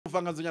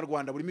ubuvanganzo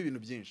nyarwanda burimo ibintu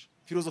byinshi.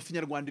 Filozofi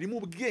nyarwanda irimo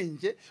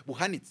ubwenge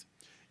buhanitse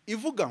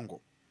ivuga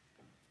ngo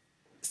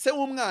se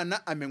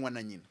w'umwana amenywa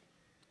na nyina,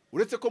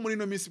 uretse ko muri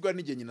no minsi bwa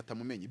n'igihe nyina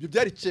atamumenye. Ibyo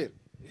byari kera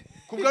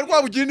kubwa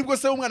rwabugiri nibwo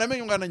se w'umwana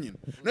amenywa na nyina.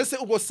 Nese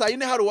ubwo saa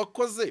 4 hari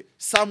wakoze,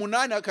 saa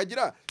 8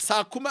 akagira,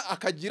 saa 10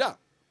 akagira,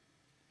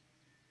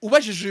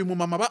 ubajije uyu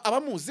mumama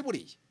abamuzi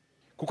buriye.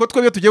 Kuko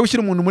twebwe tugiye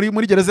gushyira umuntu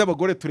muri gereza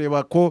y'abagore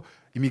tureba ko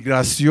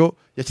immigration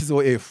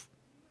yakizeho F.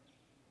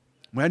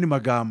 Mu yandi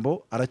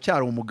magambo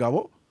aracyara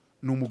umugabo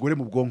ni umugore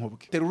mu bwonko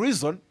bwe.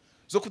 Terrorism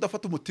zo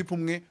kudafata umutipe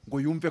umwe ngo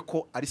yumve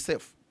ko ari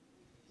safe.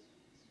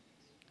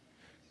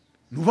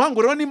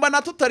 Nuvango rero nimba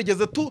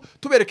natutarigeze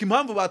tubereka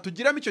impamvu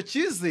batugiramo icyo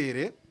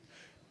cyizere,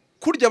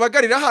 kurya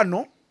bagarira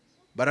hano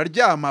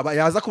bararyama,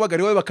 yaza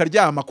kubagari we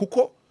bakaryama,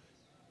 kuko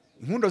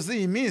inkundo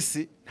z'iyi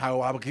minsi ntawe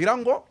wabwira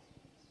ngo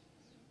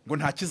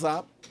nta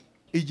kizaba.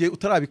 Igihe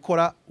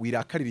utarabikora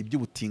wirakarira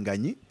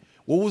iby'ubutinganyi,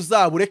 wowe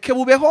uzabureke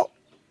bubeho,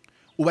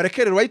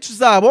 ubarekerera right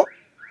zabo,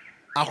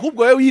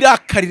 ahubwo wewe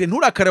wirakarire,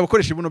 nturakarira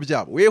bakoresha ibuno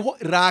byabo. Weho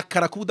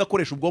rakara ko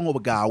udakoresha ubwonko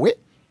bwawe,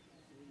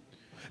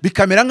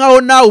 bikamera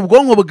nkaho nawe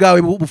ubwonko bwawe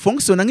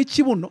bufunctiona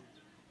nk'ikibuno,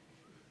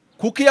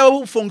 kuko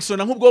iyo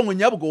bufunctiona nk'ubwonko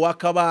nyabwo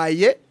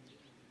wakabaye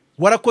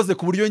warakoze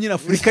ku buryo nyine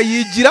Afurika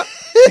yigira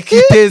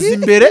ikiteza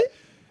imbere,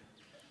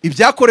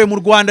 ibyakorewe mu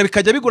Rwanda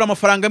bikajya bigura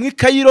amafaranga mu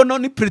Cairo no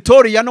ni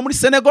Pretoria no muri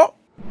Senegal.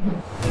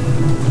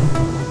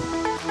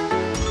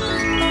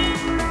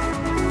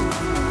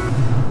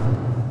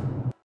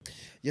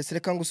 Yes,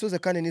 reka ngusuze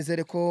kandi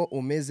nizere ko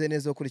umeze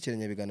neza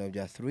ukurikiranye ibiganiro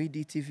bya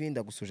 3D TV.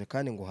 Ndagusuje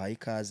kandi ngo haye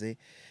ikaze,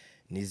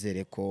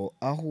 nizere ko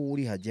aho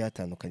uri hagiye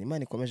hatandukanye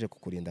Imana ikomeje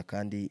kukurinda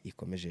kandi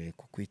ikomeje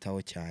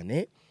kukwitaho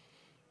cyane.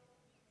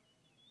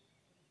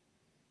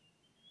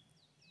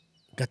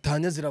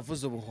 Gatanya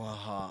ziravuze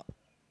ubuhaha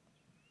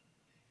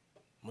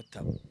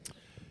Mutabo.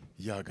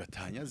 Ya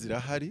gatanya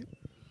zirahari,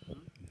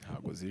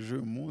 ntago zije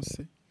uyu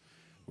munsi,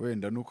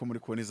 wenda nuko muri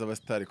kubona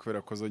iz'abastari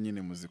kubera ko zo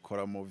nyine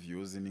muzikoramo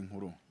views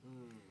n'inkuru.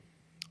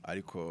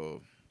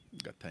 Ariko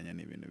gatanya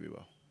ni ibintu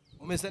bibaho.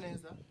 Umeze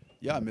neza?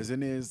 Ya ameze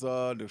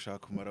neza,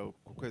 ndashaka kumara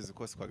ku kwezi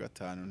kose kwa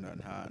gatanu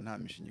nta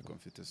mishinyiko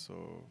mfite,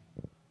 so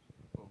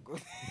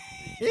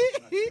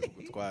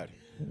gutware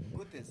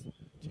guteze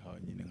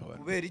nyine nk'abantu.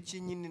 Kubera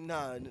iki nyine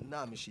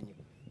nta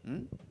mishinyiko?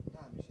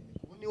 Nta mishinyiko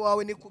ubu ni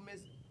wawe ni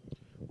kumeze?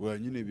 Oya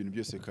nyine ibintu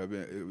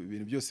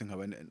byose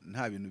nkaba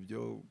nta bintu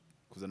byo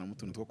kuzana mu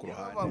tuntu two ku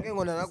ruhande. Bamwe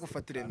ngo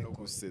naragufatire no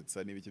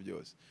gusetsa n'ibiki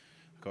byose.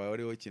 Akaba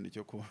ariho ikintu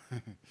cyo kuba.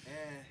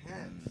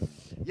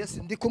 Yes,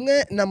 ndi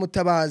kumwe na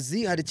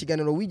Mutabazi. Hari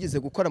ikiganiro wigize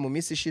gukora mu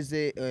minsi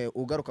ishize,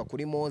 ugaruka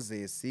kuri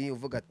Moses,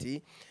 uvuga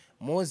ati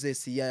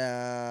Moses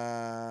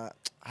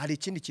hari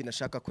ikindi kintu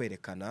ashaka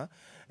kwerekana,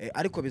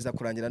 ariko biza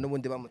kurangira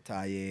n'ubundi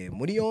bamutaye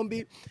muri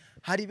yombi.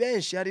 Hari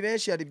benshi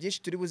hari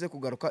byinshi turi buze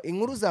kugaruka,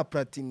 inkuru za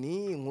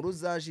Platini, inkuru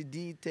za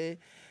Judite,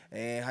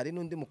 hari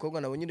n'undi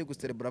mukobwa nabonye uri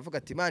guserebura avuga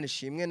ati Imana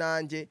ishimwe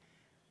nanjye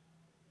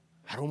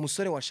hari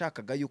umusore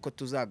washakaga yuko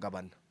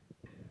tuzagabana.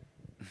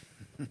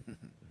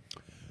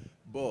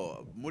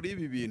 Bo muri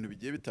ibi bintu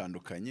bigiye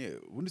bitandukanye,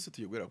 ubundi se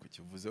tuyigwera ku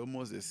kivuzeho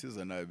Moses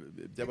izana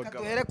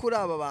by'abagabo. Duhere kuri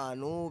aba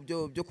bantu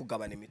byo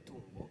kugabana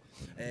imitungo.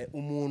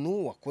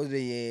 Umuntu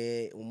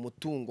wakoreye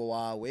umutungo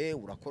wawe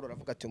urakorora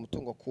avuga ati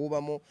umutungo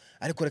kubamo,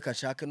 ariko reka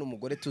nshake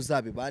n'umugore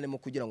tuzabibanemo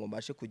kugira ngo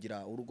mbashe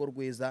kugira urugo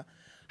rwiza,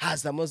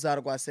 hazamo za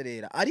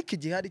rwaserera. Ariko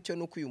igihe hari cyo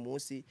nuko uyu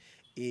munsi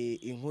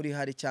inkuru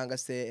ihari cyangwa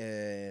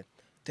se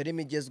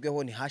terimi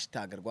igezweho ni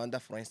 #Rwanda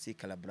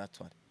Forensic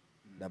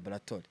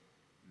Laboratory.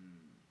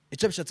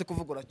 Icyo bishatse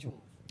kuvuga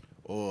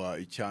uracyumva?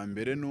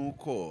 Icyambere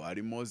nuko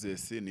ari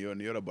Moses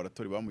niyo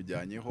laboratory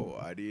bamujyanyeho,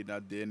 ari na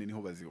ADN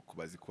niho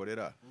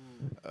bazikorera.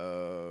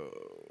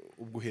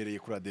 Ubwo uhereye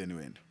kuri ADN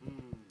wenda.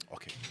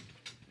 Okay.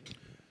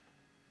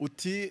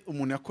 Uti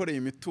umuntu yakoreye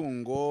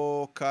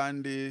imitungo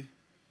kandi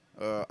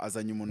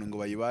azanye umuntu ngo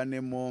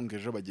bayibanemo ngo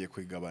ejo bagiye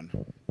kwigabana.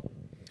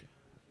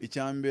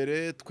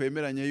 Icyambere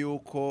twemeranye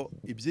yuko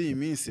iby'iyi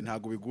minsi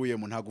ntago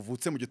biguyemo, ntago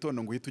uvutse mu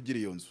gitondo ngo uhite ugira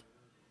iyo nzu.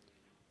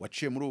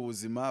 Waciye muri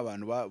ubuzima,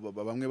 abantu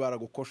bamwe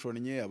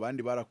baragukoshonnye,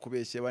 abandi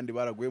barakubeshye, abandi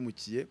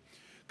baraguhemukiye,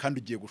 kandi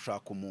ugiye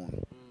gushaka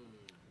umuntu.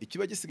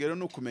 Ikiba gisigaye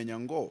no kumenya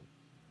ngo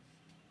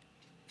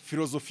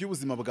filozofi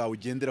y'ubuzima bwawe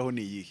ugenderaho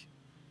ni iyihe.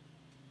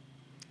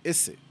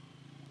 Ese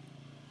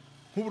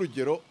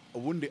nk'urugero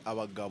ubundi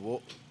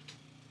abagabo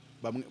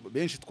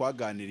benshi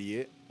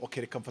twaganiriye,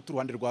 okereka mfata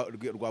uruhande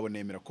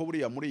rwabonemera ko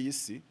buriya muri iyi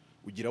si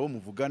ugira abo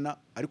muvugana,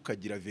 ariko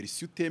ukagira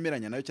verisiyo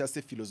utemeranya nayo cyangwa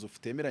se filozofi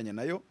utemeranya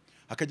nayo,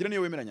 hakagira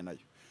niyo wemeranya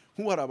nayo.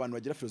 Nk'ubu hari abantu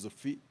bagira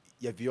filozofi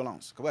ya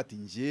violence, akavuga ati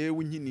njyewe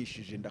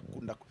unkinishije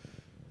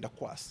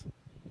ndakwasa.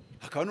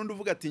 Hakaba n'undi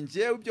uvuga ati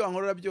njyewe ibyo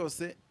wankorera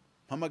byose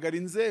mpamagara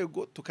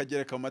inzego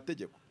tukagereka mu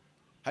mategeko.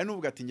 Hari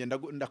n'uvuga ati njye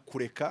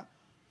ndakureka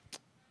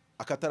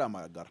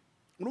akataramagara.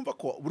 Urumva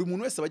ko buri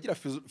muntu wese bagira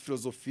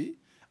filozofi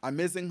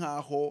ameze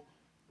nkaho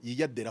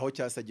yiyaderaho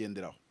cyangwa se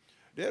agenderaho.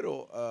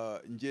 Rero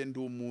ngende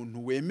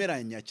umuntu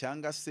wemeranya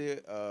cyangwa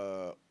se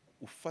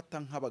ufata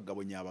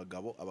nk'abagabo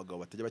nyabagabo, abagabo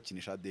batajya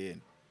bakinisha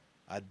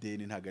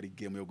ADN ntago ari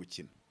game yo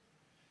gukina.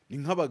 Ni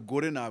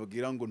nk'abagore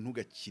nabwira ngo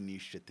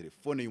ntugakinishe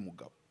telefone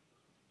y'umugabo.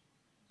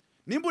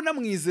 nimba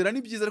unamwizera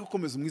ni byiza ariko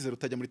komeza umwizera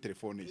utajya muri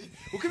telefone ye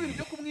kuko ibintu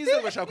byo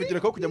kumwizera bashaka kugira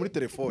ko kujya muri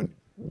telefone.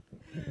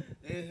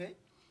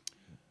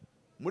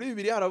 Muri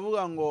Bibiliya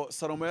haravuga ngo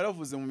Salomo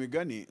yaravuze mu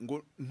migani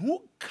ngo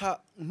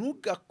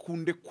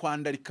ntugakunde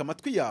kwandarika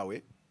amatwi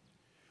yawe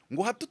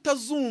ngo hato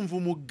utazumva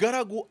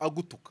umugaragu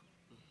agutuka.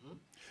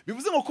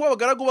 Bivuze ngo kuba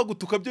abagaragu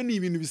bagutuka byo ni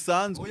ibintu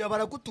bisanzwe. Oya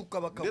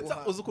baragutuka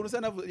bakaguha. Uzi ukuntu se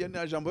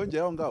na jambo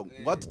yongeye aho ngaho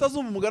ngo hato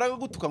utazumva umugaragu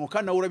agutuka ngo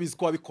kandi nawe urabizi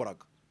ko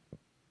wabikoraga.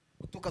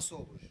 Utuka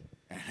sohoje.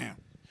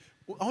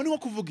 Aho ni nko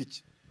kuvuga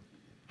iki?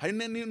 Hari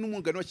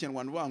n'umugani wa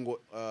Kinyarwanda uvuga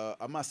ngo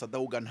amaso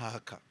adahuga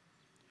ntahaka.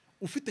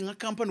 Ufite nka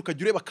kampani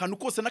ukajya ureba akantu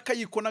kose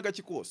n'akayiko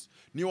n'agaki kose.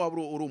 Niyo waba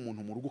uri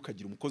umuntu mu rugo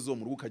ukagira umukozi wo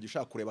mu rugo ukajya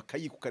ushaka kureba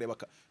akayiko ukareba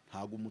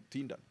ntago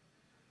umutindana.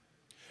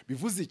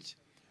 Bivuze iki?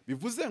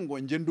 Bivuze ngo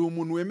nge ndi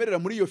umuntu wemerera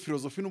muri iyo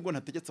filozofi nubwo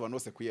ntategetse abantu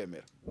bose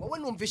kuyemera. Wowe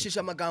numvishije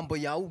amagambo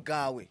yawe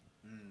ubwawe.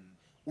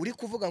 Uri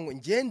kuvuga ngo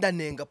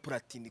ndanenga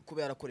Platini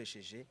kuba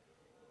yarakoresheje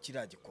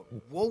kiriya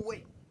gikorwa.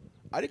 Wowe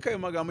ariko ayo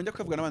magambo njya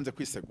kuvuga nabanze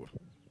kwisegura.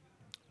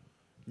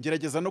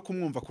 Ngerageza no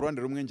kumwumva ku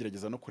ruhande rumwe,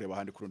 ngerageza no kureba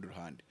ahandi ku rundi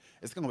ruhande.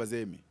 Ese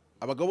nkabazemi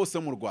abagabo bose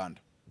bo mu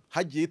Rwanda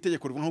hagiye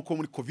itegeko rivuga nko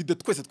muri Covid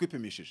twese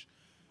twipimishije.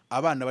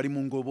 Abana bari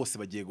mu ngo bose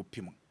bagiye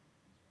gupimwa.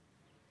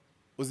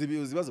 Uzi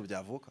ibibazo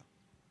byavuka.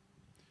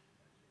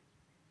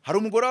 Hari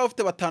umugore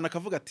ufite batanu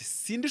akavuga ati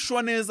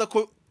sindishuwa neza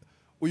ko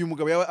uyu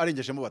mugabo yawe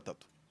arengejemo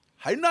batatu.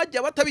 Hari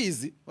najya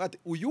batabizi bati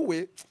uyu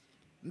we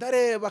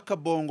ndareba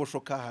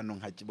kabongosho ka hano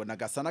nkakibona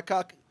gasana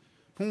kake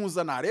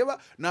ntuza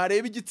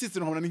nareba igitsitsi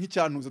nkabona ni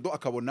nk'icyantuze do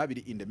akabona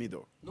biri in the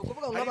middle. No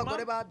kuvuga ngo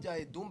abagore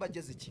babyaye Dumba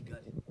ageze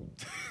Kigali.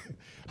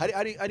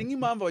 hari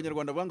nk'impamvu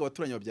abanyarwanda banga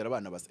abaturanye babyara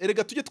abana basa.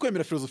 Erega tujye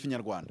twemera filozofi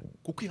nyarwanda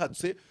kuko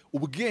ihatse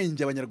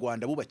ubwenge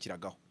abanyarwanda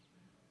bubakiragaho.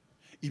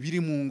 Ibiri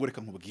mu ngo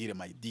reka nkubwire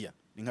my dear.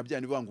 Ni nka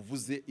byane banga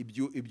uvuze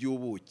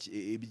iby'ubuki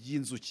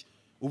iby'inzuki.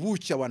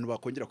 Ubuki abantu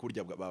bakongera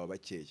kurya baba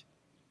bakeye.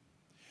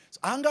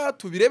 Ahangaha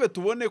tubirebe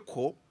tubone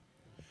ko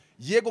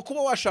yego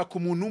kuba washaka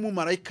umuntu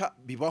w'umumarayika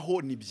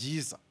bibaho ni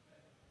byiza.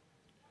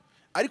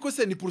 Ariko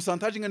se ni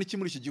pourcentage ingana iki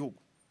muri iki gihugu?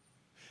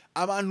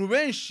 Abantu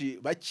benshi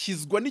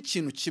bakizwa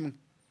n'ikintu kimwe.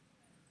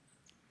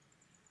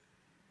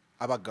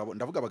 Abagabo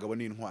ndavuga abagabo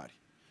ni intwari.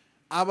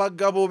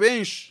 Abagabo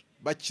benshi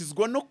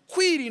bakizwa no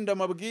kwirinda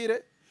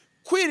amabwire,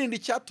 kwirinda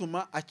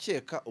icyatuma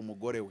akeka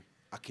umugore we,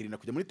 akirinda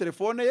kujya muri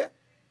telefone ye.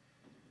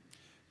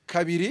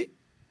 Kabiri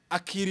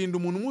akirinda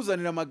umuntu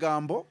umuzanira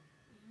amagambo.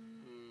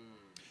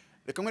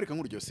 Reka nkwereka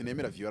nk'urugero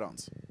sinemera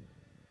violence.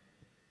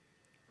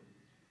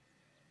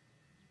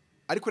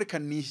 Ariko reka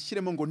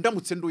nishyiremo ngo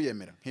ndamutse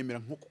nduyemera nkemera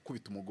nko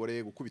gukubita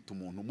umugore, gukubita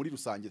umuntu muri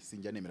rusange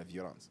sinjya nemera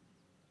violence.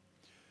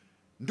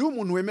 Ndi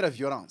umuntu wemera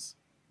violence.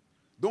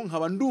 Donc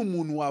nkaba ndi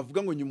umuntu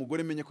wavuga ngo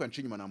nyumugore menye ko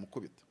yanciye inyuma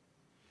namukubita.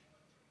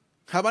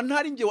 Nkaba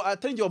ntari nge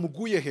atari nge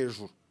wamuguye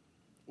hejuru.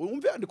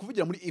 Umve ndi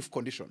kuvugira muri if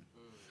condition.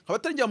 Nkaba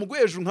atari nge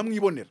wamuguye hejuru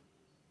nkamwibonera.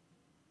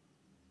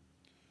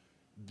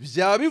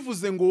 Bya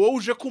bivuze ngo wowe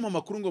uje kuma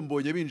makuru ngo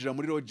mbonye binjira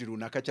muri lodge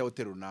runaka cyangwa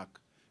hotel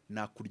runaka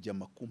nakurya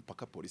makumpa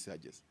ka police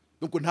yageze.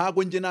 Donc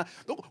ntago nge na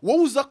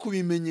wowe uza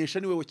kubimenyesha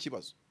ni wewe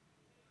kibazo.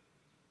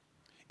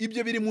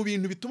 Ibyo biri mu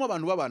bintu bituma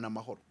abantu babana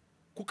amahoro.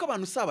 Kuko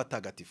abantu saba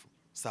tagatifu,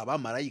 saba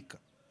marayika.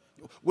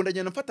 Ngo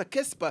ndagenda mfata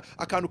case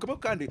akantu kamwe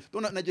kandi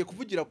nagiye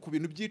kuvugira ku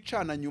bintu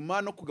by'icana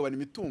nyuma no kugabana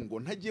imitungo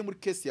ntagiye muri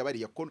case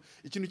yabari yakono.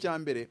 Ikintu cya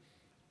mbere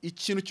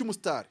ikintu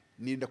cy'umustar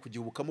nirinda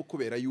kugihubukamo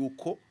kubera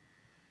yuko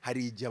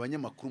hari igihe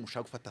abanyamakuru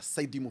mushaka gufata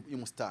side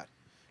y'umustar.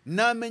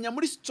 Namenya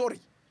muri story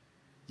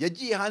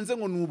yagiye hanze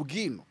ngo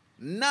nubwino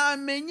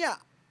namenya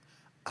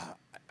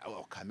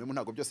kamemo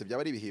ntago byose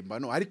byaba ari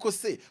ibihimbano ariko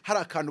se hari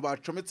akantu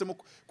bacometsemo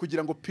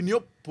kugira ngo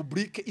opinion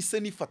publique ise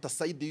nifata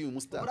side y'uyu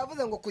mustar.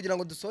 Uravuze ngo kugira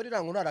ngo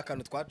dusorira ngo nari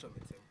akantu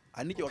twacometsemo.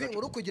 Anike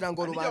Inkuru kugira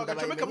ngo rubanda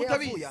bayimenye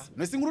yavuya.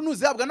 Nese inkuru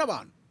nuzihabwa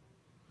n'abantu.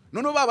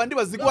 None babandi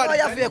bazigwara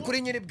yavuye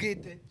kuri nyiri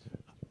bwite.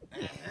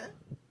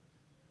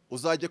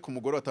 Uzajye ku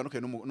mugore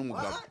watandukanye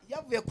n'umugabo.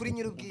 Yavuye kuri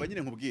nyiri bwite.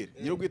 Nyine nkubwire.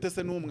 Nyiri bwite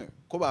se n'umwe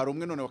ko bari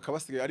umwe none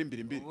bakabasigaye ari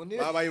mbiri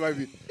babaye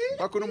babiri.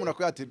 Bako n'umuntu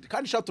akwati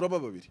kandi shatura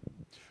babiri.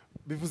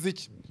 Bivuze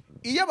iki?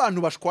 Iyo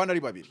abantu bashwana ari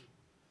babiri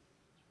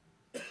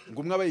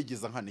ngo umwe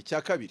abayigiza nkane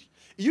cya kabiri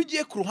iyo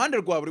ugiye ku ruhande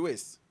rwa buri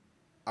wese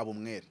abo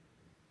mwere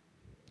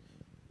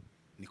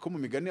niko mu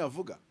migani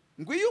yavuga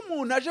ngo iyo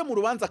umuntu aje mu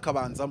rubanza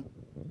akabanzamo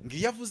ngo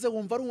iyo avuze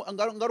wumva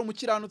ari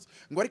umukiranutsi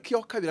ngo ariko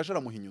iyo kabiri aje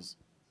aramuhinyuza.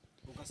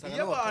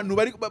 Iyo abantu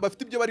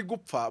bafite ibyo bari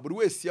gupfa buri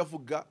wese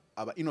yavuga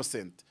aba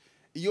innocent.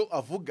 Iyo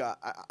avuga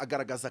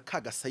agaragaza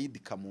kaga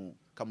sayidi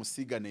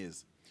kamusiga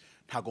neza.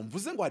 Ntago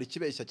mvuze ngo hari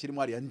kibeshya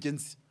kirimo ari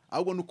yangenzi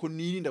ahubwo nuko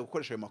nirinda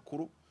gukoresha ayo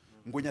makuru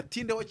ngo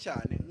nyatindeho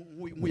cyane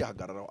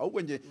nk'uyahagararaho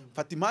ahubwo nge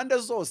mfata impande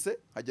zose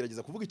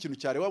hagerageza kuvuga ikintu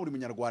cyarewa buri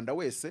munyarwanda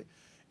wese.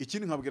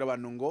 Ikindi nkabwira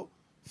abantu ngo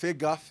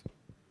fegafe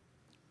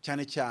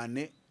cyane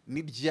cyane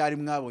n'ibyari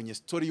mwabonye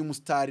story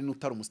y'umustar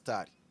n'utari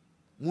umustar.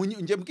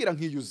 Nge mbwira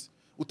nk'iyuzi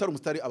utari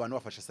umustar abantu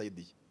bafashe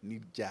side ye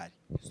n'ibyari.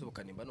 So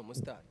Kanimba no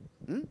umustar.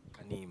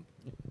 Kanimba.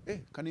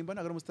 Kanimba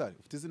nagara umustar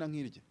ufite izina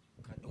nk'irye.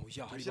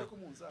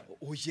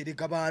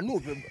 uyerega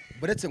abantu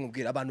buretse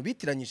nkubwira abantu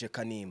bitiranyije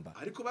Kanimba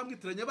ariko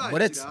bamwitiranya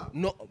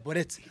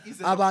buretse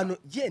abantu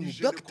ni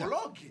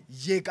doctor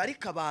yega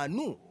ariko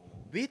abantu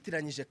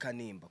bitiranyije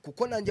Kanimba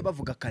kuko nanjye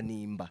bavuga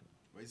Kanimba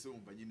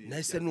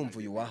nahise numva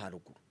uyu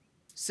waharuguru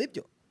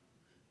sibyo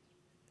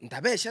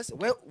ndabeshya se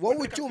wowe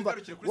ucyumva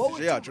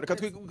wowe yacu reka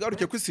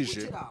twigaruke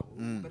kwisije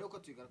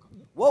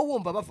wowe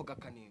wumva bavuga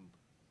Kanimba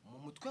mu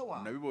mutwe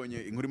wawe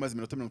nabibonye inkuru imaze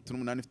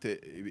 38 ifite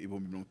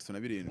ibihumbi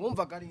 37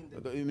 wumvaga ari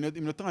inde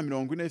iminota nka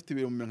 40 ifite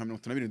ibihumbi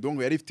 37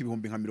 dongo yari ifite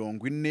ibihumbi nka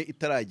 40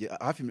 itarage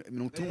hafi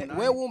 38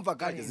 wewe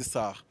wumvaga ari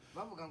isaha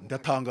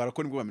ndatangara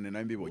ko nibwo bamenye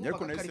nayo mbibonye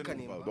ariko nahise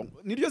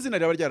niryo zina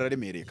ryaba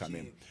ryararemereye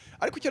kameme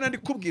ariko icyo nandi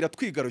kubwira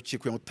twigarukiye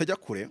kugira ngo tutajya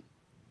kure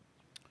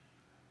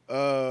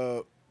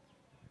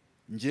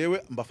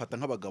njyewe mbafata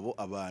nk'abagabo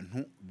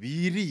abantu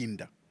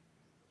birinda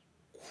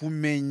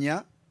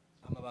kumenya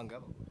amabanga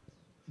yabo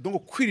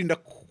donc kwirinda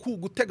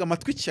gutega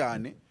amatwi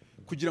cyane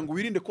kugira ngo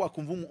wirinde ko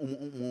wakumva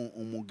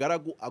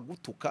umugaragu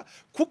agutuka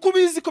kuko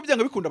ubizi ko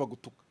byanga bikunda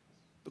bagutuka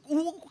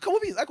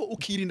ukabubizi ariko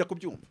ukirinda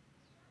kubyumva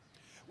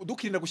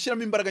udukirinda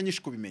gushyiramo imbaraga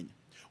nyinshi kubimenya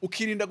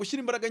ukirinda gushyira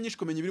imbaraga nyinshi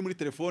kumenya ibiri muri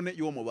telefone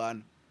y'uwo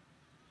mubana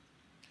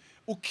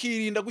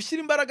ukirinda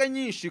gushyira imbaraga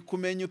nyinshi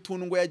kumenya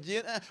utuntu ngo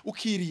yagiye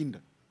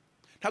ukirinda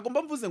ntago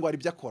mba mvuze ngo hari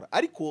ibyo akora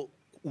ariko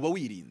uba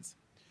wirinze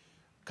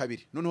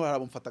kabiri noneho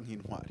harabumfata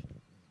nk'intwari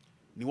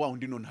ni wa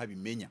undi none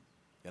habimenya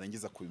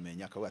yarangiza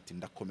kubimenya akavuga ati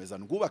ndakomeza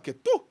ngubake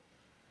tu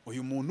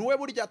uyu muntu we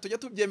burya tujya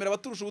tubyemera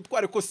abaturusha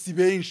ubutware ko si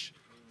benshi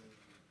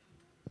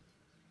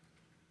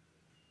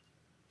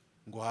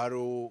ngo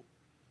haro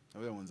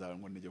nawe ngo nzara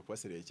ngo nige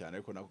kubasereye cyane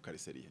ariko nako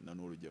kariseriye na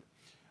n'urugero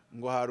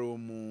ngo hari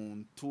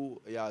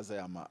umuntu yaza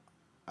yama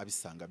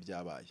abisanga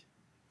byabaye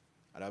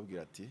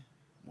arabwira ati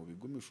mu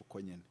bigumisha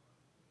uko nyene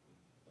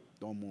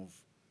don't move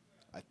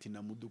ati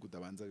na mudugudu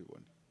abanza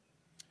bibone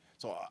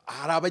so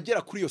hari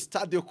abagera kuri iyo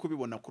stade yo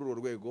kubibona kuri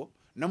uru rwego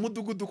na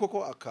mudugudu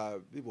koko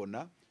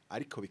akabibona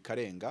ariko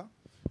bikarenga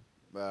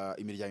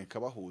imiryango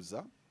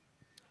ikabahuza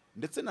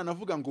ndetse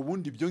nanavuga ngo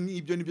ubundi ibyo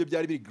ngibyo nibyo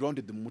byari biri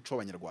grounded mu muco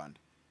w'abanyarwanda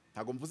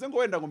ntago mvuze ngo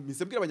wenda ngo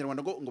mbisebwira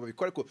abanyarwanda ngo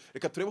babikore ko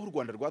reka turebe u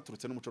Rwanda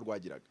rwaturutse n'umuco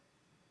rwagiraga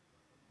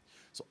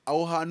so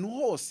aho hantu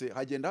hose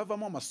hagenda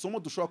havamo amasomo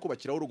dushobora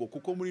kubakiraho urugo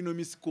kuko muri no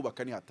minsi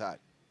kubaka ni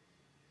hatari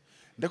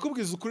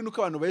ndakubwiza ukuri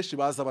nuko abantu benshi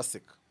baza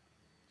baseka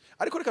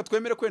ariko reka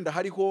twemere kwenda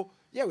hariho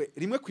yewe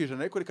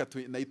 1% ariko reka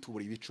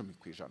nayitubura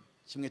 10%,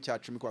 kimwe cya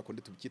 10 kwa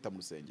kundi tubyita mu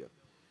rusengero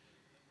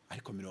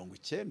ariko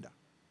 90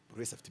 buri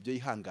wese afite ibyo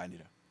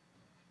yihanganira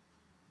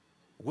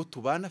ubwo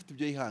tubana afite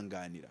ibyo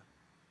yihanganira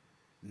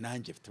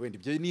nanjye afite wenda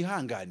ibyo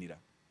nihanganira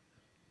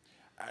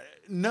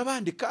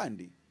nabandi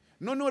kandi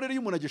noneho rero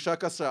iyo umuntu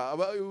agishaka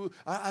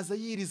aza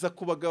yiriza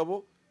ku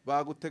bagabo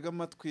bagutega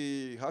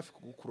amatwi hafi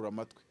kugukurura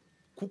amatwi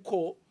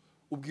kuko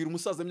ubwira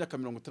umusaza w'imyaka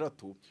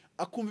 60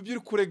 akumva ibyo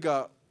uri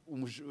kurega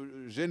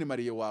jeune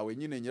mariye wawe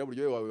nyine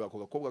nyiraburyo wawe bako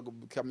gakobwa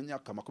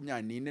k'imyaka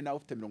 24 nawe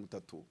ufite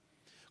 30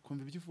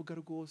 kumva ibyo uvuga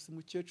rwose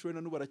mukecuru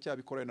na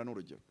n'ubaracyabikora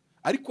n'urugero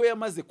ariko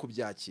yamaze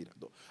kubyakira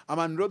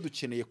abantu rero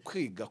dukeneye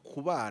kwiga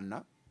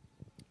kubana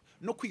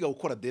no kwiga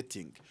gukora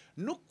dating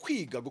no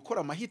kwiga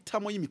gukora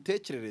amahitamo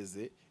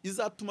y'imitekerereze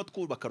izatuma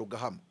twubaka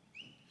rugahama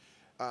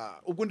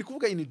ubwo ndi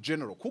kuvuga in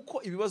general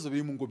kuko ibibazo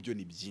biri mu ngo byo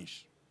ni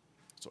byinshi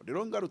so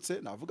rero ngarutse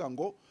navuga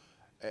ngo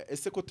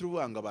ese ko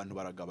turubanga abantu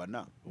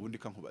baragabana ubundi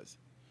kankubaze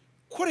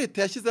ko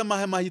leta yashyize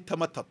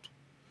amahitamo 3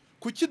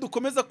 kuki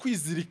dukomeza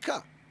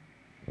kwizirika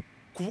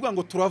kuvuga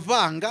ngo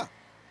turavanga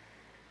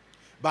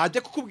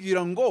bajya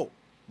kukubwira ngo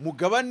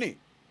mugabane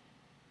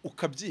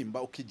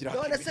ukabyimba ukigira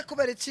hakimi none se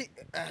kubera iki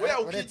oya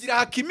ukigira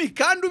hakimi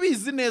kandi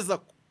ubizi neza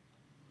ko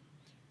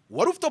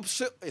wari ufite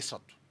option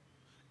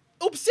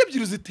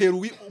 3 zitera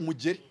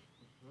umugeri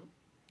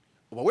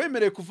uba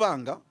wemerewe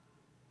kuvanga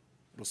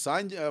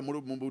rusange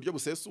mu buryo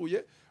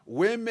busesuye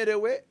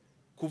wemerewe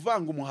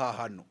kuvanga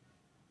umuhahano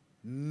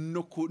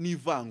no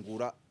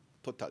nivangura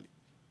totally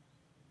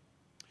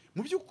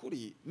mu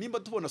byukuri nimba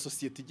tubona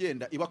society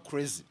igenda iba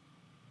crazy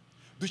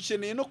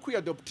dukeneye no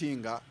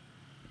kwiadoptinga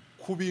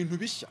ku bintu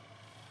bishya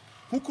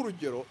nkuko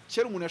urugero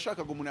kera umuntu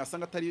yashakaga umuntu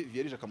yasanga atari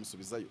vierge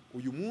akamusubizayo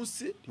uyu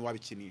munsi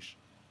ntiwabikinisha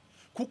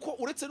kuko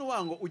uretse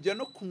n'uwango ujya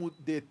no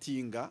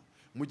kumudatinga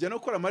mujya no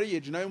gukora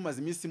marriage nayo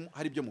mumaze iminsi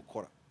hari ibyo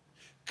mukora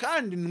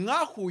kandi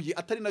mwahuye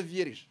atari na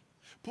vierge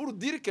pour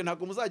dire que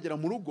ntago muzagera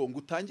mu rugo ngo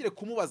utangire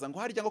kumubaza ngo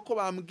harya ngo ko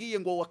bambwiye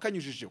ngo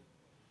wakanyujijeho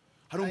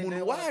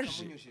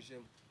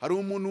hari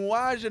umuntu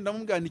waje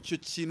ndamubwira icyo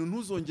kintu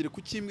ntuzongere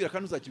kukimbwira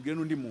kandi uzakibwira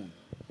n'undi muntu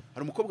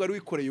hari umukobwa ari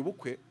wikoreye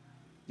ubukwe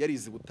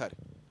yarize Butare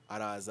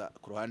araza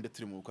ku ruhande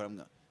turi mu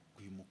bukoramwa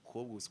uyu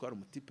mukobwa uswara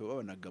umutipe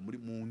babanaga muri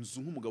mu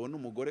nzu nk'umugabo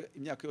n'umugore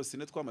imyaka yose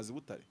ine twamaze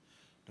Butare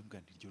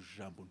ndamubwira iryo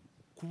jambo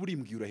kuba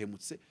urimbwiye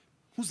urahemutse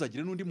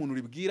ntuzagire n'undi muntu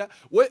uribwira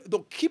we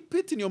keep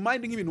it in your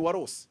mind nk'ibintu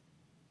warose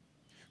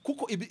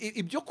kuko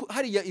ibyo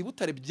hariya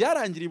ibutare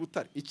byarangiriye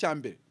ibutare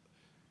icyambere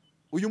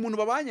uyu muntu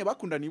babanye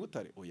bakundaniye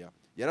ibutare oya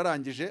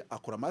yararangije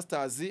akora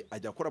masters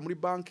ajya akora muri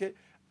banke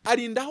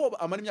arindaho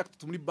amara imyaka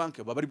 3 muri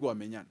banke baba ari bwo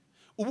bamenyana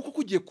ubu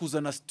kuko ugiye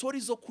kuzana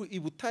stories zo ku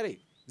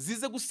ibutare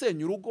zize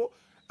gusenya urugo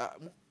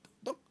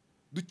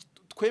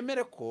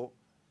twemere ko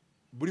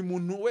buri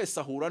muntu wese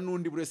ahura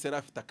n'undi buri wese yari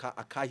afite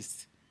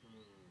akahise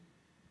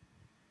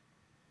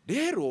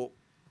rero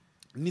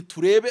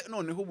niturebe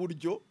noneho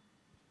uburyo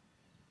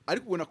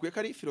ariko ubona kuye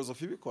kari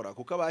filozofi bikora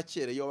kuko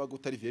abakereye wabaga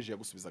utari vieje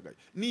yagusubizagayo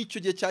n'icyo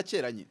gihe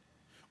cyakeranye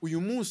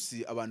uyu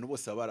munsi abantu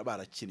bose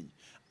barakinnye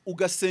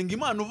ugasenga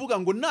Imana uvuga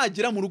ngo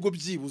nagira mu rugo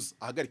byibuza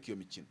ahagarika iyo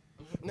mikino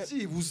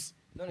byibuza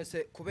none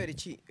se kubera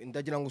iki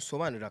ndagira ngo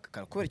usobanurire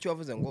akakara kubera iki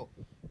wavuze ngo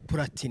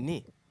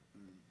Platini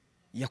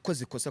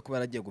yakoze ikosa kuba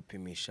yaragiye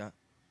gupimisha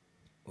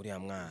uriya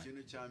mwana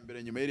ikintu cya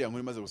mbere nyuma y'iriya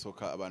nkuru imaze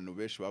gusohoka abantu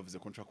benshi bavuze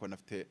ko nshaka kuba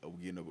nafite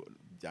ubwino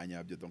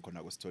byanyabyo donc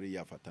ntago story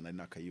yafatana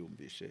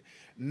n'akayumvishe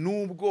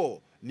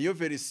nubwo niyo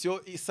version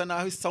isa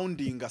naho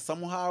sounding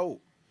somehow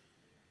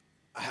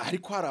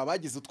ariko hari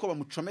abagize utwo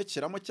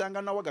bamucomekeramo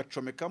cyangwa nawe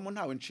agacomekamo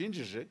ntawe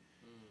nshinjije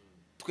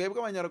twebwe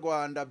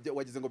abanyarwanda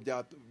wagize ngo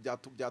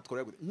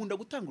byatworera nkunda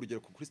gutanga urugero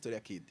kuri story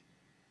ya Kid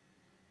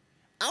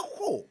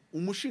aho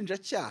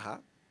umushinjacyaha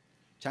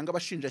cyangwa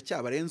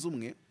abashinjacyaha barenze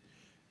umwe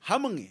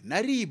hamwe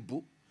na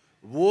ribu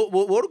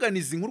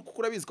organize inkuru kuko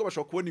urabizi ko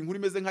bashobora kubona inkuru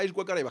imeze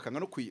nk'ayijwa garaye bakanga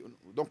no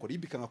donc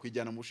ribu ikanga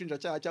kwijyana mu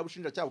bushinjacyaha cyangwa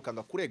bushinjacyaha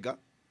ukanga kurega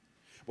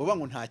bo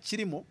ngo nta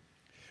kirimo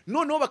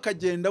noneho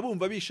bakagenda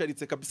bumva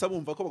bisharitse kabisa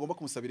bumva ko bagomba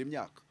kumusabira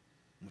imyaka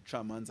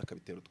umucamanza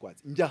akabitera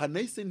utwatsi njyaha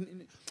nahise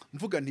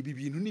mvuga nti ibi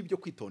bintu nibyo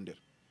kwitondera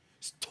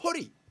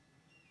story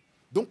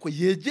donc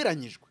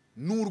yegeranyijwe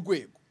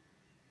n'urwego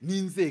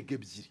n'inzego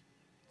ebyiri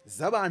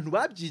z'abantu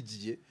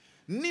babyigiye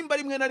nimba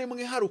rimwe na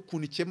rimwe hari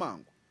ukuntu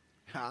ikemango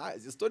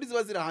izi story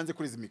ziba zirahanze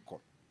kuri izi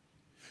mikoro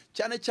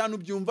cyane cyane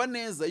ubyumva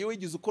neza iyo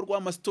wigize uko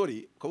rw'ama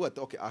story ukavuga ati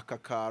okay aka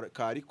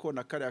kariko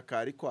na kare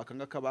kariko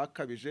akanga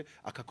kabakabije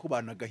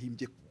akakubana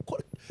gahimbye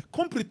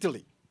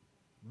completely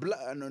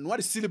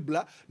noir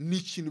silbla ni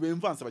ikintu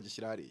bemvansa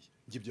bagishyira hariya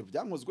ngibyo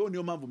byankozweho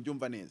niyo mpamvu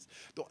mbyumva neza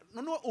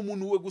none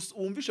umuntu we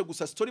wumvishe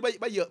gusa story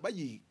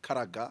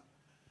bayikaraga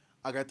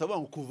agahita avuga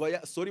ngo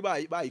kuva story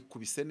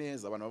bayikubise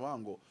neza abantu bavuga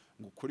ngo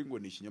Ukuri ngo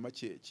ni ikinyoma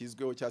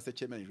kizweho cyase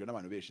cyemenejwe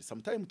n'abantu benshi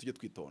sometimes tujye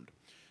twitonda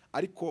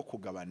ariko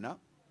kugabana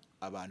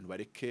abantu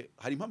bareke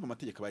hari impamvu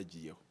amategeko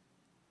bagiyeho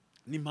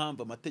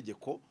n'impamvu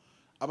amategeko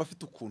aba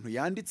afite ukuntu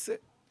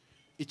yanditse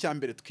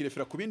icyambere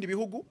tukirefera ku bindi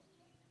bihugu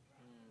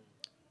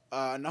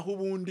naho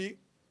ubundi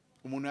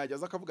umuntu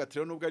yajyaza akavuga ati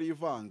rero nubwo ari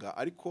ivanga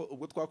ariko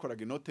ubwo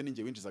twakoraga inote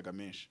ninge winjizaga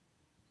menshi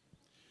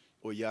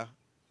oya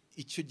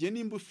icyo gihe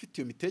nimba ufite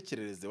iyo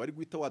mitekerereze wari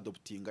guhita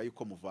wadoptinga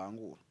yuko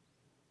muvangura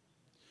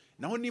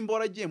naho nimba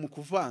waragiye mu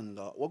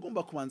kuvanga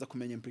wagomba kubanza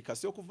kumenya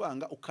implication yo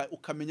kuvanga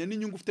ukamenya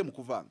n'inyungu ufite mu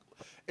kuvanga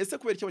ese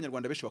kubera iki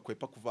abanyarwanda benshi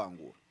bakwepa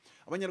kuvangura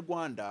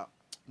abanyarwanda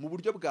mu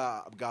buryo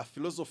bwa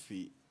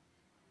philosophy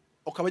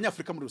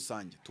ukabanyafrika muri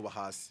rusange tuba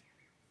hasi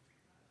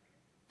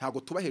ntago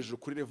tuba hejuru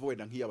kuri level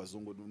wenda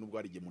nk'iy'abazungu nubwo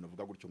ari igihe umuntu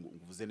avuga gutyo ngo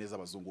uvuze neza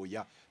abazungu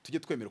ya tujye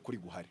twemera kuri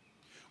guhari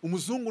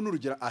umuzungu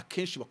n'urugero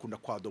akenshi bakunda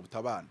kwadopta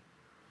abana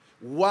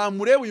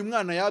wamureba uyu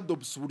mwana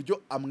yadobse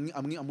uburyo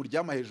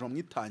amuryama hejuru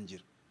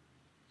amwitangira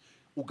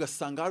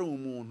ugasanga hari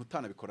umuntu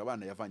utanabikora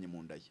abana yavanye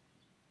mu nda ye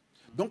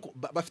donc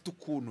bafite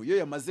ukuntu iyo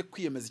yamaze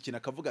kwiyemeza ikintu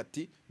akavuga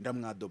ati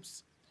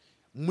ndamwadobse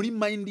muri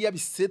mind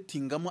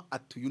yabisettingamo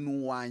atuyu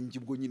n'uwanjye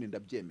ubwo nyine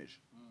ndabyemeje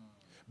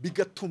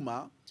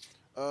bigatuma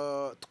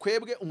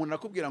twebwe umuntu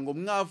akubwira ngo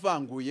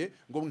mwavanguye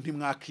ngo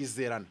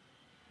ntimwakizerana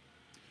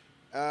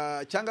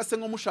cyangwa se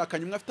nko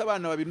mushakanye mwafite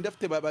abana babiri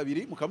ndafite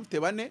babiri mukamufite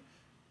bane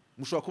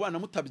mushobora kubana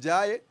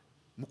mutabyaye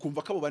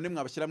mukumva ko abo bane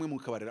mwabashyira hamwe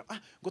mukabarera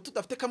ngo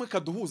tudafite kamwe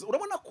kaduhuza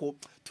urabona ko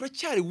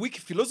turacyari weak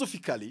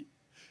philosophically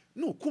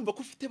no kumva ko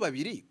ufite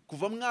babiri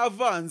kuva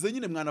mwavanze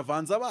nyine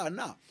mwanavanze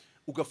abana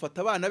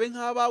ugafata abana be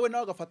nk'abawe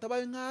nawe ugafata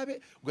abawe nk'abe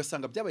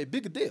ugasanga byabaye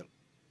big deal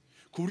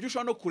ku buryo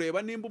ushobora no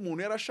kureba nimba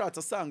umuntu yarashatse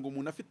asanga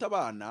umuntu afite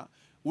abana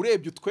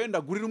urebye utwenda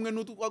gurira umwe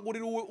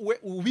n'utwagurira we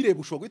ubireba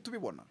ushobora guhita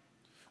ubibona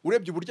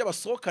urebye uburyo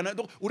abasohokana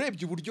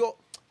urebye uburyo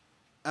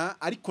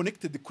ari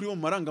connected kuri mu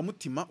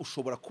marangamutima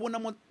ushobora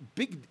kubonamo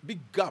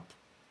big gap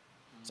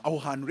aho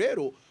hantu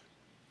rero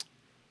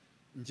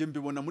njye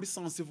mbibona muri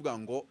sense ivuga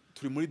ngo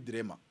turi muri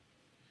dilemma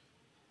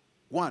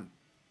one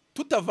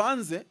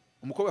tutavanze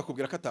umukobwa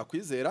akubwira ko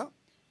atakwizera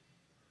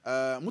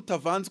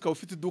mutavanze ukaba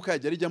ufite iduka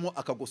yajya rijyamo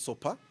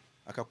akagosopa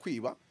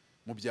akakwiba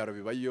mu byaro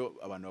bibayo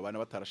abantu babana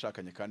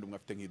batarashakanye kandi umwe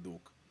afite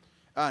nk'iduka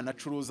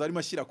nacuruza arimo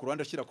ashyira ku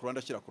ruhande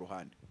ashyira ku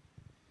ruhande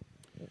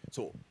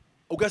so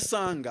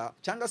ugasanga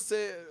cyangwa se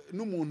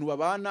n'umuntu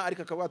babana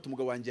ariko akavuga ati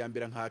umugabo wanjye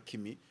yambera nka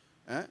Kimi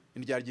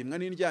indyarya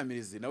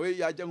n'indyamirizi nawe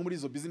yajya muri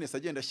izo business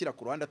agenda ashyira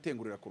ku ruhande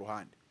atengurira ku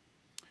ruhande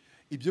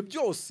ibyo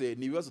byose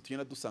ni ibibazo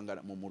tugenda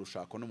dusanga mu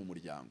rushako no mu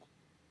muryango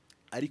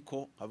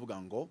ariko havuga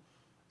ngo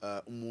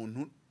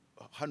umuntu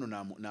hano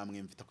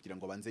namwemvita kugira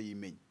ngo banze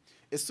yimenye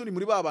ese uri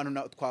muri ba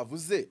bantu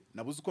twavuze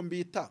nabuze uko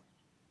mbita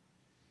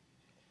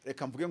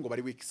reka mvuge ngo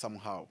bari weak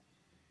somehow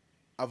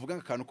avuga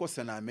akantu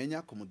kose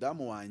namenya ku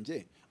mudamu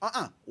wanjye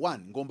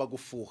one ngomba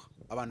gufuha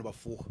abantu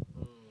bafuha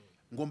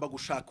ngomba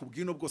gushaka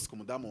ubwino bwose ku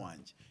mudamu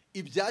wanjye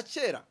ibya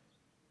kera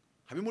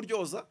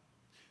habimuryoza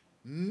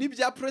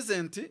n'ibya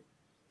present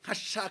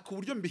nkashaka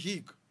uburyo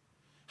mbihiga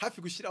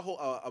hafi gushyiraho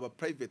aba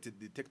private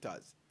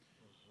detectives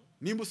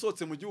nimba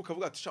usohotse mu gihugu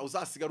ukavuga ati sha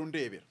uzasigara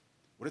undebera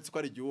uretse ko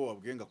ari igihe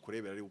wabwiye ngo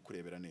akurebera ari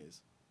ukurebera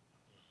neza.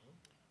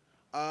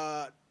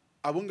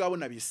 Abo ngabo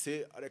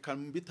nabise reka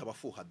mbita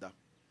abafuhada.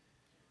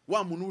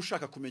 Wa muntu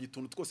ushaka kumenya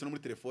utuntu twose no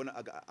muri telefone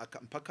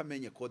mpaka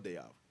amenye kode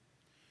yawe.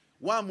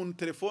 Wa muntu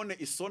telefone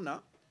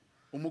isona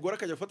umugore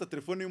akajya gufata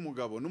telefone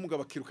y'umugabo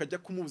n'umugabo akiruka ajya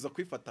kumubuza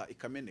kwifata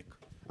ikameneka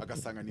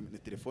agasanga ni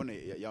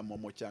telefone ya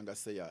momo cyangwa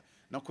se ya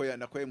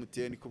nako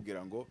MTN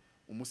kubwira ngo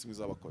umunsi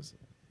mwiza w'abakozi.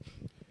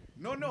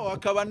 Noneho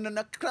akaba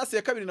na class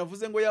ya kabiri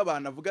navuze ngo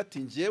y'abana avuga ati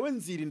ngewe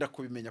nzirinda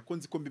kubimenya ko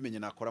nzi ko mbimenye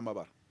nakora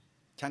amabara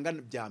cyangwa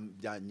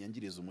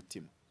byanyangiriza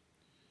umutima.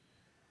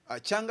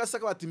 Cyangwa se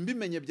akaba ati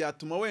mbimenye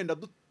byatuma wenda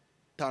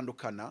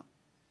dutandukana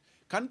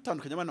kandi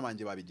utandukanye abana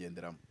banjye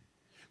babigenderamo.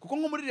 Kuko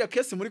nko muri iriya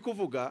case muri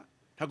kuvuga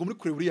ntago muri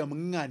kure buriya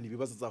mwana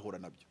ibibazo azahura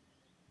nabyo.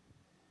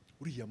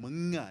 Uriya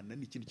mwana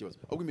ni ikindi kibazo.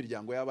 Ahubwo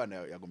imiryango y'abana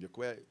yagombye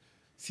kuba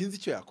sinzi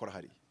icyo yakora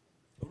hari.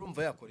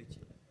 Urumva yakora iki?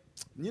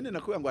 Nyine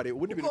nakubwira ngo ari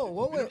ubundi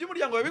bintu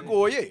by'umuryango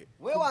yabigoye.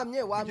 We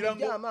wamye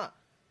byama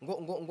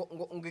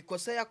ngo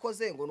ikosa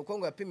yakoze ngo nuko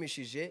ngo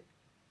yapimishije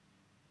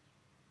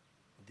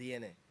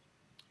DNA.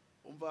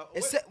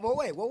 Ese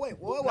wowe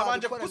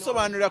nabanje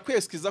kusobanurira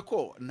kweskiza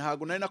ko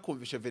ntago nari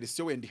nakumvishe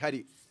version wenda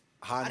hari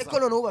hanza. Ariko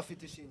none ubu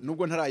bafite ishingiro.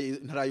 Nubwo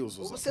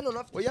ntarayuzuza. Ubu se none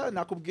afite. Oya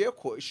nakubwiye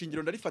ko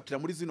ishingiro ndarifatira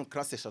muri zino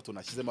class 3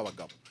 nashyizemo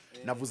abagabo.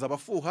 Navuze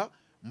abafuha,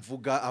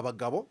 mvuga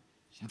abagabo,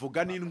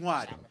 mvuga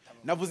n'intwari.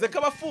 Navuze ko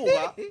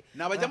abafuha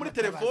nabajya muri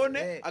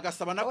telefone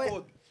agasaba na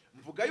code.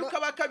 Mvuga yuko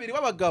abakabiri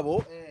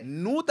b'abagabo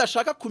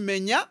nudashaka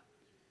kumenya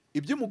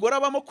ibyo umugore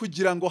abamo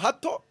kugira ngo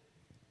hato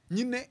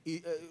nyine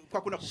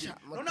kwa kuna kugira.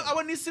 None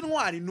abo nisi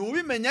intwari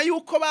nubimenya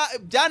yuko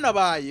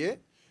byanabaye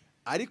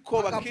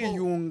ariko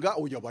bakiyunga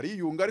uyo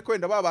bariyunga ariko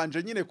wenda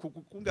babanje nyine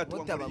kungatwa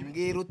ngo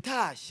utabambwira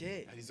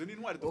utashye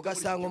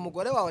ugasanga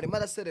umugore wawe arimo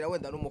araserera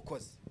wenda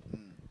n'umukozi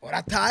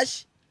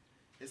uratashye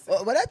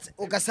baretse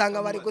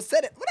ugasanga bari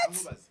guserera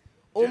uretse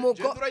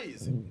umuko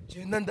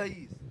genda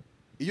ndayizi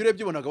iyo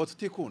urebye ubonaga abo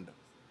tutikunda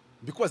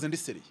mbikubaze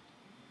ndisereye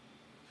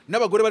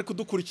n'abagore bari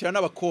kudukurikira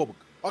n'abakobwa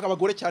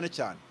abagore cyane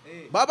cyane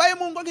babaye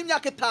mu ngo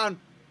nk'imyaka 5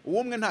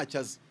 uwumwe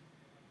ntacyaza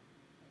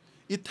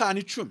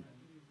 5-10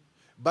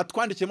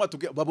 batwandikiyemo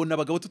babona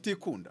abagabo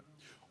tutikunda.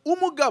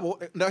 Umugabo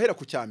ndahera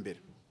ku cyambere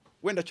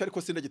wenda cyo ariko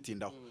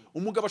sindagitindaho.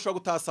 Umugabo ashobora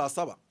gutaha saa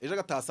 7 ejo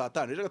agataha saa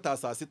 5 ejo agataha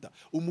saa 6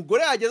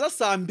 umugore yageza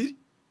saa 2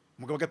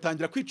 umugabo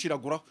agatangira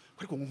kwiciraguraho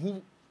ariko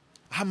nk'ubu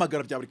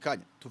ahamagara bya buri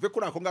kanya tuve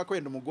kuri ako ngako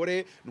wenda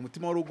umugore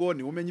n'umutima w'urugo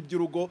ni umenye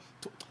iby'urugo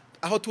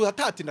aho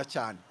tuhatatinda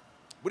cyane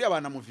buri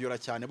abana muviyora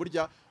cyane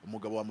burya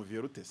umugabo wa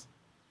muviyora utese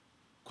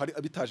ko ari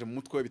abitaje mu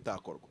mutwe we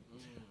bitakorwa.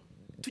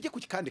 Tujye ku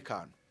kandi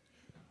kantu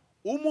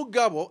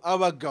umugabo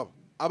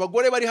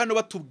abagore bari hano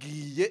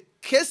batubwiye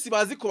kesi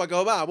bazi ku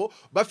bagabo babo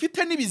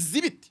bafite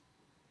n'ibizibiti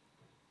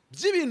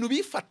by'ibintu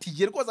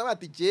bifatiye rwoza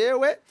bati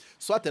jewe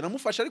swate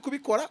namufasha ari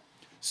kubikora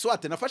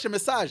swate nafashe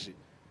message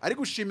ari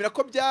gushimira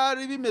ko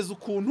byari bimeze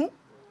ukuntu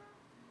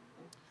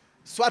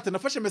swate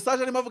nafashe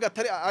message arimo avuga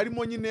atari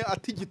arimo nyine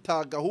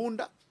atigita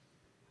gahunda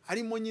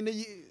arimo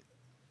nyine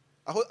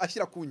aho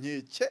ashyira ku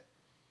nkeke.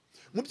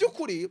 Mu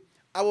by'ukuri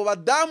abo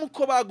badamu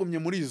ko bagumye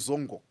muri izo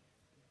ngo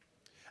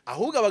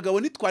ahubwo abagabo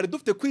nitwari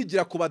dufite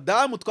kwigira ku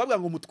badamu twabwa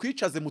ngo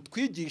mutwicaze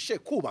mutwigishe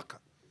kubaka.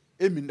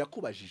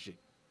 Ndakubajije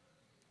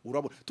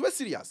urabona tube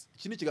serious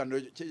iki ni kiganiro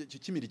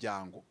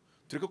cy'imiryango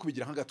tureke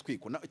kubigira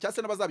nk'agatwiko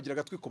cyase n'abazabigira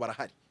agatwiko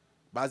barahari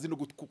bazi no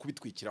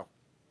kubitwikiraho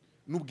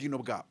n'ubwino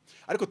bwabo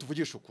ariko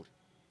tuvugisha ukuri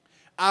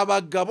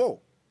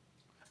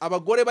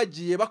abagore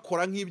bagiye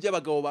bakora nk'ibyo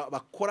abagabo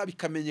bakora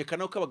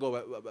bikamenyekana ko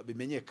abagabo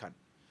bimenyekana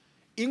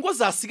ingo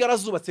zasigara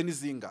zubatse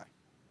n'izingahe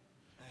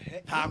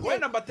ntago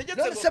wenda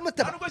mbategetse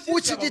ngo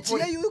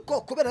ukigikiye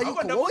yuko kubera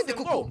yuko wowe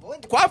ndikukumva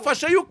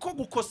twafashe yuko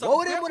gukosa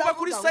kuba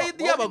kuri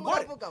side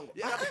y'abagore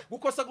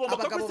gukosa gomba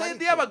kuba kuri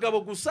side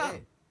y'abagabo gusa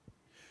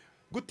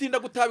gutinda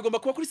gutaha bigomba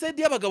kuba kuri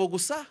side y'abagabo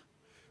gusa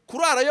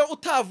kurara yo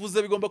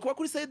utavuze bigomba kuba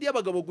kuri side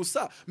y'abagabo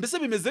gusa mbese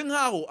bimeze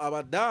nkaho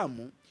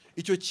abadamu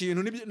icyo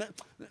kintu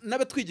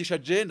n'abatwigisha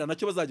gender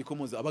nacyo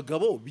bazagikomoza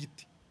abagabo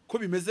biti ko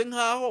bimeze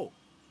nkaho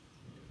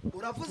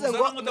uravuze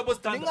ngo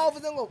ni nkaho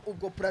uvuze ngo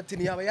ubwo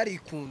Platini yaba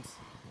yarikunze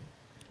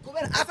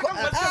kubera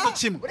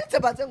uretse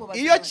baze ngo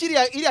iyo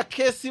iriya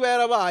case iba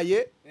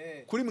yarabaye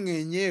kuri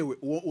mwenyewe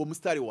uwo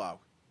mustari wawe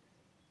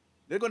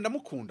rego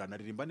ndamukunda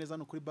naririmba neza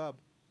no kuri baba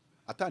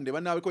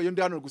atandeba nawe ko iyo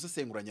ndi hano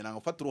gusesenguranya nanga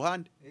ufata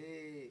uruhande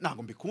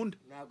ntago mbikunda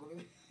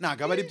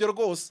ntago aba ari byo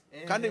rwose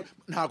kandi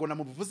ntago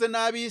namuvuze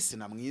nabi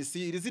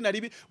sinamwisi iri zina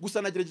ribi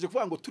gusa nagerageje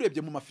kuvuga ngo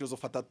turebye mu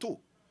mafilosofa 3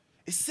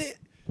 ese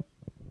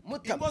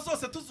ingo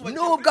zose tuzubakiye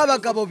nubwo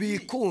abagabo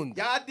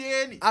bikunda ya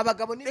ADN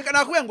abagabo ni reka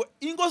nakubwira ngo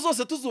ingo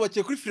zose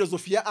tuzubakiye kuri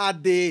filosofi ya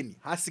ADN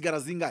hasigara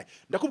zingahe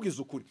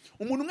ndakubwiza ukuri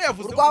umuntu umwe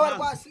yavuze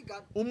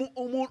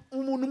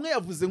umuntu umwe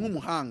yavuze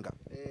nk'umuhanga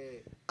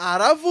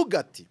aravuga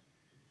ati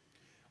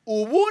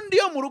ubundi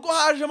yo mu rugo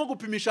hajemo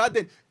gupimisha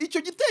ADN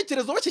icyo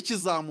gitekerezo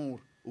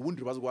bakikizamura ubundi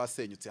rubazo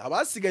rwasenyutse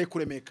habasigaye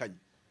kuremekanya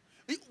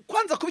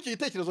kwanza kuba icyo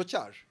gitekerezo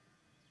cyaje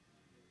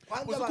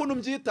uzi ukuntu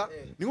mbyita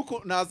ni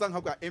nkuko naza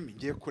nkabwa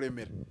ngiye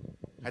kuremera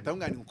hahita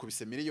ngani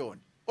nkukubise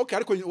miliyoni okay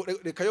ariko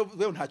reka yo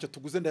wewe ntacyo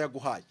tuguze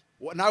ndayaguhaye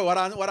nawe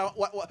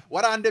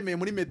warandemeye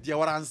muri media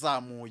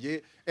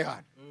waranzamuye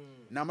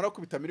namara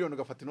kubita miliyoni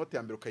ugafata inote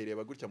ya mbere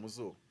ukayireba gutya mu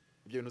zuba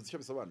ibyo bintu zicyo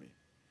bisobanuye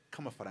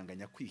k'amafaranga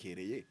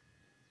nyakwihereye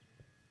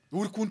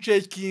uri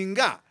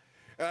kuncekinga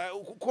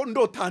ko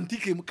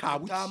ndotantike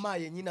mukabuki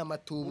utamaye nyina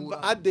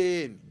amatubura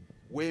ADN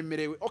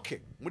wemerewe okay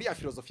muri ya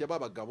filozofiya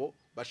babagabo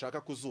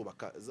bashaka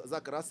kuzubaka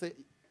za karase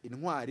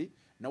intwari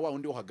na wa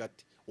undi wo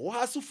hagati uwo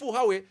hasi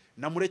ufuhawe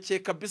namurekeye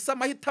kabisa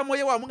amahitamo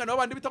ye wa mwana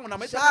wabandi bitango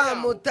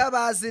namahitamo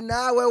Mutabazi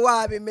nawe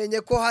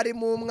wabimenye ko hari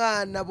mu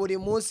mwana buri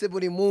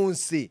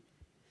munsi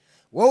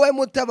wowe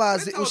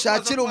Mutabazi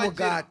ushakira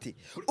umugati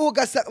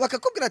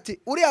bakakubwira ati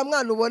uriya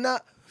mwana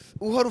ubona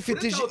uhora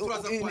ufite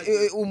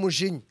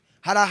umujinya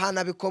hari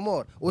ahantu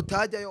abikomora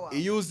utajyayo wawe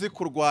iyo uzi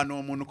kurwana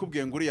uwo muntu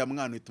ukubwiye ngo uriya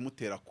mwana uhita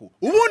umutera ku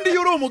ubundi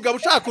iyo uri umugabo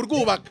ushaka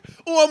kurwubaka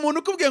uwo muntu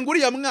ukubwiye ngo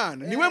uriya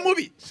mwana niwe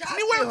mubi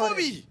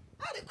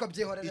ariko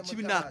byihorere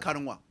ikibi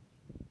nakanwa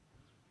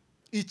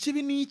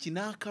ikibi ni iki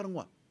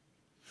nakanwa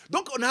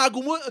donc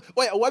ntago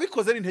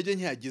wabikoze n'intege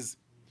ntiyagize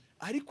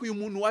ariko uyu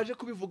muntu waje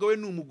kubivuga we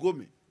ni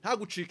umugome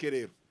ntagucike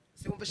rero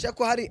simumvisha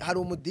ko hari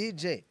umu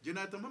DJ je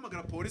nahita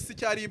mpamagara polisi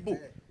cya ribu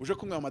uje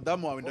kumwe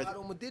madamu wawe hari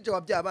umu DJ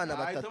wabyaye abana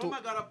batatu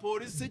mpamagara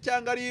polisi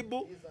cyangwa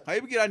ribu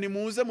nkayibwira ni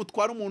muze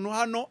mutware umuntu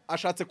hano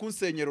ashatse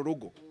kunsenyera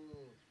urugo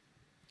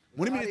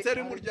muri militeri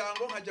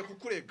y'umuryango nkajya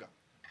kukurega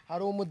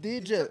hari umu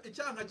DJ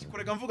icyanka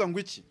kikurega mvuga ngo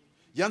iki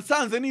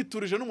yansanze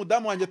niturije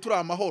n'umudamu wanjye turi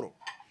amahoro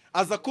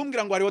aza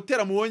kumbwira ngo ari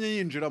hotera mubonye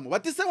yinjiramo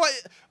bati se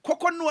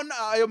koko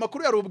ayo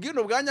makuru yari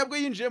ubwino bwanya bwe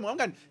yinjiyemo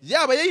ngani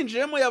yaba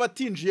yinjiyemo yaba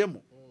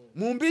atinjiyemo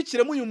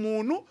mumbikiremo uyu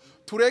muntu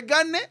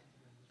turegane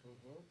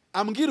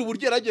ambwira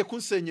uburyo yaragiye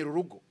kunsenyera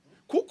urugo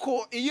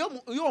kuko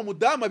iyo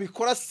mudamu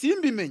abikora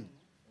simbimenye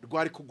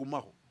rwari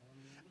kugumaho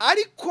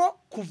ariko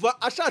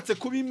kuva ashatse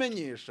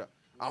kubimenyesha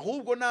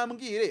ahubwo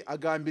nambwire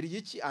agambiriye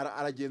iki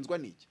aragenzwa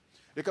n'iki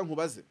reka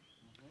nkubaze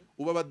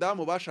uba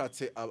abadamu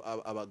bashatse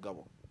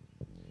abagabo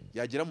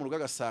yagira mu rugo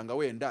agasanga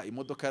wenda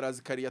imodoka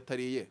yarazi kari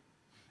yatariye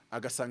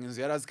agasanga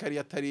inzu yarazi kari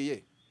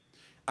yatariye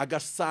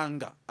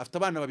agasanga afite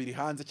abana babiri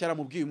hanze cyara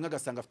mubwiye umwe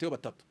agasanga afiteyo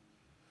batatu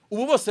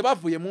ubu bose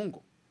bavuye mu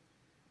ngo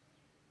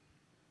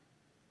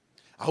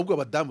ahubwo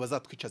abadamu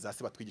bazatwicaza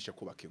hasi batwigishe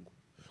kubaka ingo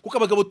kuko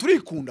abagabo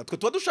turikunda twe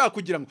tuba dushaka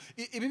kugira ngo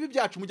ibibi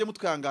byacu mujye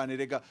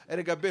mutwihanganira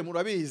erega be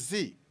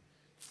murabizi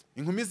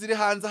inkumi ziri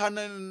hanze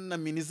hana na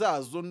mini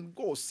zazo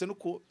rwose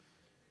nuko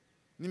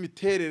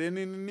n'imiterere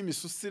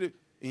n'imisusire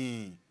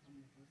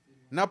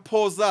na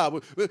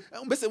pozabo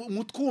mbese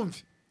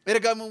mutwumve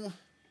erega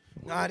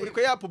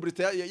ariko ya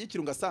publicité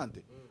y'ikirunga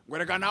sante ngo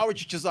erega nawe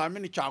iki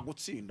kizamini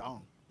cyagutsinda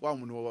wa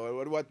muntu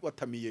wari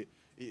watamiye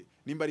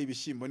nimba ari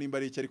ibishyimbo nimba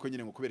ari iki ariko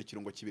nyine ngo kubera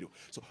ikirungo kibiriho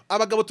so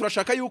abagabo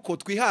turashaka yuko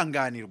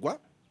twihanganirwa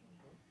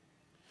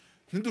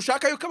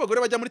ntidushaka yuko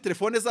abagore bajya muri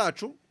telefone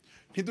zacu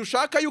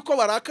ntidushaka yuko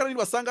barakara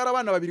nibasanga ari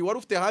abana babiri wari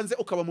ufite hanze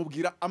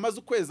ukabamubwira amaze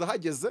ukwezi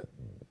ahageze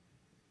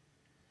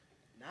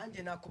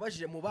nanjye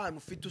nakubajije mu bana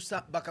ufite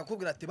usa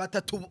bakakubwira ati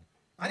batatu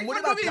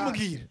muri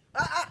babimbwira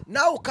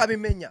nawe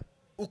ukabimenya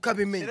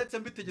Keretse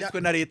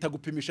mbitegetswe na leta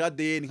gupimisha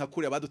ADN nka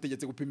kuri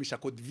abadutegetse gupimisha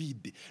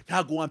COVID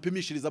ntago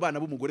wampimishiriza abana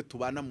b'umugore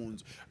tubana mu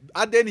nzu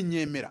ADN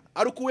nyemera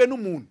arukuwe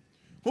n'umuntu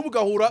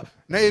nk'ubugahura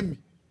na Emi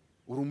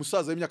uri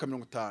umusaza w'imyaka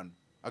 50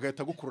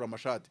 agahita gukurura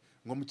amashati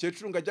ngo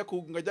mukecuru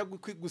ngajya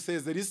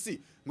gusezera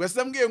isi ngo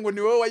yasambwiye ngo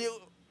ni wowe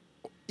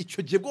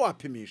icyo gihe bwo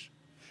wapimisha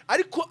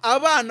ariko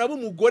abana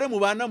b'umugore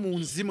mubana mu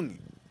nzu imwe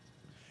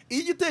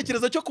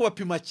igitekerezo cyo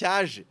kubapima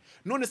cyaje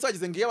none se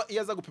wagize ngo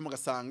iyo aza gupima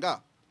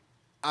gasanga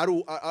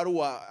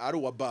ari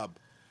wa baba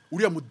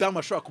uriya mudamu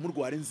ashobora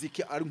kumurwara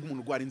inzika ari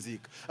nk'umuntu urwara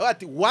inzika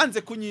ati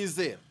wanze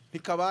kunyizera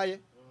ntikabaye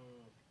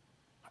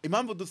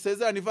impamvu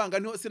dusezerana ivanga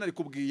niho sinari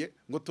kubwiye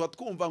ngo tuba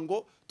twumva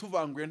ngo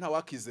tuvanguye nta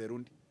wakizera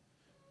undi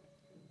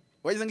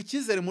wagize ngo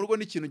icyizere mu rugo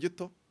ni ikintu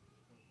gito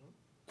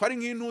ko ari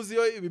nk'intuzi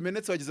iyo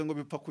bimenetse wagize ngo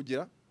bipfa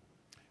kugira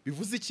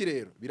bivuze iki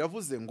rero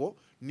biravuze ngo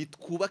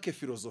nitwubake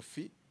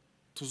filozofi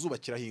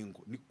tuzubakiraho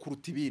ingo ni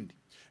kuruta ibindi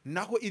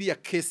naho iriya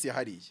kesi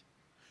yahariye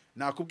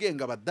nakubwiye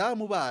ngo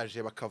abadamu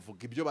baje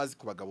bakavuga ibyo bazi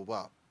ku bagabo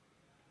babo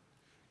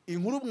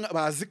inkuru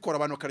bazikora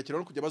abantu bakarekera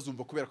no kujya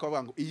bazumva kubera ko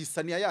bavuga ngo iyi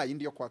saniya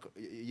yayindi yo kwa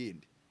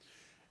yindi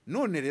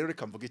none rero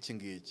reka mvuge iki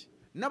ngiki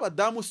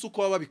n'abadamu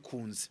suko baba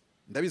babikunze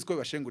ndabizi ko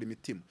bibashengura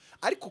imitima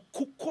ariko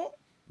kuko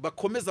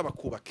bakomeza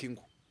bakubaka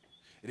ingo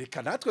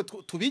reka natwe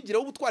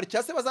tubigireho ubutwari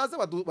cyase bazaze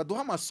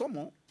baduha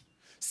amasomo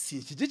si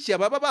ikigikiye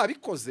baba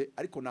babikoze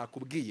ariko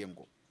nakubwiye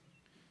ngo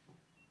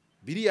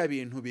biriya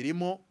bintu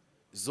birimo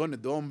zone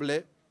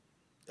d'ombre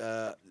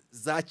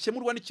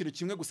zakemurwa n'ikintu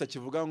kimwe gusa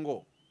kivuga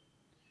ngo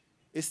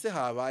ese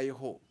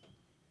habayeho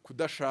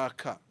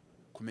kudashaka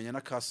kumenya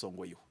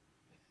n'akasongoyeho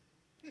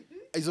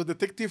izo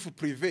detective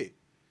privé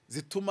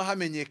zituma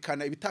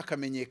hamenyekana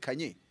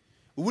ibitakamenyekanye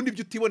ubundi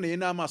ibyo utiboneye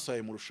n'amaso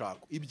yawe mu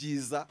rushako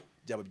ibyiza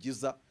byaba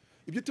byiza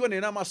ibyo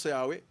utiboneye n'amaso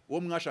yawe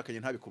uwo mwashakanye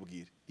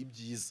ntabikubwire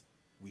ibyiza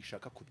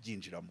wishaka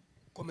kubyinjiramo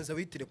komeza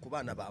witire ku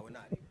bana bawe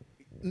nari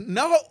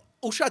naho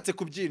ushatse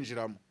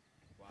kubyinjiramo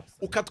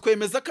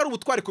ukatwemeza ko ari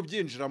ubutwari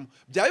kubyinjiramo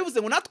byaba bivuze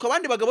ngo natwe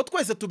abandi bagabo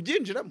twese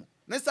tubyinjiramo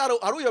nese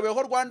ari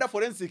uyobeyeho Rwanda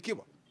forensic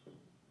iba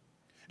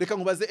reka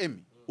nkubaze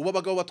Emi ubu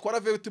abagabo batwara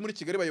veto muri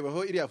Kigali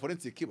bayobeyeho iriya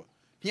forensic iba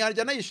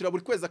ntiyarya nayishura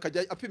buri kwezi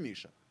akajya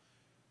apimisha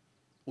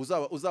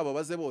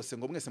uzababaze bose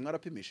ngo mwese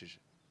mwarapimishije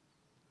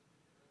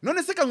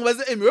none se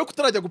kankubaze Emi we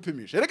kutarajya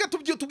gupimisha reka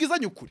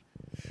tubwizanye ukuri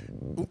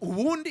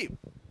ubundi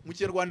mu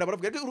Kinyarwanda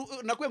baravuga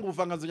nakwe ngo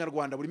ubuvanganzo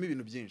nyarwanda burimo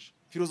ibintu byinshi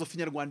filozofi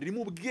nyarwanda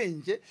irimo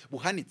ubwenge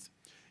buhanitse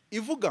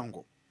ivuga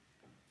ngo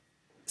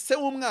se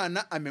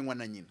w'umwana amenywa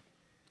na nyina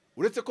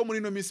uretse ko muri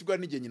no minsi bwa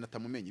n'igihe nyina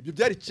atamumenye ibyo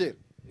byari kera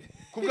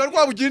kubwa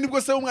rwabugiri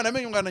nibwo se w'umwana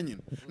amenywa na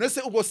nyina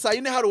nese ubwo saa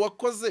 4 hari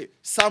wakoze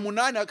saa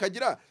 8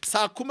 akagira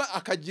saa 10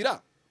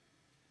 akagira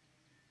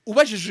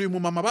ubajije uyu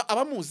mumama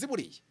abamuzi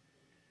buriye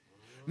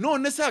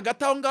none se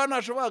hagati aho ngaho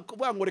nashobora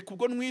kubangore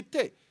kubwo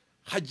nwite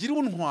hagira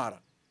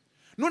untwara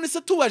none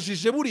se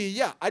tubajije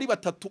buriya ari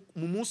batatu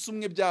mu munsi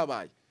umwe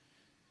byabaye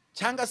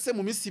cyangwa se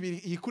mu minsi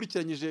ibiri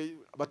yikurikiranyije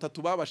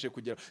batatu babashe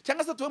kugera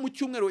cyangwa se tuwe mu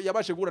cyumweru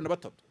yabashe guhura na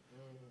batatu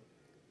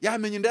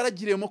yamenye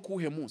ndaragiriyemo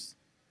kuhe munsi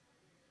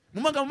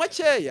mu magambo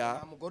makeya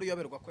umugore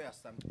uyoberwa ko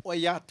yasamye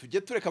oya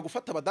tujye tureka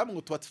gufata abadamu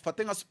ngo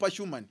tubafate nka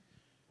superhuman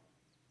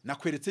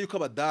nakweretse yuko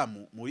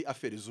abadamu muri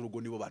aferi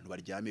z'urugo nibo bantu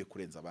baryamiye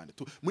kurenza abandi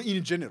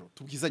in general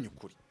tubwizanye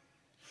ukuri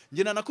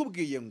nge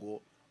nakubwiye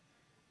ngo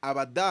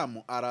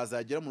abadamu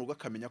arazagera mu rugo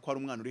akamenya ko hari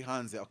umwana uri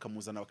hanze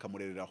akamuzana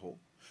bakamurereraho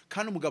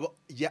kandi umugabo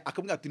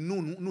akamubwira ati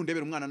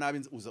nundebera umwana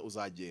nabi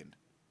uzagenda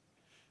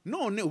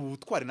none ubu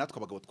butwari natwe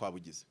abagabo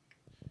twabugize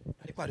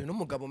ariko hari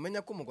n'umugabo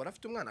umenya ko umugore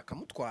afite umwana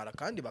akamutwara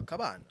kandi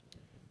bakabana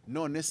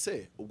none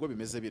se ubwo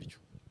bimeze bityo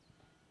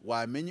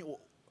wamenye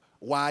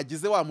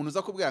wagize wa muntu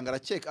uza kubwira ngo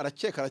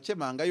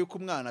arakemanga yuko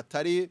umwana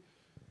atari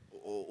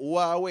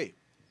uwawe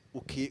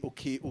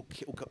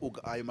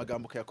ayo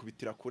magambo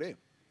ukayakubitira kure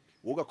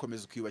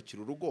ugakomeza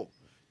ukiyubakira urugo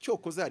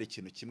cyokoze hari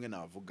ikintu kimwe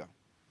navuga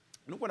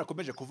nubwo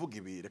nakomeje kuvuga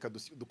ibi reka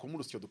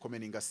dukomure usyo dukome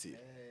n'ingasire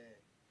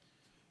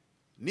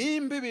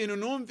nimba ibintu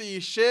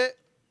numvishe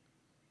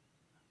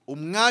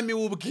umwami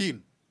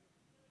w'ubwino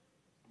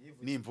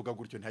nimvuga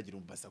gutyo ntagire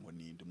umbaza ngo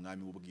ninde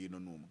umwami w'ubwino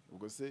numwe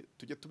ubwo se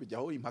tujye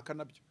tubijyaho impaka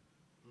nabyo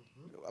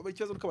aba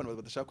ikibazo nuko abantu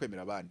badashaka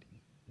kwemera abandi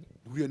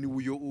uyu ni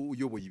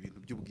uyoboye ibintu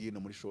by'ubwino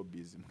muri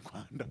showbiz mu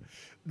Rwanda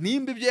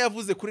nimba ibyo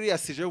yavuze kuri iriya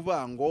sije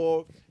uvuga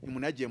ngo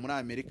umuntu yagiye muri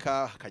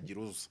Amerika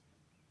hakagira uza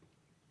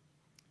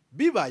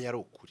bibaye ari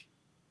ukuri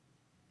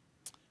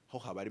ho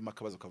habarimo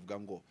akabazo kavuga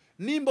ngo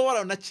nimba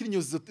waranakinnye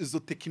izo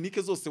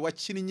tekinike zose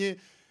wakinnye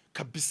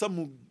kabisa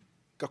mu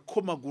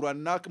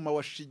gakomagurana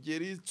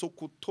mawashigeri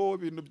tsokuto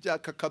ibintu bya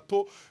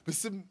kakato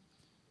bise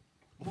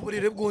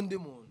uburire bw'undi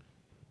muntu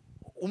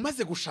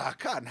umaze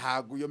gushaka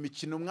ntago iyo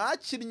mikino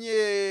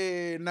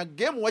mwakinnye na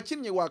game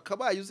wakinnye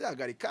wakabaye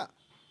uzihagarika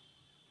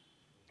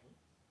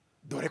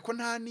dore ko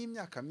nta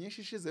n'imyaka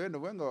myinshi ishize wenda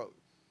ngo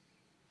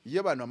iyo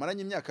abantu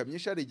bamaranye imyaka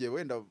myinshi ari igihe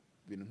wenda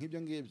ibintu nk'ibyo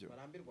ngibyo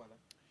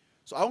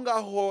so aho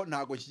ngaho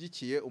ntago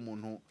nshyigikiye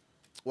umuntu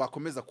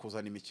wakomeza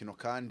kuzana imikino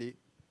kandi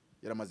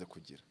yaramaze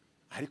kugira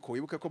ariko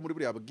wibuke ko muri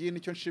buriya bwino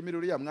icyo nshimira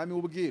uriya mwami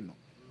w'ubwino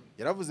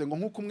yaravuze ngo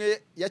nk'uko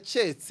umwe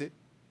yaketse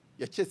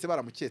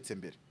baramuketse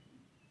mbere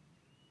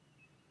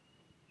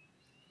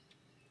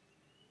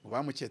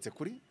bamuketse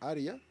kuri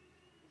Ariya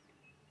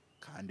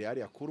kandi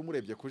Ariya kuri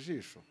umurebye ku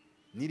jisho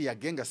n'iriya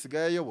genga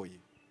asigaye ayoboye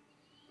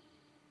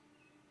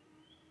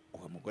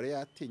uwo mugore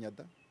yatinya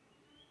da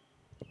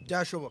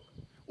byashoboka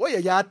oya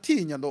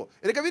yatinya ndo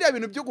erega biriya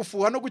bintu byo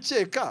gufuha no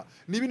gukeka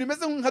ni ibintu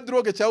bimeze nka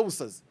drogue cyangwa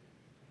ubusazi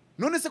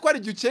none se ko ari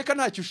igihe ukeka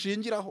ntacyo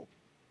ushingiraho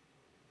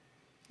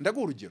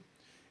ndaguha urugero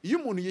iyo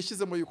umuntu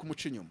yishyizemo yuko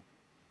umuca inyuma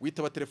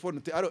witaba telefone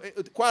uti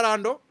kwa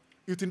Rando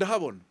yuti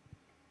ndahabona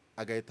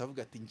agahita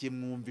avuga ati ngiye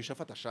mwumvisha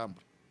afata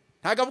shambure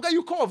ntago avuga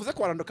yuko wavuze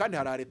kwa Rando kandi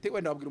hararete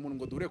wenda wabwira umuntu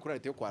ngo dure kuri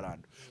arete yo kwa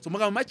Rando so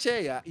magambo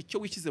makeya icyo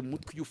wishyize mu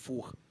mutwe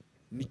y'ufuha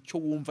nicyo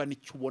wumva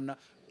nicyo ubona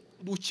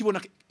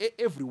ukibona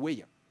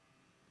everywhere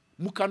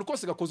mu kantu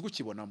kose gakozwe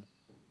ukibonamo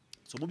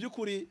so mu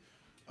by'ukuri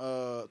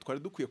twari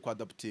dukwiye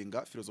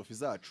kwadaptinga filozofi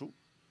zacu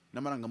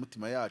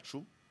n'amarangamutima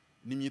yacu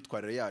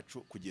n'imyitwarire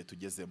yacu kugiye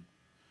tugezemo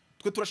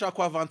twe turashaka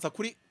kwavansa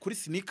kuri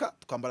sinika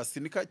tukambara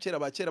sinika kera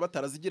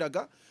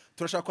batarazigiraga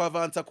turashaka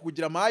kwavansa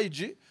kugira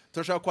amaiji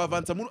turashaka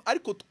kwavansa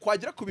ariko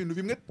twagira ku bintu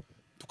bimwe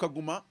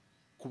tukaguma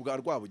ku bwa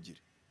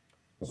rwabugire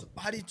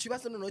hari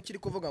ikibazo noneho kiri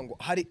kuvuga ngo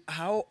hari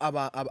aho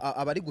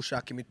abari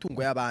gushaka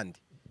imitungo y'abandi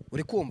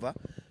uri kumva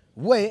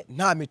we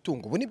nta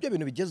mitungo ubu nibyo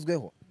bintu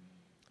bigezweho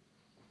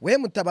we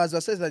Mutabazi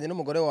wasezeranye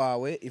n'umugore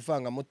wawe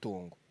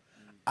ivangamutungo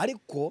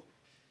ariko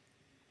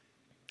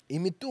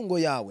imitungo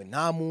yawe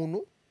nta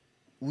muntu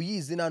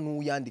uyizi nta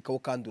n'uyandikaho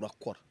kandi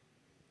urakora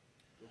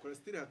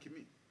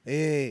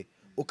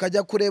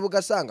ukajya kureba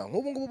ugasanga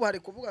nk'ubu ngubu hari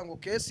kuvuga ngo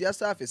kesi ya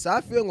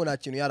Safi we ngo nta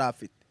kintu yari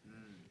afite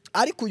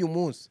ariko uyu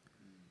munsi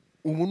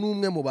ubu ni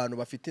umwe mu bantu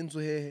bafite inzu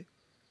hehe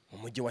mu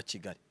mujyi wa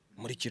Kigali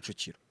muri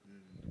Kicukiro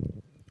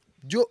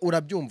byo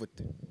urabyumva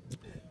ute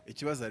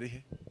ikibazo ari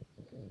he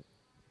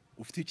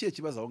ufite ikihe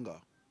kibazo aho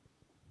ngaho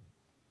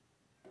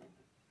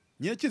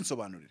nyine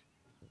kinsobanurire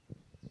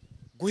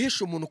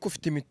guhisha umuntu ko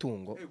ufite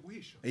imitungo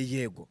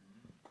yego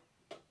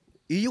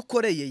iyo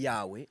ukoreye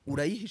yawe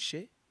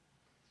urayihishe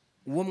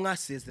uwo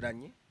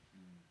mwasezeranye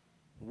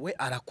we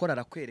arakora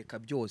arakwereka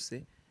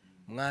byose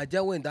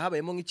mwajya wenda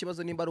habayemo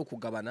nk'ikibazo nimba ari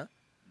ukugabana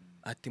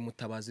ati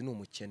Mutabazi ni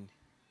umukene.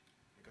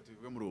 Reka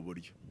tubivuge muri ubu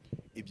buryo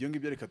ibyo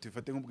ngibyo reka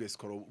tubifate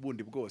nk'ubwesikoro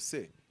bundi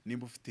bwose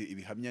nimba ufite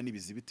ibihamya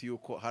n'ibizibiti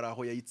yuko hari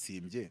aho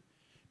yayitsimbye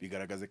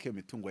bigaragaza ko iyo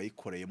mitungo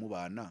yayikoreye mu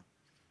bana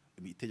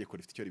itegeko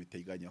rifite icyo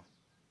ribiteganyaho.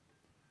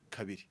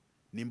 Kabiri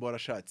nimba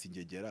warashatse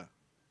ingegera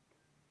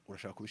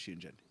urashaka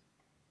kubishinjana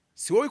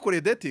si wowe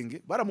wikoreye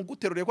dating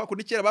baramuguteruriye kwa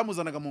kundi kera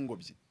bamuzanaga mu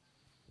ngobyi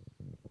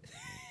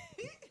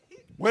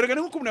werega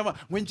ni nkuko ngo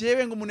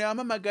ngewe ngo umuntu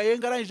yamamagaye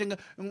ngarangije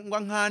ngo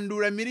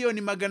nkandura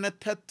miliyoni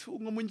 300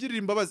 ngo mungirire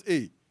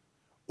imbabazi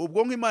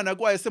ubwonko Imana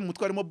yagwaye se mu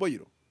mutwe arimo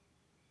boyiro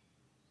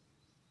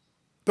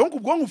donc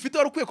ubwonko ufite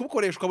wari ukwiye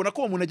kubukoresha ukabona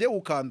ko uwo muntu agiye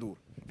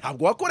gukandura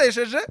ntabwo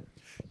wakoresheje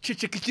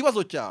cicika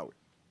ikibazo cyawe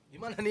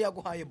Imana ni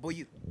yaguhaye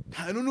boyiro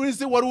nta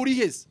nunurize wari uri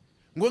heze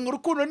ngo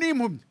urukundo ni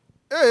impumyi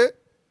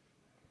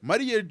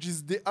marriage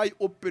is the eye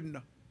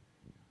opener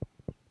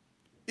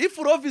if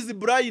love is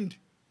blind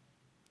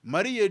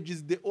marriage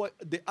is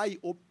the eye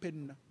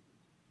opener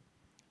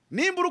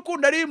nimba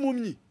urukundo ari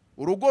impumyi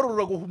urugo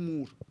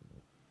ruraguhumura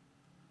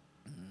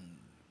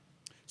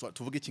so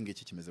tuvuge iki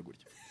ngiki kimeze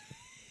gutya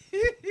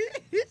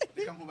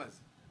reka nkubaze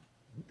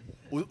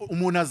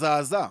umuntu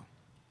azaza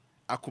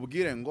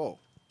akubwire ngo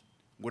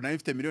nayo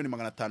mfite miliyoni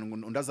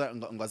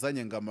 500 ngo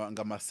azanye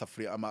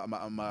ngamasafuri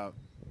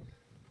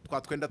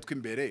twatwenda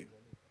twimbere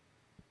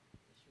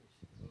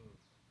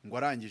ngo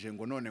arangije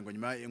ngo none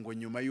ngo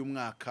nyuma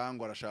y'umwaka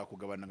ngo arashaka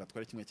kugabana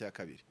ngatwara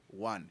 1/2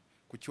 1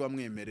 kuki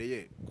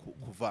wamwemereye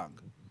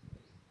kuvanga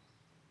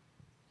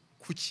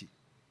kuki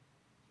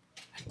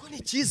ariko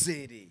ni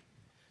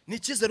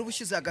cyizere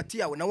ubushize hagati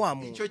yawe na wa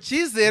muntu icyo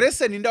cyizere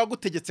se ninde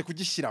wagutegetse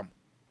kugishyiramo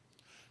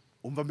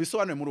umva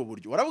mbisobanure muri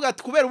uburyo waravuga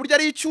ati kubera uburyo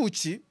ari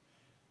icyuki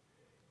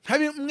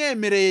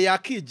ntabimwemereye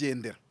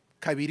yakigendera.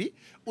 Kabiri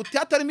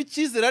utihatarimo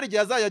icyizere ari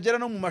gihe azayagera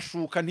no mu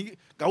mashuka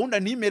gahunda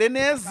ntimere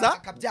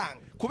neza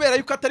kubera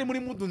yuko atari muri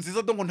mudu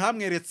nziza ngo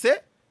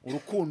ntamweretse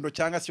urukundo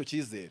cyangwa se icyo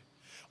cyizere.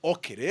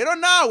 Okay rero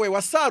nawe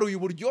wasaruye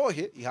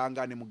uburyohe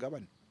ihangane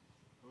mugabane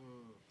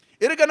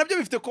erega nabyo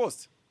bifite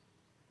kose.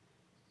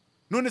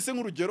 None se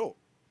nk'urugero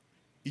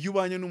iyo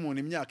ubanye n'umuntu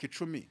imyaka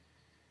 10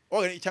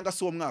 cyangwa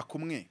se uwo mwaka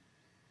umwe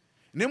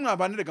ne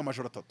mwabanirega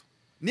amajoro 3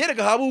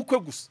 nierega haba ukwe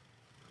gusa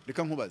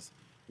reka nkubaze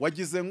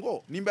wagize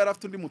ngo nimba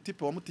yarafite undi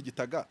mutipe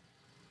wamutigitaga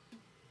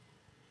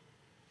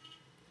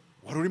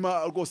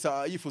warurima rwose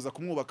yifuza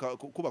kumwubaka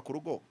kubaka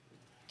urugo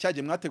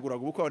cyaje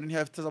mwateguraga ubukwe abandi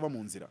ntiyafite zaba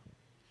mu nzira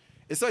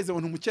ese wagize ngo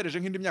ntumukereje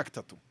nk'indi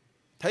myaka 3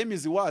 time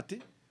is what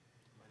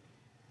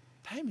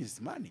time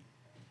is money.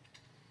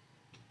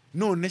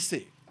 None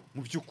se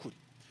mu byukuri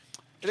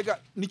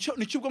erega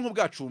nicyo ubwonko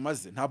bwacu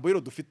bumaze nta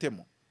boyero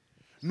dufitemo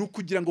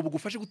nukugira ngo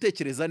bugufashe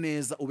gutekereza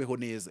neza ubeho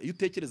neza. Iyo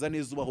utekereza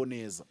neza ubaho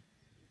neza.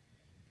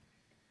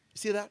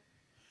 Sira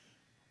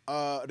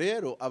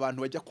rero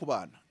abantu bajya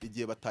kubana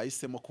igihe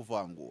batahisemo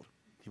kuvangura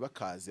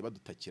ntibakaze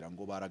badutakira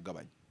ngo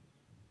baragabanye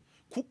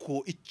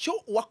kuko icyo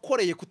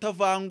wakoreye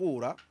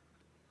kutavangura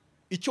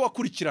icyo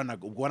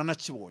wakurikiranaga ubwo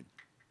waranakibonye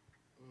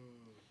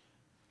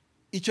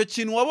icyo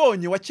kintu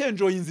wabonye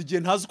wacenjoyinze igihe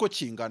ntazi uko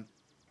kingana.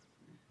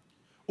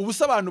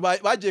 Ubusa abantu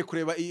bagiye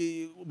kureba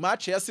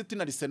match ya City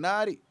na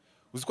Arsenal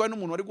uzikwa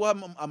n'umuntu wari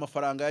guha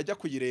amafaranga yajya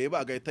kuyireba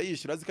agahita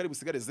yishyura zikari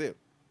busigare 0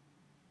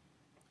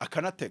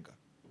 akanatega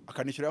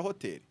akanishyura ya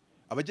hoteli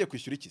abagiye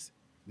kwishyura ikise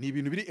ni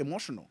ibintu biri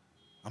emotional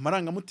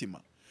amaranga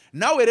mutima.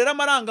 Nawe rero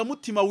amaranga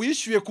mutima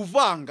wishyuye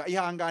kuvanga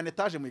ihangane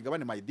taje mu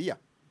igabane my dear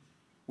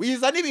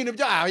wiza n'ibintu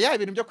bya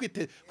ibintu byo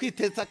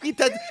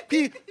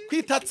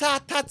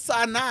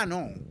kwitatsa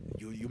nano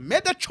you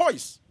made a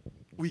choice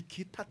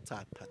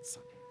wikitatsa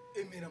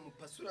emera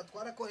mupasura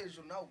twarako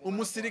hejuru nawe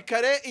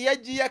umusirikare iyo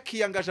agiye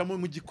akiyangaje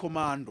mu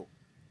gikomando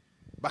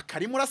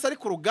bakarimurasa ari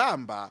ku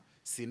rugamba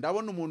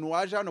sindabona umuntu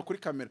waje hano kuri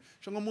kamera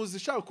sho ngo muzi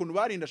shaka ukuntu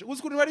barindashe uzi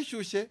ukuntu bari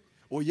shyushye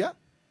oya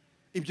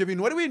ibyo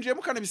bintu wari winjiye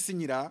mu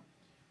kanabisinyira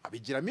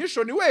abigira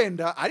mission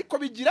wenda ariko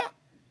bigira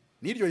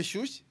niryo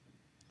ishyushye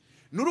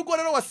n'urugo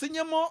rero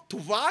wasinyemo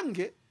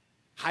tuvange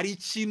hari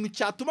ikintu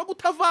cyatuma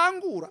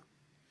gutavangura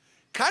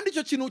kandi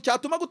icyo kintu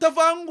cyatuma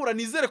gutavangura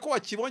nizere ko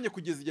wakibonye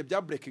kugeza igihe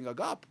bya breaking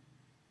gap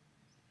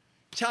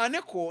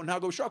cyane ko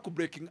ntago bishobora ku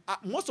breaking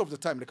most of the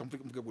time reka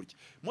mvuge gutya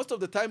most of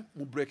the time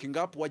mu breaking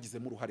up wagize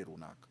mu ruhare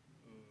runaka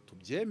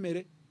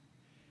tubyemere.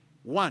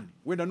 1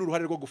 wenda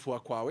n'uruhare rwo gufuha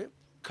kwawe.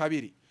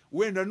 2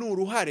 wenda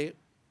n'uruhare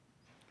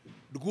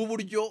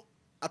rw'uburyo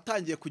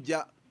atangiye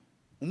kujya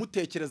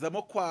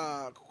umutekerezamo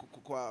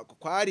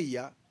kwa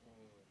ariya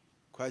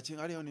kwa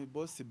kinga ariyo ni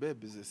boss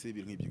babies si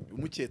ibintu nk'ibyo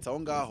umuketsa aho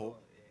ngaho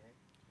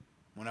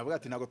umuntu avuga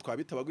ati ntago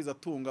twabita bagwiza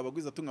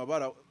tunga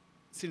bara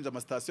sinja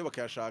ama station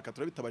bakayashaka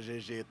turabita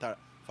bajejeta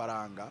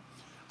faranga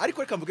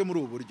ariko reka mvuge muri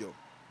ubu buryo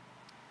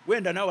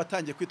wenda nawe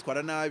watangiye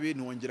kwitwara nabi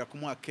ntiwongera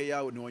kumuha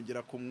care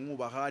ntiwongera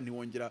kumwubaha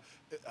ntiwongera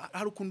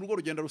hari ukuntu urwo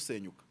rugenda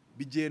rusenyuka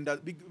bigenda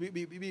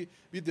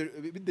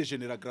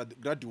bidegenera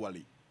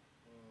gradually.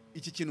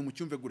 Iki kintu mu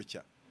cyumve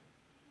gutya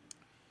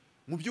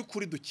mu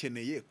by'ukuri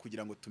dukeneye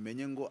kugira ngo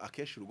tumenye ngo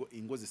akenshi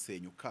ingo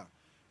zisenyuka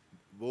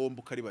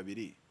bombi uko ari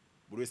babiri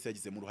buri wese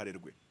yagizemo uruhare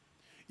rwe.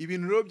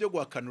 Ibintu rero byo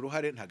guhakana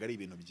uruhare ntabwo ari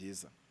ibintu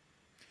byiza.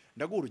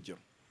 Ndaguha urugero,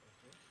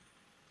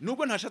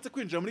 nubwo ntashatse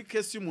kwinjira muri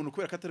kesi y'umuntu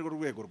kubera ko atari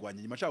rwego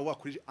rwanjye, nyuma nshaka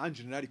wakuri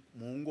engineer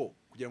mu ngo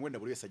kugira ngo wenda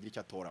buri wese agire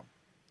icyo atoramo.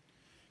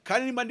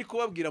 Kandi nimba ndi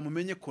kubabwira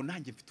mumenye ko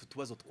nanjye mfite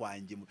utubazo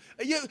twanjye.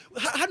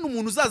 Hano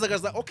umuntu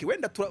uzazagaza okay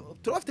wenda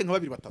turabafite nka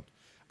 2-3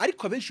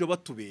 ariko abenshi baba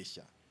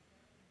batubeshya.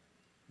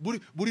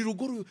 Buri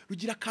rugo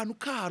rugira akantu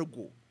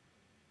karwo.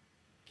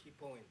 Key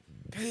point.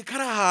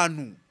 Kari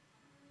ahantu.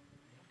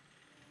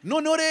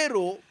 Noneho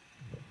rero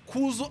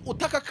kuzo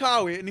utaka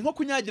kawe ni nko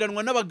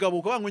kunyagiranwa n'abagabo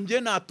ukavuga ngo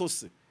ngiye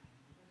natose.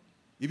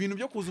 Ibintu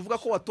byo kuza uvuga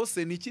ko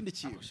watose ni ikindi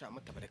kintu.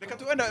 Reka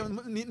tuwenda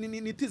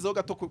nitizeho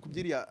gato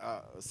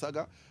kubyiriya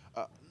saga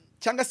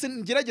cyangwa se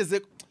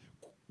ngerageze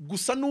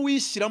gusa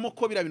n'uwishyiramo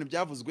ko bira bintu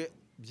byavuzwe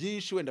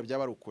byinshi wenda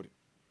byaba ari ukuri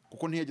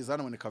kuko ntiyegeze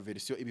hanaboneka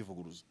version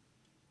ibivuguruza.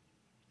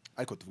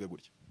 Ariko tuvuge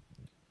gutya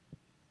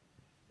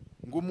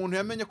ngo umuntu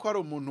yamenye ko ari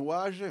umuntu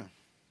waje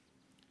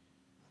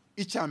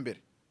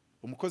icyambere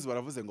umukozi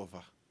baravuze ngo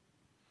va.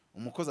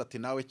 Umukozi ati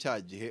nawe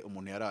cyagihe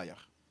umuntu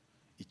yarayaha.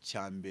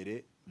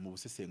 Icyambere mu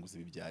busesenguzi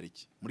bibyara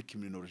iki? Muri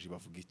criminology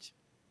bavuga iki?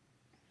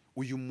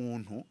 Uyu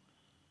muntu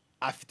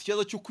afite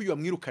ikibazo cy'uko uyu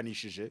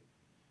amwirukanishije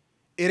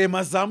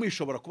erema zamu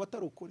ishobora kuba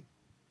atari ukuri.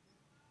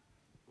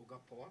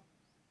 Ugapoa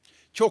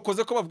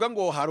cyokoze ko bavuga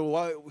ngo hari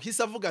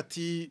hisa avuga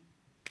ati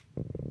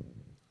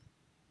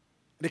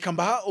reka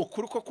mbaha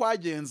ukuri ko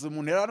kwagenze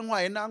umuntu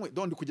yarantwaye nawe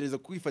dondi kugereza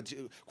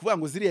kwifatisha kuvuga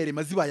ngo ziri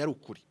erema zibaye ari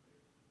ukuri.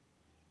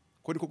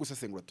 Ko niko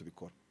gusesengura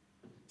tubikora.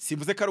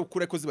 Simvuze ko ari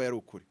ukuri ko zibaye ari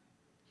ukuri.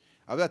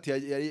 Avuga ati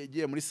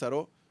yagiye muri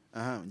salo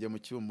ngiye mu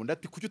cyumba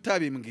ndati kuki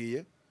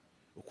utabimbwiye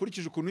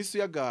ukurikije ukuntu isi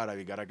yagara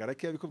bigaragara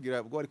ko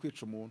yabikubwira bwo ari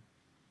kwica umuntu.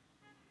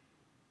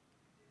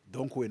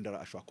 Donc wenda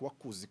ashobora kuba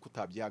kuzi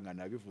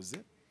kutabyangana bivuze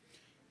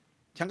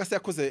cyangwa se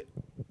yakoze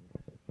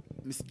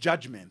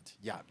misjudgment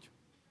yabyo.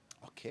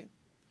 Okay,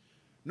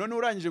 none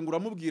urangije ngo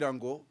uramubwira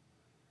ngo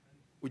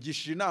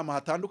ugishira inama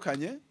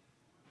hatandukanye,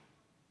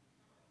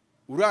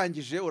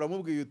 urangije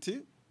uramubwiye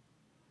uti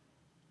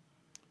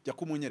jya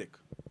kumunyereka.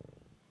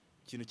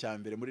 Ikintu cya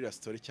mbere muri la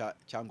story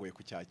cyangoye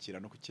kucyakira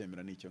no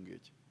kucyemera n'icyo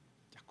ngicyo,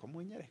 jya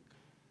kumunyereka.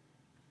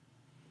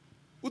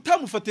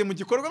 Utamufatiye mu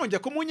gikorwa ngo jya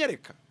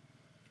kumunyereka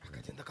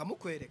akagenda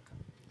kamukwereka.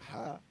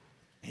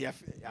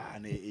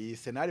 Iyi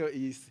scenario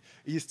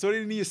iyi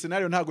story ni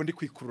scenario ntago ndi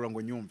kwikurura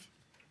ngo nyumve,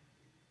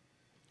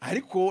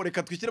 ariko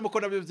reka twikiremo ko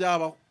nabyo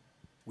byabaho.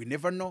 We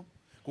never know,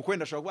 kuko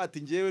wenda ashobora kuba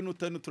ati ngewe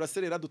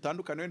turaserera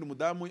dutandukana wenda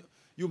umudamu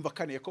yumva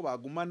kaniye ko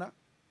bagumana.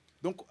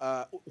 Donc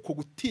uko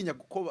gutinya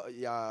kuko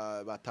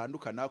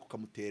batandukana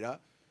kukamutera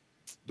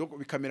donc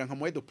bikamera nka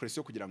moye de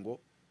pression kugira ngo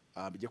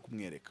bijye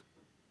kumwereka.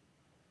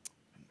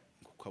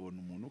 Ukabona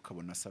umuntu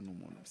ukabona asa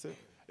n'umuntu.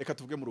 Reka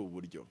tuvuge muri ubu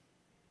buryo.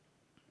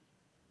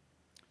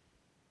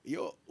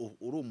 Iyo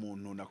uri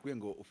umuntu nakubwiye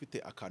ngo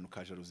ufite akantu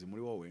ka jalousie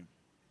muri wowe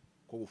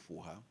ko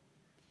gufuha,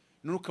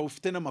 none ukaba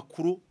ufite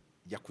n'amakuru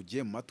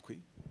yakugiye mu matwi.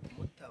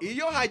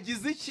 Iyo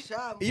hagize iki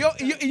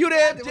iyo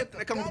urebye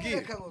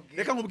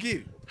reka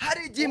nkubwire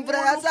hari igimvura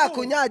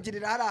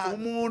yazakunyagirira hari ahantu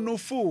umuntu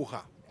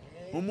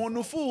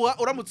ufuha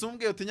uramutse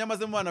umubwiye uti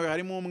nyamaze mu bana we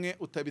harimo umwe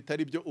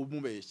utabitari byo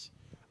umubeshye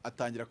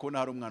atangira kubona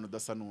hari umwana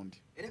udasa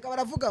n'undi. Erega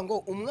baravuga ngo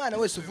umwana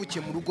wese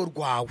uvukiye mu rugo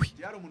rwawe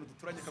yari umuntu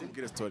duturanye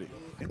kamubwire story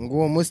ngo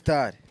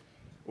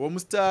uwo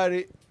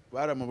mustari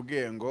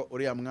baramubwiye ngo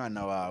uriya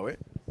mwana wawe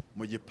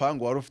mu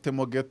gipangu wari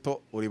ufitemo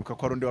ghetto, uribuka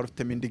ko ari undi wari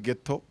ufitemo indi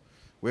ghetto,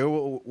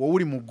 wowe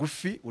uri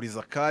mugufi uri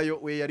Zakayo,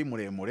 we yari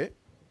muremure.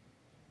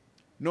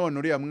 None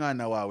uriya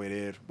mwana wawe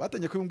rero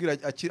batangiye kubimbwira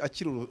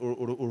akiri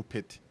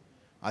urupeti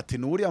ati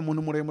ni uriya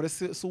muntu muremure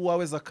si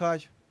uwawe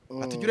Zakayo.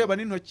 Ati jya ureba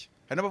n'intoki,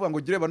 hari n'abavuga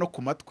ngo jya ureba no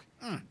ku matwi.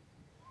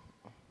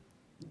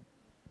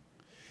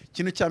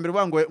 Ikintu cya mbere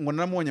bavuga ngo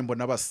naramubonye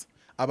mbona basa.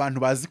 Abantu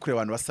bazi kure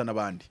abantu basa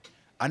n'abandi,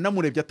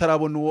 anamurebye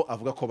atarabona uwo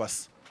avuga ko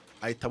basa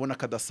ahita abona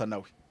kadasa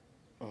nawe.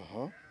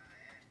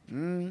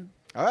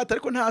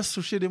 Ariko nta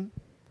sushirimo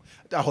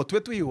aho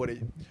tube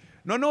tuyihoreye.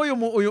 None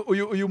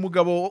uyu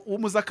mugabo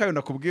w'umuzakayo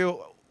nakubwiye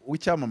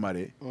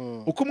w'icyamamare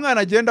uko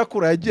umwana agenda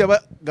akura yagiye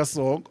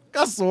gasonga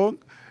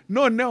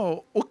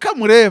noneho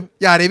ukamureba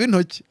yareba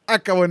intoki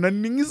akabona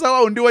ni nkiza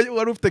wa undi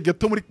wari ufite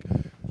geto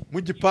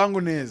mu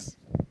gipangu neza,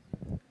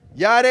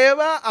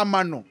 yareba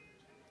amano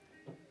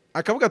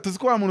akavuga tuzi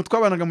ko wa muntu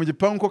twabanaga mu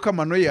gipangu ko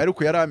kamano ye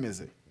ariko yari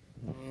ameze,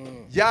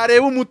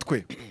 yareba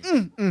umutwe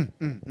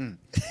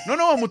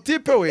none uwo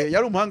mutipe we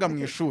yari umuhanga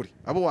mu ishuri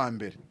abo wa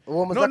mbere.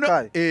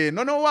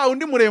 None wa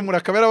undi muremure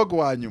akaba yarabaga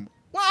wa nyuma,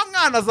 wa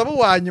mwana aza abo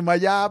wa nyuma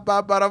ya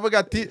baba aravuga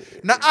ati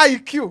na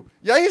IQ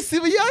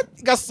yahise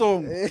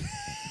gasongo.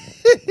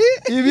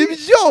 Ibi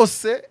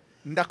byose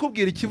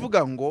ndakubwira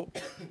ikivuga ngo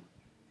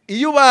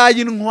iyo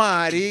ubaye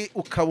intwari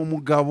ukaba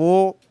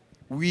umugabo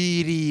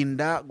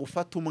wirinda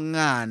gufata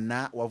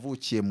umwana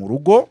wavukiye mu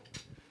rugo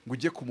ngo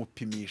ujye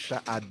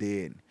kumupimisha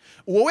ADN.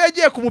 Uwo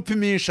yagiye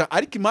kumupimisha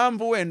ariko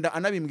impamvu wenda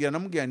anabimbwira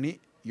namubwira ni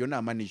iyo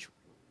nama niyo.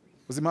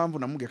 Uzi impamvu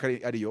namubwiye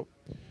ko ariyo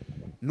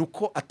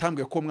nuko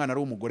atambwiye ko umwana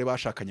ari umugore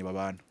bashakanye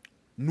babana,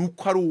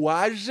 nuko ari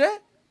uwaje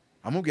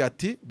amubwiye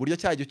ati burya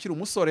cyagiye ukiri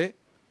umusore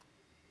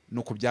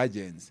nuko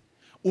byagenze.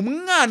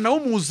 Umwana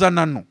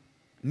w'umuzanano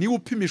niwe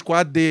upimishwa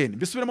ADN,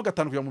 bisubiremo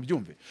gatanu kugira mu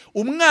byumve.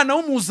 Umwana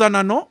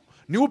w'umuzanano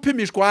niwe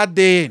upimishwa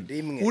ADN.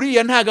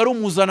 Uriya ntago ari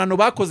umuzanano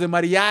bakoze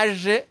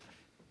mariage,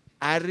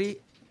 ari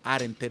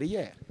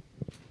intérieur.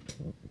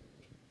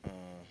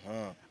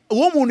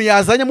 Uwo muntu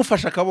yazanye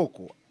amufasha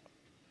akaboko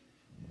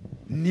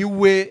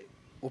niwe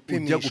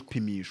ujya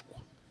gupimishwa.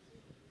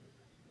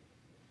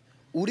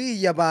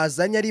 Uriya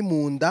bazanye ari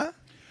munda,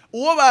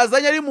 uwo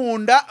bazanye ari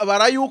munda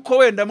barayuko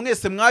wenda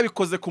mwese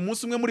mwabikoze ku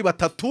munsi umwe muri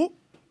batatu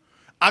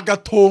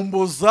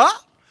agatomboza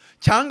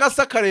cyangwa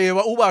se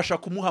akareba ubasha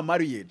kumuha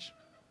marriage.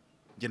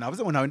 Nge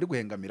navuze ngo ntawe ndi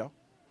guhengamiraho.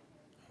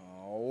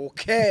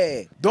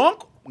 Okay,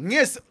 donc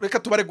mwese reka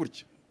tubare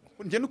gutya.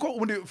 Nge nuko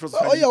ubundi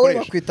oya we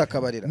bakwita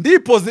kabarira.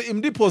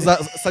 Ndipoza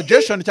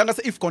suggestion cyangwa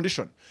se if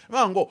condition.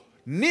 Ngo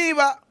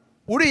niba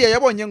uriya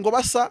yabonye ngo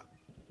basa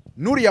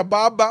nuriya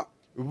baba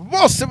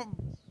bose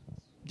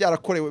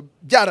byarakorewe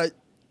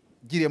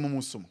byaragiriye mu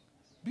munsi umwe,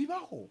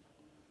 bibaho.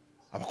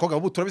 Abakobwa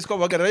bubu turabizi ko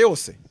babagarira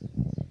yose,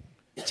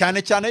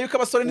 cyane yuko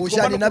abasore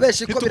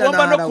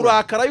ntitugomba no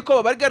kurakara yuko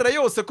babagarira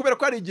yose, kubera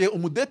ko hari igihe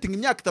umudating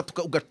imyaka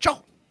 3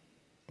 ugacaho.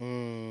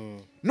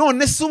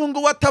 None se ubu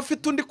ngo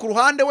watafite undi ku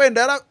ruhande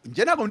wenda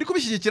nge ntabwo ndi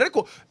kubishyigikira,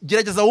 ariko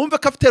gerageza wumve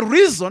ko afite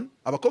reason.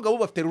 Abakobwa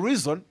bubu bafite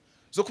reason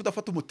zo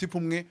kudafata umutipe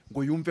umwe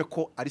ngo yumve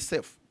ko ari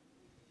safe.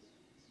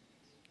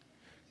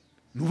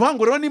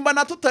 Nuvango rero nimba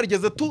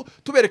natutarigeze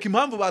tubereka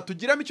impamvu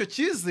batugiramo icyo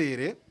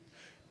cyizere,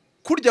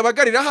 kurya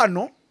bagarira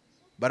hano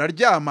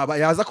bararyama,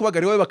 yaza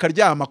kubagarira we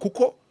bakaryama,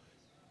 kuko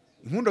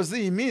inkundo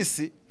z'iyi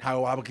minsi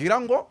ntawe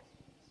wabwira ngo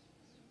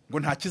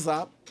nta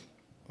kizaba.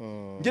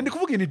 Nge ndi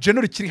kuvuga ni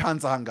general kiri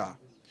hanze aha ngaha.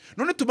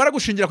 None tumara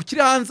gushingira ku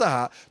kiri hanze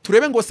aha,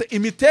 turebe ngo se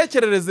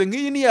imitekerereze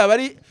nk'iyi ni yaba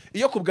ari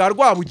iyo ku bwa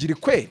Rwabugira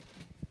kweri.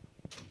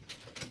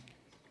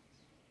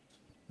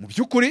 Mu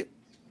by'ukuri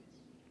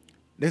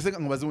ndetse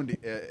nkubaze ubundi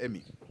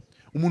Emi,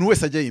 umuntu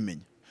wese ajya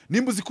yimenya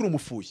nimba uzi kuri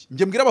umufuyi.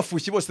 Nge mbwira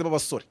abafuyi bose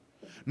b'abasore,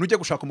 nujya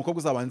gushaka umukobwa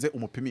uzabanze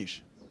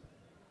umupimisha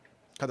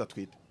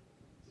kadatwite.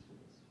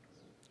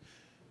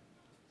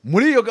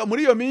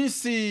 Muri iyo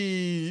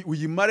minsi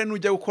uyimare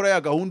nujya gukora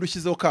ya gahunda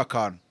ushyizeho ka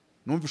kantu.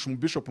 Numvisha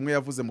umubishop umwe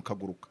yavuze mu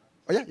kaguruka,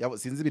 oya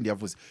sinzi ibindi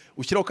yavuze,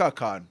 ushyiraho ka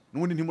kantu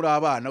n'ubundi ntimuri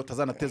abana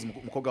utazanateza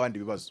umukobwa abandi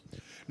bibazo.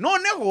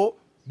 Noneho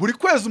buri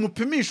kwezi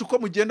umupimisha uko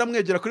mugenda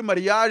mwegera kuri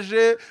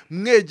mariage,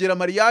 mwegera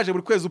mariage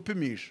buri kwezi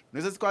upimisha.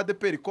 Neze ko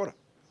ADPR ikora,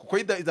 kuko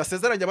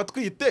idasezeranya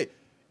abatwite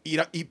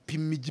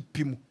ipima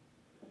igipimo.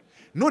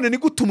 None ni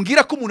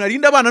gutumbwira ko umuntu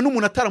arinda abana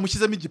n'umuntu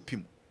ataramushyizemo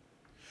igipimo,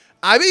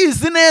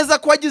 abizi neza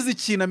ko agize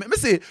ikintu.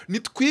 Mbese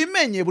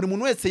nitwimenye buri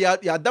muntu wese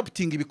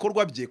adapting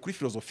ibikorwa bye kuri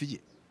filozofi ye.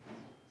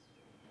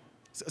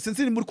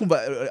 Sinzi muri kumva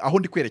aho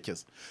ndi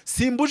kwerekeza.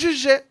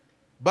 Simbujije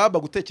baba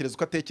gutekereza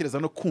uko atekereza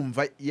no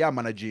kumva ya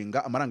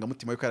managinga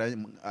amarangamutima yuko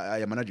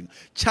ya managinga,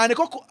 cyane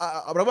ko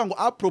baravuga ngo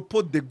a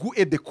propos de goût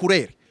et de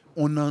couleur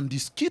on n'en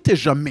discute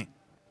jamais.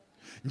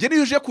 Nge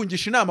niyo uje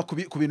kungisha inama ku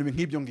bintu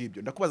nk'ibyo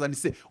ngibyo, ndakubaza ni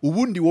se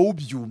ubundi wowe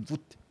ubyumva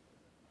ute?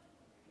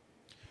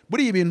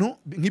 Buri ibintu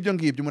nk'ibyo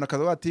ngibyo umuntu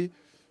akaza bati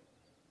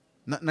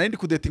nari ndi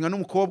kudetinga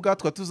n'umukobwa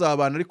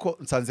tuzabana, ariko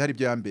nsanze hari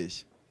ibyo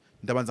yambeshye.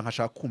 Ndabanza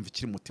nkashaka kumva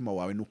ikiri mu mutima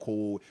wawe, nuko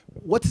wowe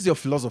what is your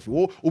philosophy?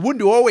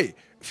 Ubundi wowe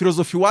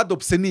philosophy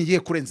wadopse ni iyihe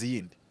kurenza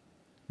iyindi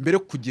mbere yo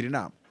kugira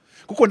inama?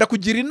 Kuko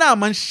ndakugira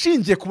inama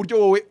nshingiye ku buryo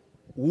wowe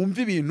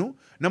wumva ibintu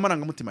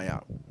n'amarangamutima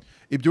yawe.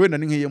 Ibyo wenda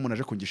ni nk'iyo umuntu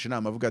aje kungisha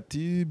inama avuga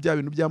ati bya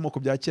bintu by'amoko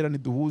bya kera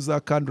ntiduhuza,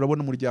 kandi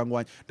urabona umuryango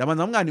wanjye.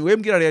 Ndabanza mwani we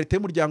mbwira realite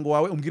y'umuryango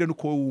wawe, umbwire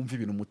nuko wowe wumva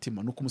ibintu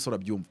umutima, nuko umusore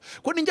abyumva.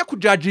 Ko ninjya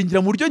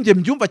kujudgingira mu buryo nge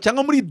mbyumva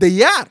cyangwa muri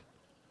ideal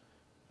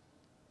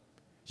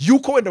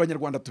yuko wenda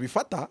abanyarwanda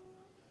tubifata,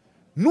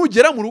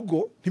 nugera mu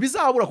rugo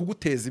ntibizabura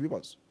kuguteza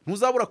ibibazo,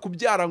 ntuzabura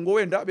kubyara ngo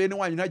wenda bene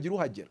wanyu ntagira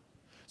uhagera.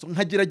 So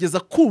nkagerageza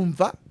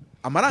kumva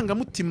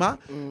amarangamutima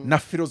na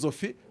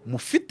filozofi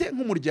mufite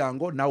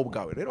nk'umuryango nawe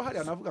ubwawe. Rero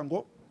hariya navuga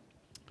ngo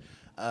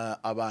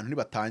abantu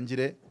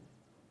nibatangire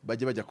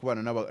bajya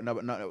kubana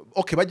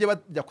bajye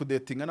bajya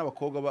kudetinga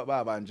n'abakobwa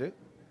babanje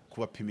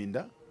kubapima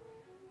inda,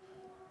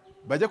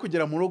 bajya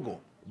kugera mu rugo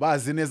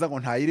bazi neza ngo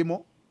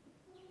ntayirimo.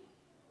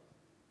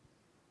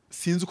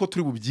 Sinzi uko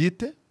turi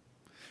bubyite,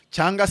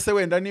 cyangwa se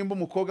wenda nimba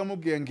umukobwa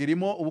amubwiye ngo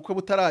irimo ubukwe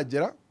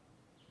butaragera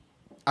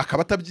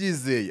akaba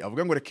atabyizeye,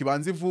 avuga ngo reka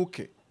ibanze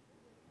ivuke,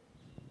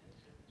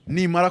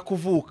 nimara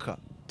kuvuka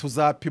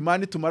tuzapima,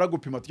 nitumara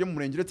gupima tujye mu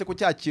murenge. Uretse ko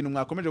cya kintu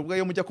mwakomeje kuvuga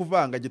iyo mujya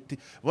kuvanga giti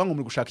vuga ngo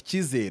muri gushaka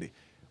icyizere,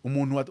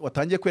 umuntu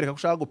watangiye kwereka ko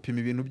ushaka gupima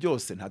ibintu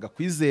byose ntaga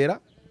kwizera.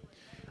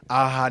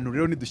 Aha hantu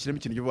rero nidushyiremo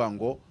ikintu kivuga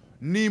ngo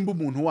nimba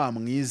umuntu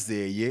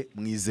wamwizeye,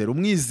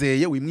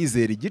 umwizeye,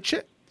 wimwizera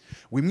igice,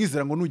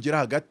 wimwizera ngo nugera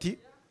hagati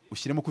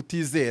ushyiremo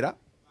kutizera.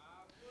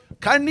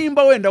 Kandi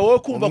nimba wenda wowe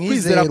kumva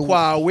kwizera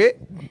kwawe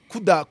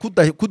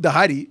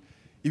kudahari,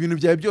 ibintu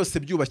byawe byose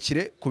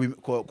byubakire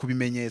ku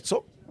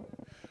bimenyetso,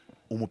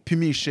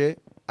 umupimishe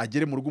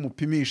agere mu rugo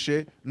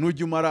umupimishe,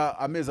 nujya umara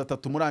amezi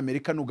 3 muri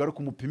Amerika nugaruka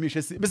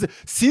umupimishe,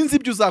 sinzi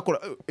ibyo uzakora.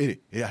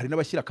 Hari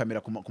n'abashyira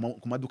kamera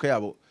ku maduka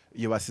yabo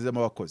iyo basizemo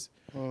abakozi,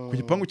 ku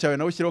gipangu cyawe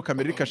nawe ushyiraho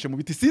kamera ikashe mu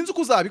biti, sinzi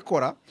uko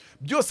uzabikora.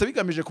 Byose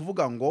bigamije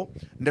kuvuga ngo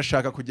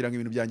ndashaka kugira ngo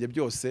ibintu byanjye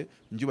byose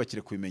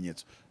mbyubakire ku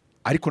bimenyetso.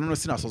 Ariko none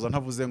sinasoza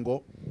ntavuze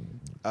ngo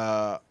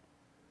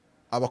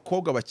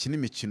abakobwa bakina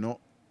imikino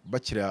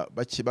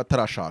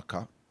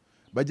batarashaka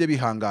bajye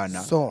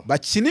bihangana,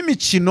 bakina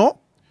imikino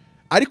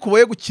ariko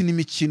boye gukina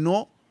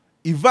imikino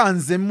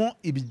ivanzemo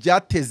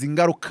ibyateza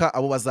ingaruka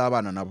abo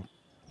bazabana nabo.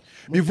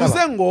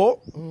 Bivuze ngo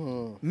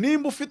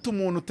nimba ufite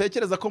umuntu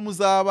utekereza ko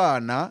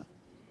muzabana,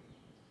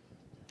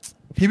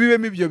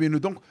 ntibibemo ibyo bintu.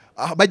 Donc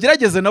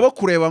bagerageze nabo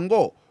kureba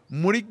ngo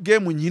muri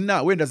game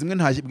nyina wenda zimwe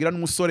ntabwira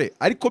n'umusore,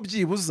 ariko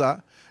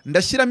byibuza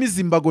ndashyiramo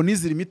izimbago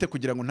n'izi limite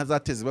kugira ngo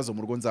ntazateze ibibazo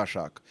mu rugo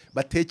nzashaka.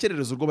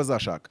 Batekerereze urwo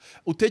bazashaka.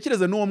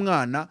 Utekereze n'uwo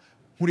mwana,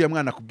 nkuriya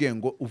mwana kubwiye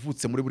ngo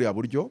uvutse muri buriya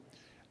buryo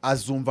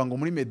azumva ngo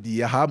muri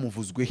media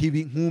hamuvuzweho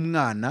ibi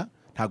nk'umwana,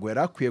 ntago yari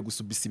akwiye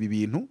gusubisa ibi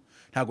bintu,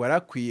 ntago yari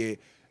akwiye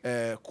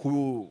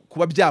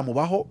kuba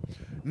byamubaho.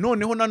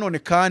 Noneho nanone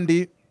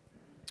kandi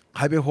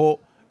habeho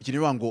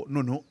ikintu ngo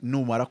none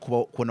numara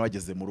kubona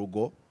wageze mu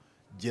rugo,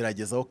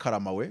 geragezaho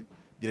karamawe,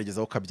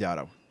 geragezaho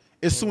kabyarawe.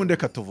 Ese ubundi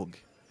reka tuvuge,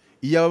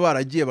 iyo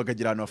baragiye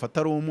bakagira ahantu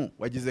bafata rumu,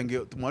 wagize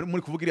ngo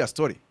muri kuvuga iriya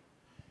story,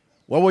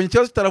 wabonye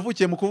ikibazo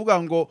kitaravukiye mu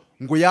kuvuga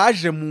ngo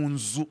yaje mu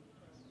nzu.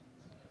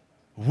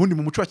 Ubundi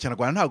mu muco wa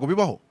Kinyarwanda ntago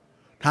bibaho,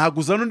 ntago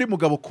uzana undi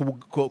mugabo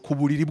ku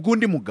buriri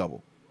bw'undi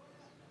mugabo.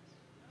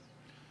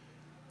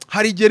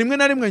 Hari igihe rimwe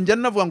na rimwe njya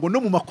navuga ngo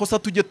no mu makosa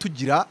tujye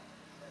tugira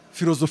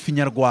filozofi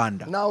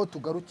nyarwanda naho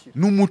tugarukira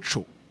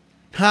n'umuco.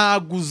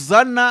 Ntago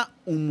uzana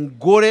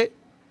umugore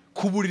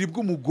ku buriri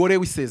bw'umugore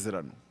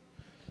w'isezerano,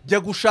 jya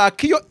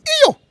gushaka iyo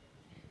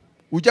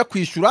ujya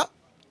kwishyura,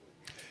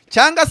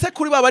 cyangwa se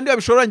kuri babandi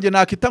babishobora nge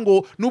nakita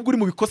ngo nubwo uri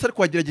mu bikosa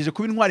ariko wagerageje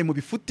kuba intwari mu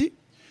bifuti,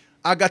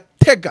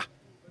 agatega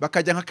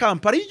bakajya nka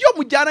Kampala iyo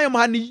mujyana yo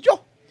mahani yo,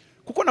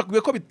 kuko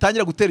nakubwiye ko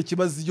bitangira gutera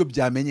ikibazo iyo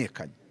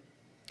byamenyekanye.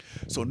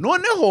 So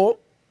noneho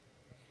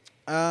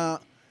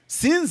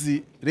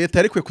sinzi leta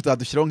yari kwe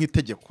kuzadushyiraho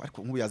nk'itegeko,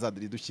 ariko nk'ubu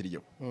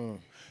yazadushyiriyeho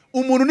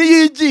umuntu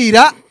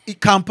niyigira i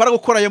Kampala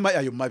gukora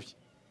ayo mabi,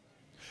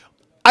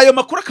 ayo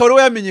makuru akaba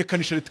ari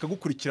yamenyekanisha leta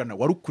ikagukurikirana.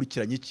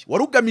 Warukurikiranye iki?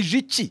 Warugamije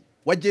iki?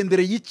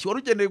 Wagendereye iki?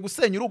 Warugendereye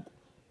gusenya urugo?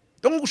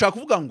 Ndimo gushaka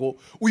kuvuga ngo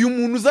uyu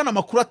muntu uzana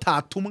amakuru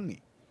atatumwe,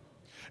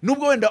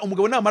 nubwo wenda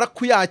umugabo namara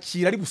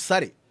kuyakira ari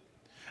busare,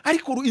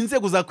 ariko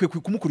inzego zakwiye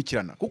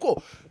kumukurikirana,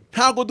 kuko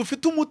ntago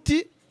dufite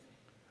umuti.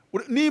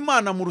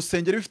 N'Imana mu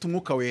rusengero bifite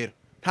umwuka wera,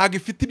 ntago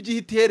ifite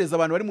ibyihita ihereza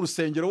abantu bari mu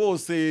rusengero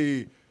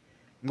bose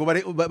ngo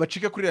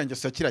bacike kuri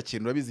rangeso ya kira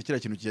kintu. Urabizi kira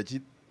kintu kijya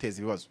giteza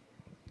ibibazo.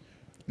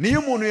 Niyo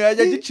umuntu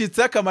yajya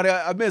gicitse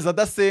akamara amezi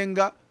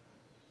adasenga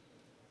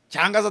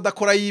cyangwa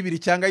adakora y'ibiri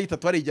cyangwa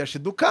y'itatu, ari igihe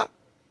ashiduka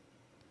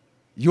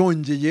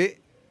yongeye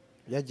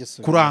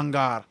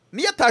kurangara.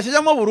 Niyo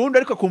atashyijemo burundu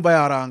ariko akumva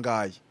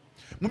yarangaye.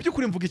 Mu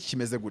by'ukuri mvuga iki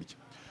kimeze gutya,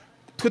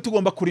 twe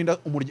tugomba kurinda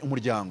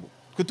umuryango,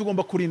 twe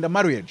tugomba kurinda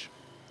marriage.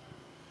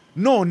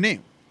 None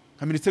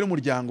nka minisiteri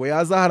y'umuryango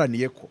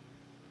yazaharaniye ko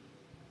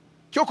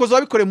cyokoze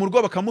wabikoreye mu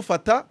rugo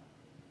bakamufata,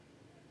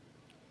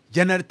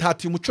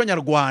 yanatatiye umuco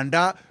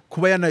nyarwanda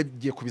kuba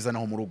yanagiye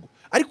kubizanaho mu rugo,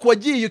 ariko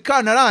wagiye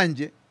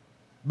Kantarange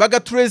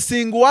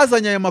bagaturesinga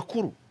uwazanye aya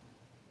makuru.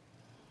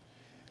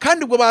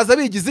 Kandi ubwo baza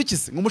bigize iki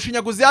se? Ngo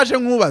umushinyaguzi yaje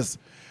nk'ubaza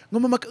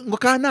ngo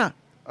kana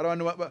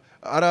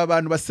ari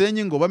abantu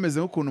basenya ngo bameze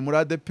nk'ukuntu muri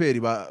ADPR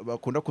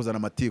bakunda kuzana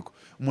amatiku.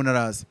 Umuntu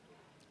araza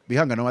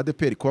bihangana wa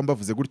ADPR kuba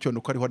mbavuze gutyo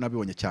nuko ariho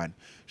nabibonye cyane.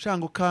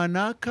 Shango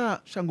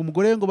kanaka, shango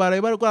umugore ngo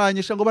baraye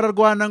barwanye, shango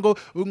bararwana ngo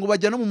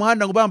bajya no mu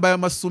muhanda ngo bambaye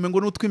amasume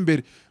ngo nutwe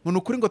imbere, ngo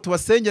nukuri ngo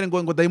tubasengere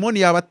ngo daimoni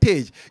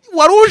yabateye.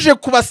 Waruje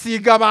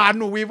kubasiga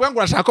abantu wivuga ngo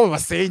urashaka ko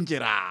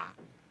babasengera.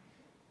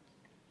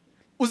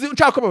 Uzi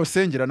nshaka ko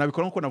babasengera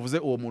nabikora nkuko navuze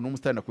uwo muntu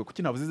w'umusitani nakwiye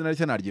kuki navuze izina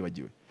rye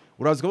naryibagiwe.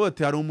 Urazi ko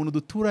bati hari umuntu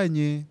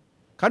duturanye,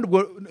 kandi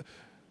ubwo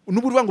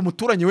nuburwa ngo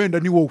muturanye wenda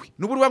ni wowe,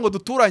 nuburwa ngo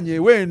duturanye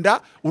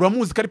wenda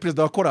uramuzi ko ari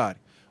president wa korali,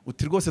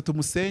 uti rwose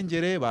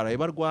tumusengere baraye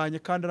barwanye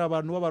kandi ari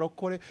abantu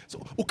b'abarokore.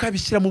 So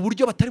ukabishyira mu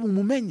buryo batari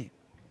bumumenye.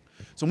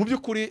 So mu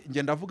by'ukuri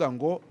nge ndavuga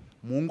ngo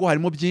mu ngo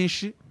harimo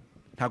byinshi,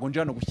 ntago nje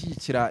hano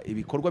gushyigikira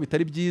ibikorwa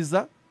bitari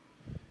byiza,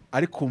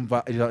 ariko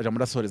umva ijambo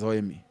ndasoreza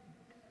wemi,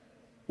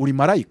 uri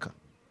marayika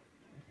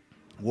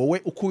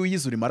wowe, uko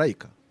wiyize uri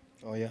marayika.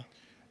 Oya,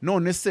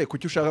 none se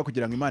kuki ushaka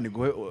kugira ngo Imana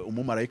iguhe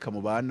umumarayika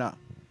mu bana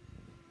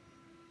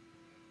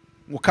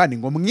ngo kandi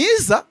ngo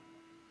mwiza,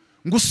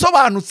 ngo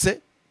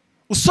usobanutse,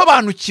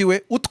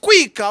 usobanukiwe,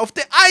 utwika,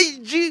 ufite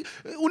IG,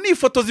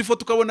 unifotoza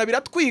ifoto ukabona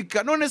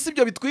biratwika. None se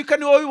ibyo bitwika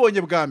ni wowe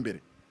bibonye bwa mbere?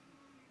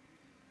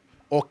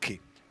 Okay,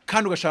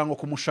 kandi ugashaka ngo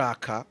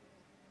kumushaka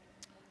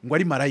ngo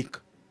ari marayika.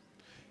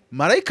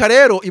 Marayika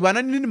rero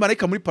ibana n'indi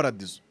marayika muri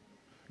paradizo.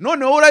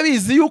 None wowe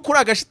urabizi yuko uri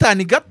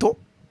agashitani gato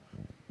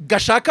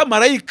gashaka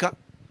marayika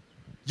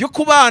yo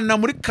kubana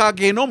muri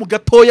kageno mu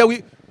gatoya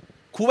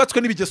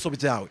kubatswe n'ibigeso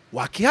byawe.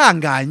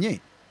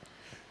 Wakihanganye.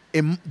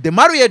 The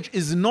marriage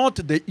is not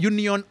the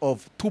union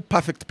of two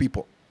perfect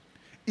people.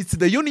 it's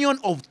the union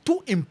of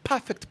two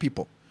imperfect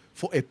people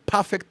for a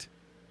perfect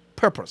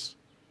purpose.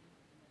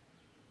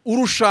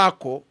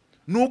 Urushako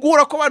ni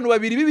uguhura ko abantu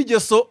babiri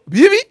b'ibigeso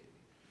bibi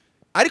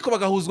ariko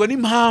bagahuzwa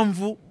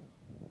n'impamvu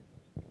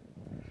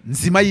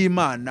nzima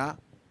y'Imana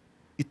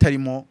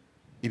itarimo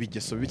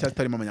ibigeso bibi cyangwa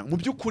itarimo amanyanga. Mu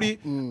by'ukuri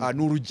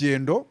ni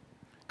urugendo,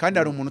 kandi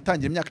hari umuntu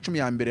utangira imyaka 10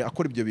 ya mbere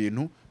akora ibyo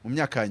bintu, mu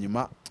myaka ya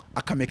nyuma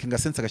akamakinga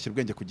sense agashyira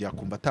ubwenge kugira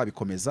kumva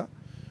atabikomeza.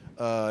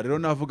 Rero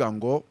navuga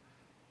ngo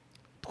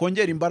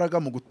twongera imbaraga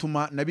mu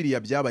gutuma nabiriya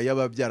byabaye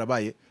yaba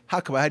byarabaye,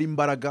 hakaba hari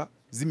imbaraga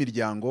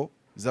z'imiryango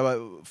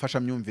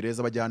z'abafashamyumvire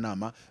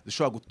z'abajyanama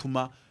zishobora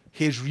gutuma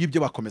hejuru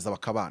y'ibyo bakomeza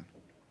bakabana,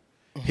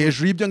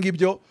 hejuru y'ibyo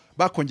ngibyo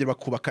bakongera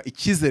bakubaka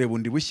icyizere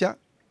bundi bushya,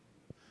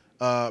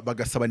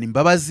 bagasabana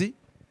imbabazi.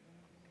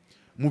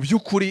 Mu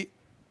by'ukuri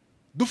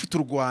dufite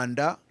u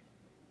Rwanda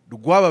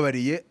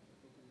rwababariye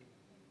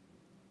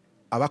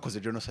abakoze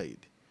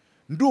genocide,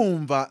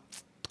 ndumva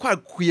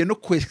twakwiye no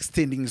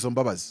extending izo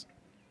mbabazi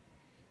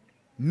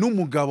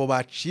n'umugabo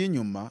baciye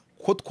inyuma,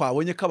 ko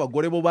twabonye ko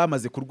abagore bo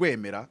bamaze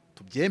kurwemera,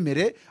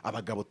 tubyemere,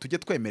 abagabo tujye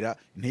twemera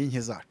intege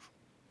nke zacu,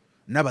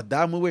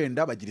 n'abadamu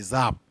wenda bagira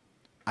izabo,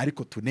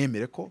 ariko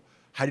tunemere ko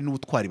hari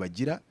n'ubutwari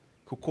bagira,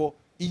 kuko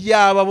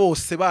iyaba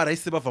bose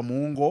barahise bava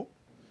mu ngo,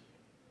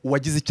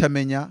 uwagize icyo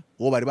amenya,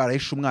 uwo bari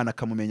barahishe umwana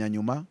akamumenya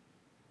nyuma,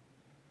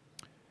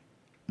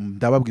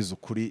 ndababwiza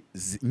ukuri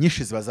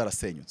nyinshi ziba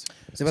zarasenyutse.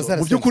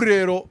 Mu by'ukuri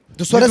rero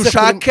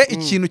dushake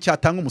ikintu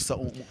cyatanga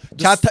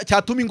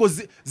cyatuma ingo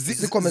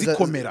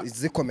zikomera.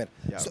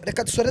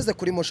 Reka dusoreze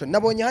kuri motion.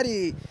 Nabonye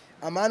hari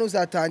amanu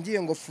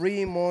zatangiye ngo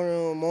free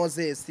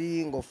Moses,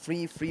 ngo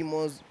free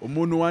Moses.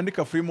 Umuntu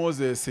wandika free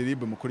Moses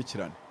ribe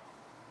mukurikirane.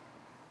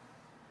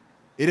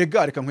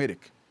 Erega reka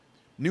nkwereke,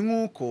 ni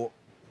nkuko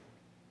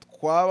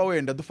twaba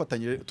wenda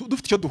dufatanyije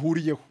dufite icyo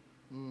duhuriyeho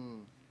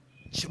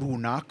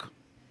runaka,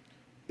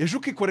 ejo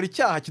ukikorera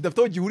icyaha kidafite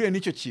aho gihuriye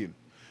n'icyo kintu.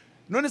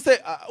 None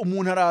se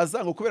umuntu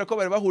araza ngo kubera ko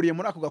bari bahuriye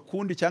muri ako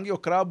gakundi cyangwa iyo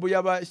club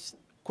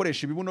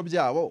y'abakoresha ibibuno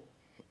byabo,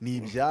 ni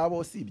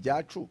ibyabo si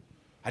ibyacu,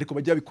 ariko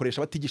bajya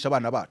bikoresha batigisha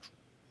abana bacu.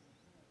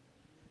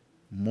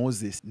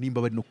 Moses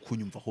nimba bari no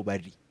kunyumva aho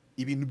bari,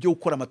 ibintu byo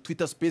gukora ama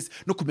Twitter space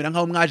no kumera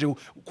nkaho mwaje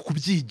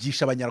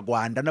kubyigisha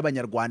abanyarwanda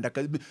n'abanyarwanda.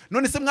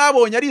 None se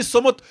mwabonye ari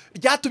isomo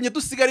ryatumye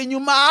dusigara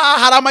inyuma,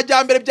 hari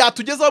amajyambere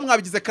byatugezaho,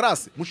 mwabigize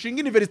class, mushinga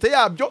university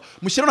yabyo,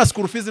 mushyira na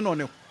school fees,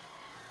 noneho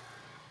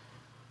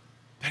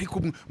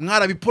ariko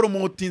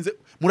mwarabipromotinze,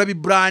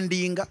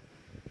 murabibrandinga.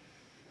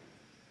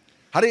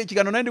 Hari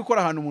ikiganiro nandi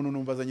gukora ahantu umuntu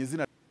numvazanye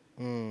izina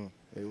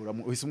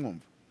uhise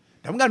umwumva,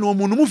 ndamubwira ni uwo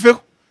muntu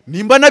umuveho,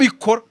 nimba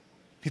nabikora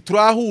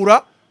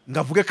ntiturahura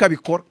ngavuge ko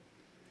abikora,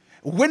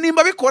 ubwo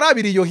nimba bikora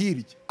biri yo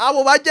hirya.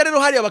 Abo bajya rero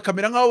hariya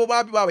bakamera nk'abo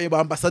babaye ba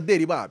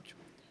ambasaderi babyo.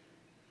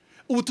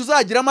 Ubu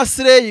tuzagira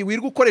amasirey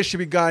wirwa ukoresha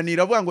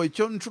ibiganiro avuga ngo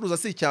icyo ncuruza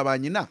si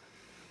icyabanyina,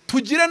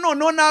 tugire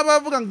noneho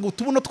n'abavuga ngo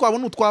utubuno twabo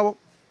n'utwabo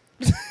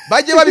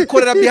bajye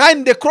babikorera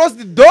behind the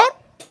closed door,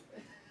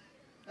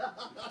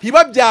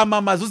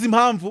 ntibabyamamaza. Uzi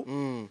impamvu?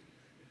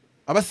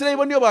 Abasirey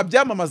bo niyo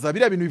babyamamaza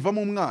biriya bintu biva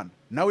mu mwana,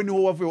 nawe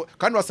niwo wavuye,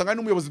 kandi wasanga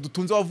n'umuyobozi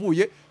dutunze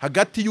wavuye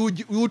hagati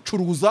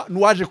y'ucuruza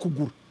n'uwaje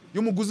kugura,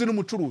 y'umuguzi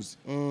n'umucuruzi,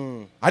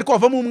 ariko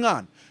bava mu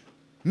mwana.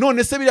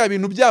 None se biriya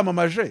bintu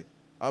byamamaje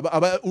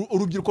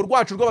urubyiruko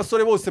rwacu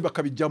rw'abasore bose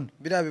bakabijyamo,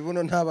 biriya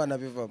bibuno nta bana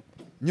bivamo.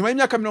 Nyuma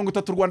y'imyaka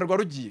 30 u Rwanda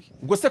rwarugiye,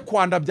 ubwo se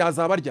kwanda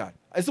byazaba ryari?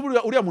 Ese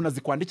uriya muntu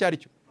azikwanda icyo ari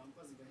cyo?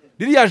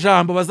 Ririya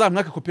jambo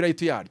bazamwaka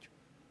copyright yaryo,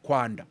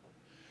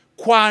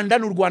 kwanda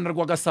n'u Rwanda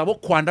rwa Gasabo,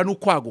 kwanda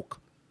n'ukwaguka.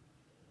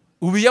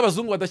 Ubu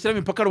y'abazungu badashyira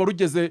imipaka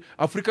barugeze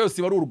Afrika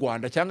yose bari u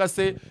Rwanda, cyangwa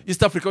se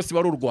East Africa yose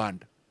bari u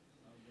Rwanda.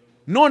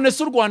 None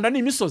se u Rwanda ni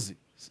imisozi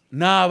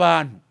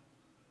n'abantu,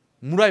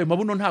 muri ayo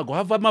mabuno ntago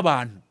havamo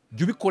abantu.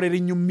 Jya ubikorera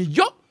inyuma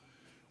iyo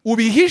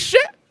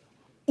ubihishe,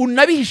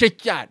 unabihishe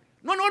cyane.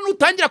 None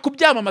nutangira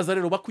kubyamamaza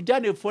rero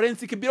bakujyane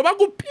forensic biro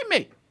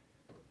bagupime.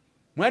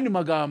 Mwani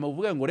magambo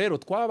uvuga ngo rero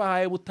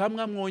twabahaye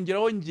butamwa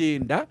mwongeraho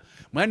ngenda.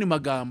 Mwani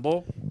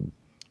magambo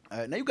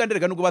na Uganda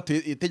rega nubwo batuye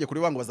itegeko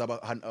ribango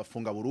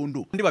bazabafunga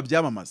burundu, ndi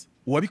babyamamaza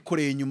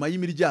uwabikoreye inyuma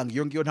y'imiryango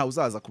iyo ngiyo nta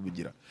uzaza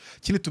kubigira.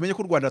 Kini tumenye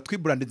ko u Rwanda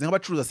twibrandinze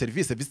nk'abacuruza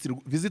service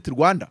visit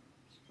Rwanda,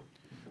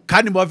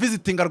 kandi mu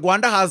visitinga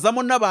Rwanda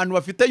hazamo n'abantu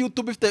bafite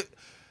YouTube ifite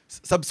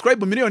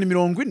subscribe miliyoni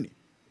 40.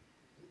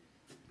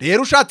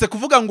 Rero ushatse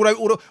kuvuga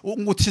ngo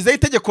ukize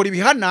itegeko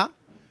ribihana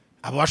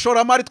abo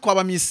bashoramari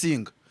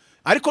twabamisinga,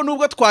 ariko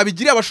nubwo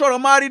twabigiriye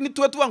abashoramari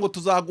nituwe tuvuga ngo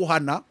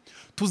tuzaguhana,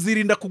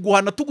 tuzirinda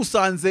kuguhana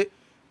tugusanze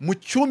mu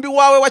cyumbi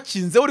wawe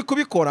wakinze uri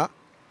kubikora,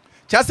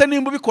 cyase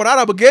nimba ubikora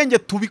arabwenge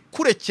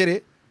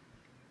tubikurekere,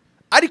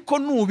 ariko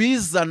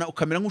nubizana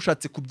ukamera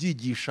nk'ushatse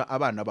kubyigisha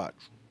abana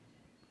bacu,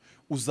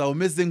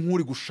 uzawumeze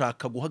nk'uri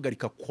gushaka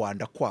guhagarika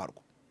kwanda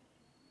kwarwo.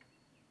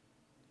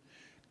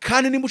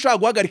 Kandi nimba ushaka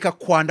guhagarika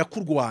kwanda ku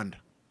Rwanda,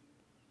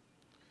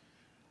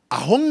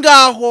 aho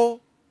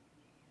ngaho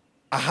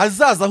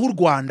ahazaza h'u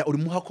Rwanda uri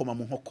muhakoma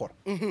mu nkokora.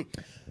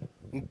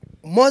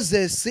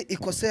 Moses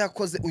ikosa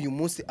yakoze uyu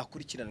munsi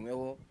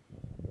akurikiranweho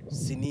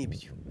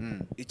sinibyo,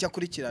 icyo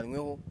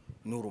akurikiranweho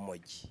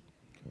n'urumogi.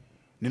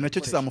 ni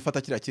nacyo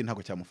kizamufata, kiriya kintu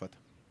ntabwo cyamufata.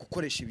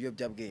 gukoresha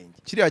ibiyobyabwenge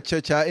Kiriya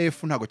cya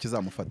F ntabwo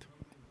kizamufata.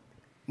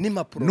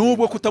 n'impapuro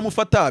Nubwo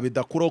kutamufata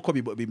bidakura uko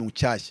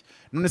bimucyashye.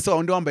 None se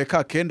wundi wambaye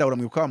ka kenda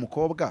uramwibuka wa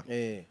mukobwa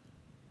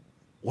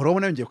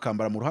urabona yongeye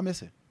kukambara mu ruhame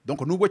se.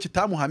 Donc nubwo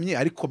kitamuhamye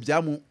ariko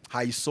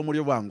byamuhaye isomo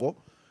ryo bango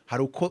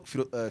hari uko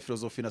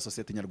filozofi na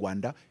societe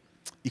nyarwanda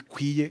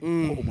ikwiye ko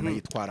umuntu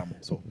yitwaramo.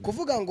 So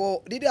kuvuga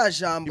ngo ririya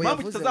jambo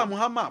yavuze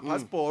kitazamuhama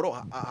passport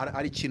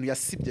ari ikintu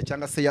yasibye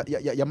cyangwa se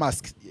ya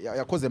mask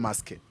yakoze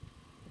mask.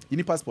 Iyi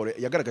ni passport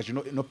yagaragaje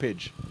no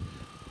page.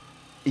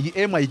 Iyi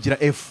M ayigira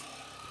F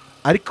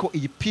ariko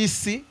iyi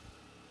PC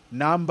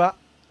number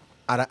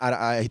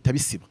ahita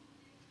bisiba.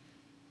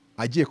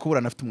 Agiye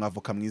kuburana afite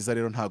umwavoka mwiza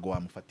rero ntago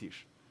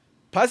wamufatisha.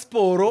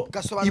 Passport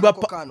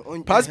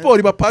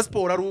iba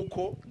passport ari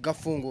uko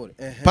gafungure.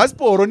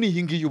 Passport ni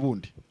iyi ngiyi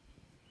ubundi.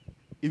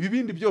 Ibi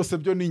bindi byose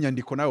byo ni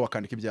inyandiko nawe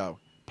wakandika ibyawe.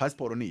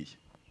 Passport ni iyi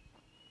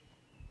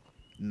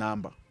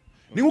number.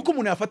 Ni nkuko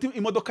umuntu yafata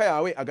imodoka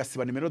yawe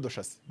agasiba nimero do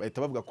chassis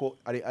bahita bavuga ko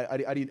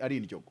ari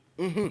indyogo.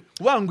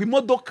 Wangwa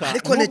imodoka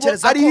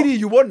ari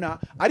iri ubona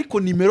ariko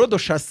nimero do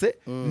chassis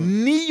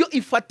niyo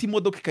ifata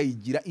imodoka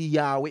ikayigira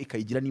iyawe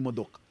ikayigira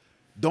n'imodoka.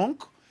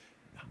 Donc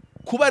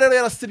kuba rero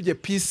yarasibye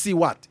PC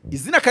what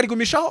izina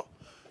karigumishaho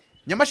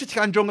nyamashi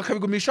cyanjonga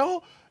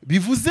kabigumishaho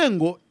bivuze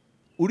ngo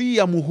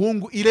uriya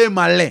muhungu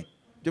iremale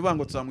byo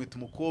bango tuzamwita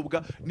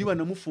umukobwa niba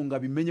namufunga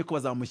bimenye ko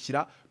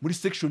bazamushyira muri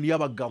section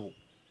y'abagabo.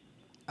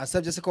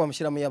 Asabye se ko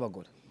bamushyira mu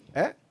y'abagore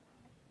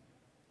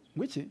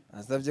ngwiki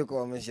asabye ko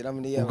bamushyira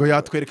muri y'abagore ubwo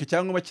yatwereka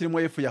cyangwa bakirimo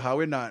F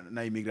yahawe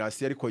na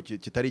immigration ariko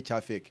kitari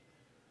cya fake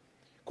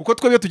kuko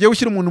twebwe tugiye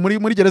gushyira umuntu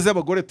muri gereza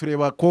y'abagore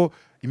tureba ko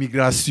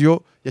immigration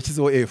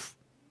yakizeho F.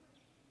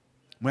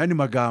 Muyandi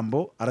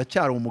magambo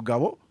aracyari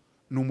umugabo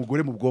ni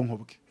umugore mu bwonko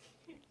bwe.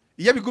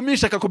 Iyo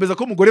bigumisha akakomeza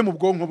ko umugore mu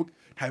bwonko bwe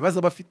nta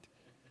bibazo bafite.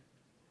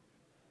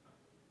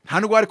 Nta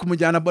nubwo ari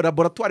kumujyana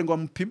laboratoire ngo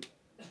amupime.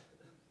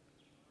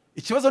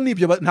 Ikibazo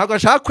nibyo ntabwo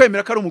ashaka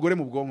kwemera ko ari umugore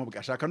mu bwonko bwe,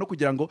 ashaka no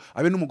kugira ngo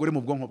abe n'umugore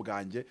mu bwonko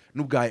bwanjye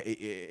n'ubwa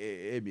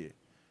Emile.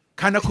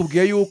 Kandi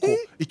akubwiye yuko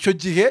icyo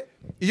gihe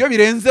iyo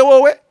birenze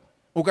wowe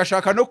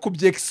ugashaka no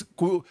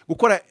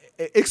gukora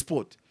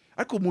export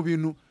ariko mu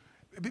bintu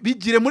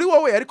bigire muri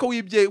wowe ariko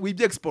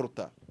wibye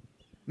exporta.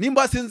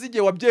 Nimba sinzi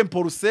igihe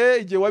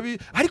wabyemporuse igihe wabi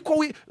ariko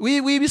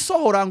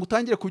wibisohora ngo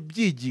utangire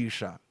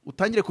kubyigisha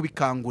utangire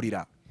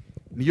kubikangurira.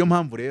 Niyo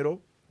mpamvu rero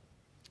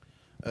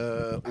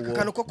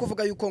akano ko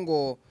kuvuga yuko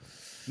ngo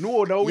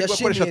nuwo nawe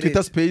wibakoresha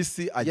Twitter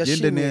space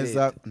agende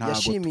neza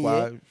ntago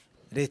twa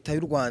leta y'u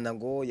Rwanda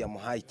ngo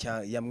yamuhaye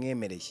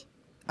yamwemereye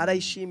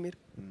arayishimira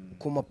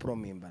ku mapro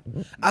mimbana.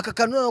 Aka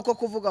kanuna ko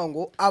kuvuga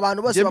ngo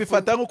abantu bose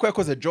bifata nko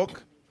yakoze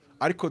joke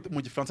ariko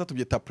mu gifaransa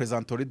tubyita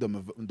présenterie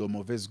de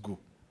mauvaise goût.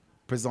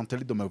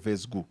 Présenterie de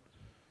mauvaise goût.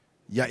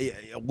 Ya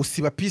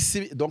gusiba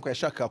PC donc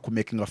yashaka ku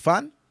making a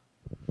fan.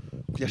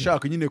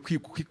 Yashaka nyine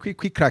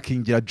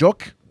kwicrackingira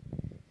joke.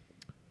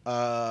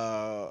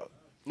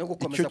 No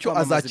gukomeza ko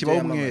azakibaho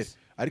umwe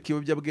ariko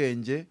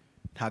ibiyobyabwenge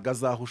ntago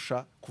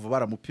azahusha kuva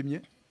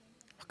baramupimye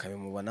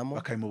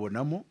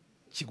bakabimubonamo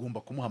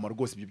kigomba kumuhama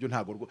rwose. Ibyo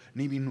ntago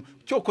ni ibintu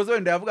cyokoze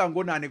wenda yavuga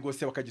ngo nta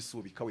negosia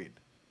bakagisubika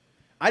wenda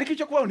ariko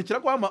icyo kubabonekera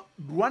kwa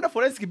Rwanda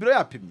Forensic Bureau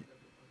yapimye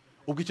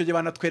ubwo icyo gihe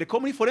banatwereka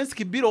muri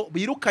Forensic Bureau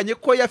birukanye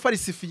ko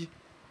yafarisifiye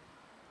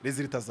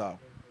resultat zawo.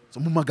 So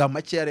mu magambo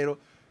make rero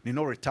ni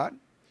no return.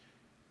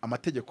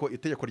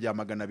 Itegeko rya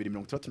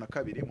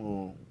 232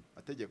 mu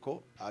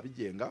mategeko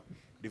abigenga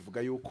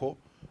rivuga yuko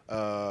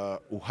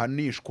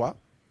uhanishwa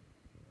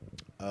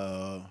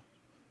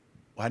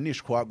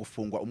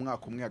gufungwa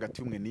umwaka umwe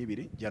hagati y'umwe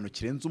n'ibiri gihano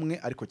kirenze umwe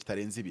ariko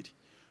kitarenze ibiri.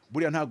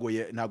 Buriya ntago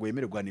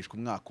yemerewe guhanishwa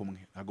umwaka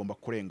umwe agomba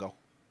kurengaho.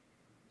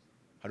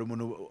 Hari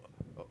umuntu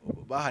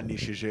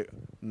bahanishije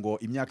ngo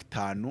imyaka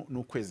 5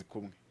 n'ukwezi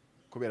kumwe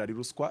kubera ari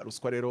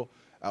ruswa rero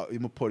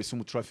umupolisi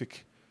mu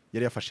traffic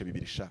yari yafashe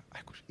 2 sha.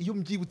 Iyo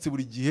mbyibutse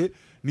buri gihe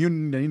niyo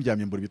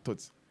ndyamye mbura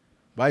bitotse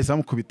bahise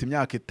bamukubita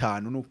imyaka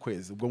 5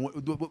 n'ukwezi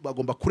ubwo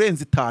bagomba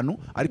kurenza 5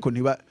 ariko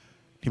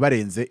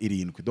ntibarenze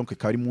 7 donc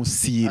ikaba ari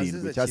munsi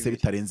y'7 cyangwa se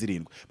bitarenze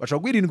 7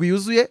 bashobora guha 7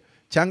 yuzuye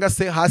cyangwa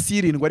se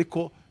hasi y'7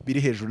 ariko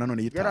biri hejuru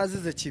nanone y'itanu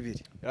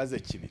yarazize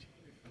kibiri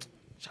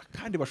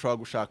kandi bashobora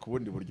gushaka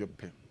ubundi buryo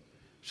pe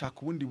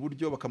shaka ubundi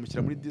buryo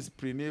bakamushyira muri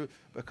discipline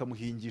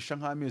bakamuhingisha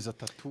nk'amezi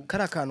 3.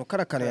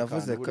 Karakano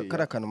yavuze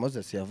karakano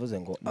Moses yavuze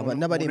ngo aba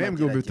n'abari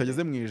mu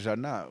bitageze mu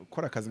ijana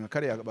ukora akazi nka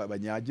kare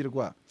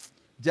banyagirwa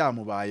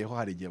byamubayeho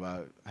hari igihe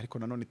ariko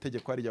nanone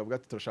itegeko hari yavuga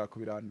ati turashaka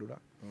kubirandura.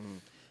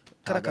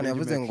 Karakano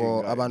yavuze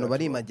ngo abantu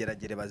bari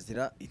mageragere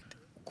bazira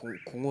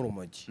kunkura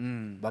umogi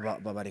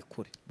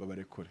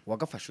babarekure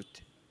wagafashe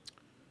ute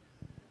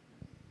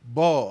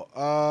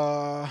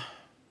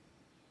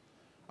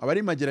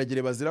abari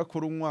mageragere bazira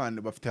kuri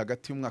umwana bafite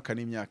hagati y'umwaka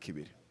n'imyaka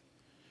 2.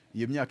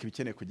 Iyo myaka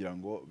ibikeneye kugira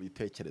ngo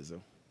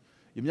bitekerezeho.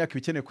 Iyo myaka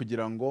ibikeneye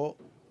kugira ngo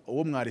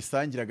uwo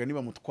mwarisangiraga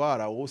niba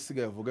mutwara wowe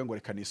usigaye avuga ngo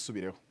reka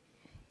nisubireho.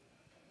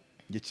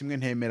 Nge kimwe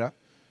ntemera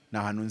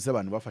na hantu nze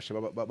abantu bafashe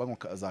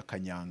banywa za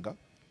kanyanga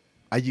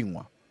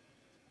ayinywa.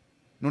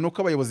 None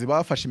uko abayobozi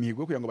bafashe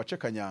imihigo kugira ngo bace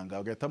kanyanga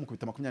bagahita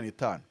mukubita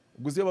 25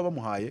 ubwo iyo baba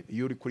bamuhaye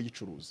iyo uri kuri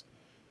gicuruza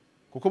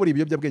kuko buri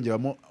ibiyobyabwenge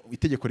bamo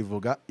itegeko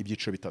rivuga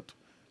ibyiciro bitatu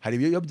hari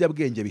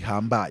ibiyobyabwenge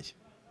bihambaye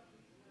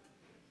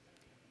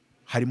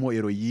harimo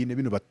heroine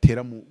bino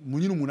batera mu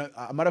nyine umuntu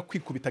amara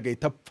kwikubita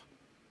agahita apfa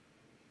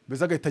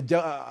mbese agahita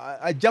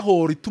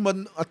ajyaho rituma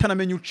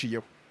atanamenya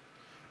uciyeho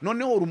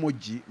noneho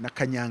urumogi na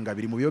kanyanga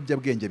biri mu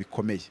biyobyabwenge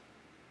bikomeye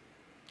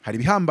hari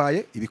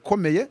ibihambaye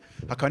ibikomeye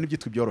hakaba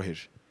n'ibyitwa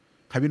ibyoroheje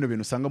nka bino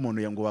bintu usanga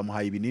umuntu ngo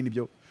bamuhaye ibinini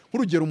byo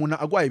nk'urugero umuntu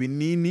agwaye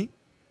ibinini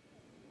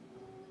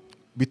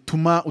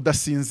bituma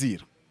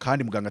udasinzira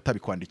kandi muganga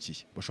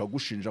atabikwandikiye bashobora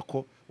gushinja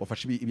ko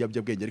wafashe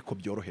ibiyobyabwenge ariko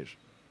byoroheje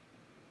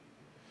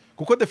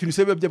kuko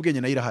definition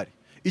y'ibiyobyabwenge nayo irahari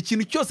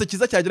ikintu cyose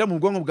kiza cyagera mu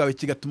bwonko bwawe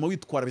kigatuma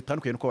witwara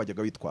bitandukanye nuko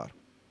wajyaga witwara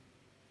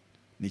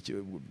niki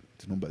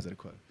numbaza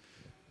ariko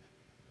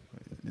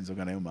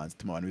n'inzoga nayo manzi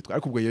tuma abantu bitwara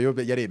ariko ubwo yo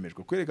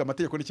yaremejwe kwereka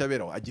amategeko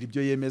n'icyaberaho agira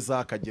ibyo yemeza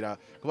akagira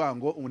kuvuga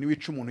ngo umuntu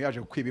wica umuntu yaje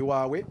kwiba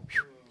iwawe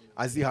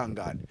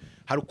azihangane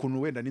hari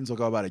ukuntu wenda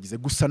n'inzoga baba baragize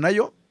gusa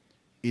nayo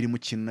iri mu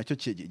kintu nacyo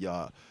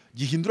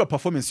gihindura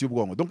performance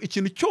y'ubwonko donc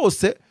ikintu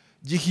cyose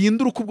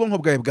gihindura uko ubwonko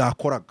bwawe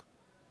bwakoraga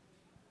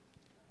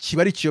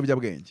kiba ari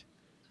ikiyobyabwenge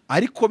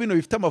ariko bino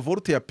bifite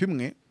amavolute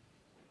yapimwe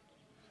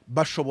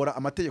bashobora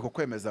amategeko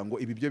kwemeza ngo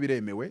ibi byo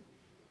biremewe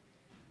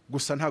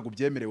gusa ntago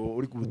byemerewe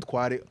uri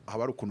gutware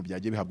haba ari ukuntu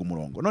byagiye bihabwa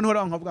umurongo noneho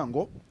rero nkavuga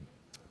ngo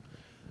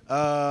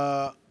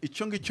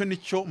icyo ngicyo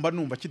nicyo mba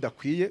numva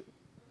kidakwiye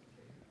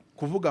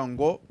kuvuga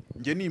ngo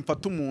nge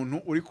nimfata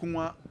umuntu uri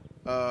kunywa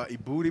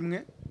iburi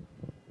imwe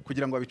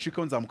kugira ngo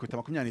abicikeho nzamukubita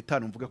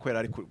 25 mvuga ko yari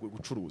ari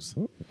gucuruza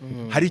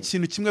hari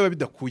ikintu kimwe biba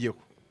bidakuyeho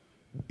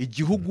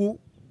igihugu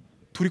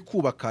turi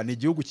kubaka ni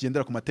igihugu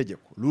kigendera ku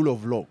mategeko rule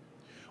of law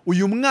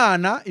uyu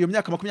mwana iyo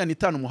myaka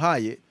 25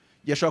 muhaye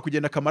yashobora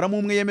kugenda kamaramo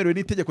umwe yemerewe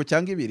n'itegeko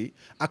cyangwa ibiri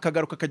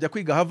akagaruka akajya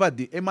kwiga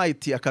Harvard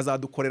MIT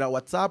akazadukorera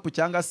WhatsApp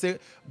cyangwa se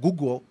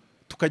Google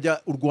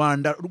tukajya u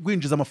Rwanda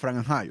rwinjiza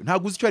amafaranga nkayo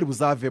ntago uzi icyo ari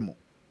buzavemo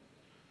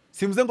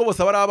simvuze ngo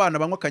bose abari abana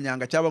banywa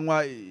kanyanga cyangwa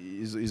banywa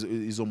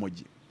izo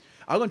mogi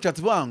ahubwo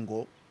nshatse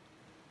vango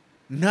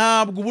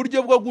ntabwo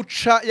uburyo bwo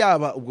guca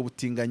yaba ubwo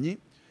butinganyi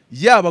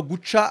yaba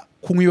guca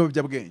kunywa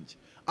ibiyobyabwenge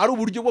ari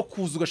uburyo bwo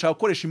kuza ugashaka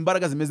gukoresha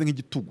imbaraga zimeze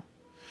nk'igitugu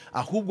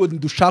ahubwo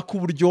dushaka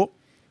uburyo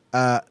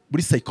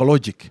buri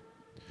psychologic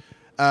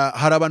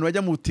hari abantu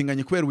bajya mu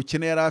butinganyi kubera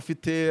ubukene yari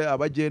afite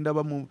abagenda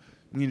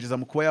bamwinjiza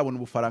mu kuba yabona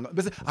ubufaranga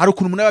mbese hari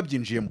ukuntu umuntu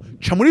yabyinjiyemo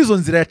ca muri izo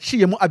nzira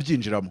yaciyemo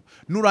abyinjiramo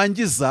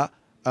nurangiza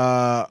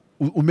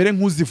umere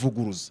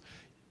nk'uzivuguruza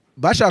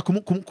bashaka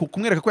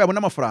kumwereka ko yabona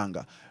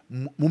amafaranga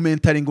mu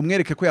mentoring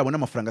umwereke ko yabona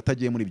amafaranga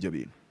atagiye muri ibyo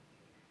bintu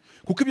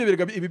kuko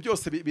ibi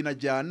byose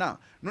binajyana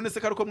none se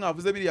karuko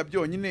mwavuze biriya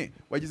byonyine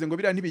wagize ngo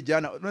biriya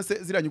ntibijyana none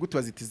se ziriya nyuguti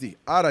bazitizi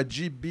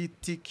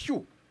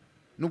RGBTQ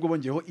nubwo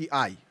bongeyeho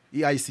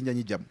EI sinya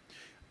nyijyamo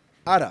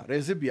R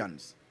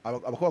lesbians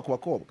abakobwa ku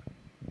bakobwa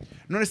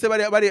none se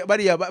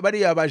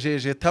bariya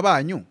bajejeta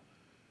banyu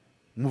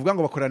muvuga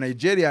ngo bakora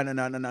Nigeria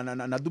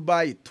na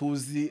Dubai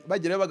tuzi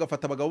bagerayo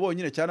bagafata abagabo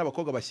bonyine cyane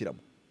abakobwa bashyiramo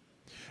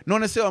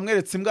none se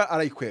wamweretse imbwa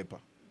arayikwepa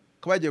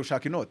ko bagiye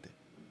gushaka inote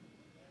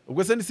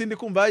ubwo se nisindi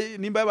kumva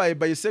nimba yabaye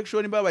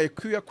bisexual nimba yabaye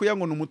queer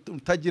ngo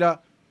nutagira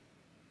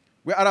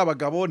we ari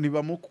abagabo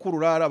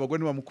ntibamukurura ari abagore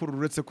ntibamukurura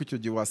uretse ko icyo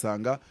gihe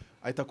wasanga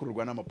ahita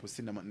kururwa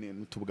n'amapusi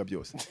n'utubuga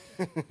byose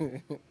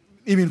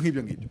ibintu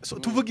nk'ibyo ngibyo so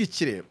tuvuga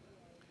iki rero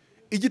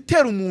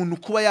igitera umuntu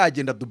kuba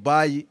yagenda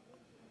Dubai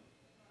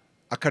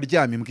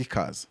akaryama imbwa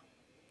ikaza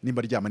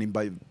nimba aryama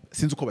nimba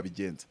sinzi uko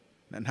babigenza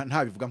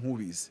ntabivuga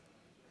nk'ubizi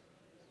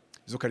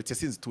izo quartier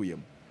sinzi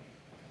tuyemo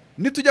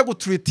nitujya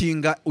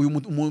gutreatinga uyu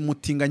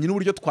mutinganyi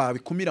n'uburyo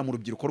twabikumira mu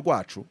rubyiruko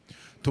rwacu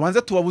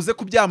tubanze tubabuze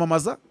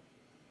kubyamamaza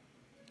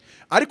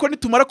ariko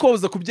nitumara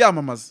kobuza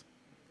kubyamamaza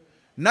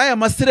naya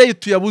masire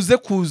tuyabuze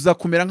kuza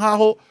kumera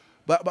nkaho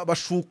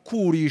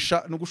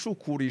bashukurisha no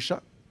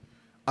gushukurisha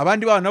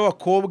abandi bana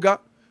b'abakobwa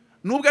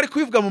nubwo ari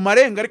kwivuga mu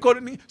marenga ariko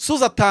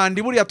suza tandi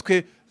buriya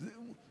twe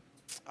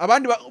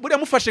abandi buriya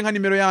mufashe nka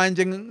nimero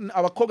yanjye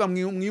abakobwa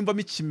mwimvamo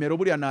ikimero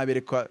buriya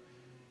nabereka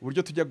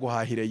uburyo tujya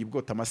guhahira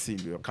yibwota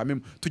amasimbi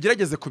kameme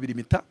tugerageze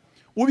kubirimita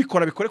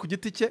ubikora bikore ku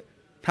giti cye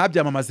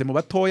ntabyamamaze mu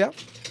batoya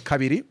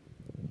kabiri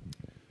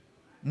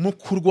mu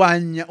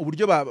kurwanya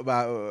uburyo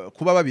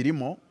kuba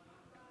babirimo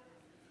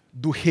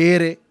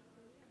duhere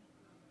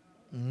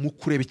mu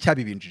kureba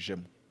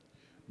icyabibinjijemo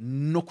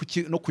no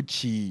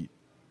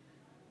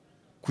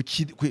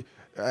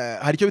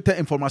hari icyo bita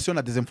information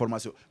na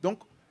desinformation donc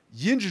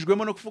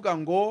yinjijwemo no kuvuga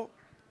ngo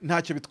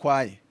ntacyo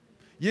bitwaye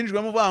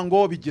yinjijwemo uvuga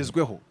ngo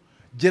bigezweho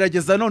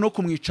gerageza none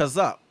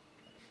kumwicaza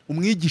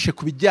umwigishe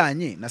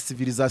kubijyanye na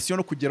civilisation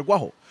no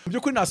kugerwaho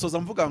by'ukuri nasoza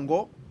mvuga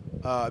ngo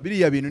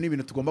biriya bintu ni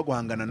ibintu tugomba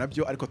guhangana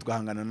nabyo ariko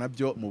tugahangana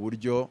nabyo mu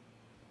buryo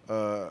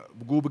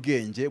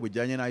bw'ubwenge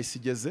bujyanye na isi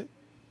igeze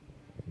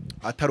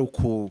atari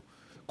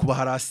kuba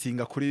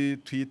harasinga kuri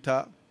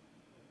Twitter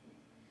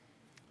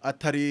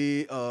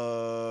atari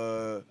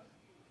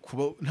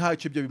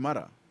ntacyo ibyo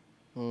bimara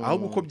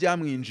ahubwo uko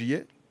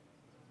byamwinjiye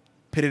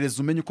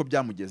perereza umenye uko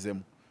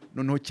byamugezemo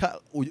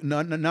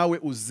noneho nawe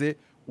uze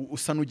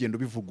usa n'ugenda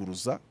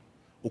ubivuguruza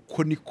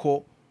uko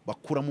niko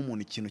bakuramo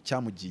umuntu ikintu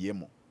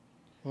cyamugiyemo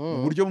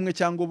mu buryo bumwe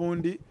cyangwa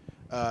ubundi.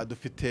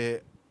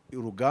 Dufite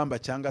urugamba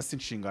cyangwa se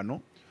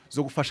inshingano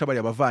zo gufasha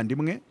bariya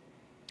bavandimwe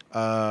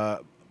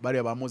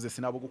bariya ba Moses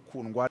nabo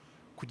gukundwa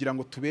kugira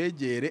ngo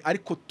tubegere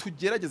ariko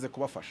tugerageze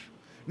kubafasha.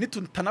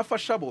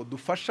 Nitutanafasha bo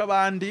dufasha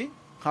abandi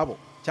nkabo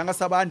cyangwa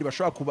se abandi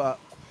bashobora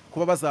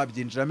kuba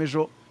bazabyinjiramo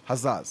ejo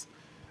hazaza.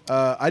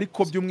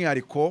 Ariko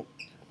by'umwihariko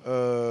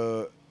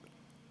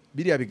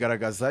biriya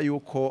bigaragaza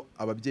yuko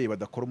ababyeyi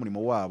badakora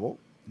umurimo wabo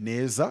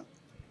neza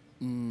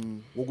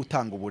wo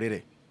gutanga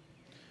uburere.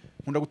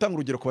 Nkunda gutanga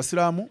urugero ku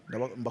basilamu,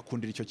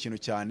 mbakundira icyo kintu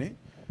cyane.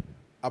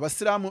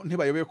 Abasilamu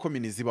ntibayoboye ko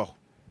mini zibaho,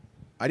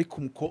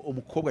 ariko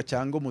umukobwa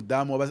cyangwa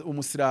umudamu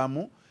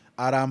w'umusilamu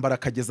arambara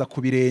akageza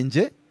ku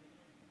birenge,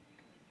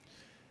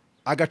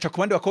 agaca ku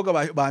bandi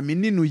bakobwa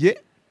bamininuye,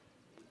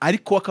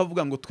 ariko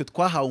akavuga ngo twe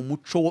twahawe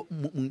umuco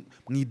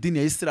mu idini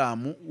ya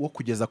Isilamu wo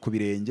kugeza ku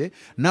birenge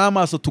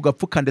n'amaso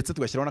tugapfuka ndetse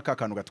tugashyiraho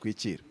n'akakantu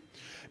gatwikira.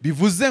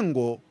 Bivuze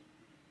ngo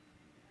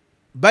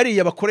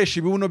bariya bakoresha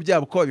ibibuno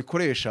byabo ko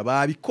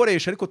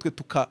babikoresha ariko twe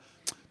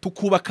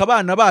tukubaka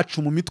abana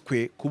bacu mu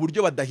mitwe ku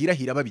buryo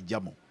badahirahira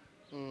babijyamo.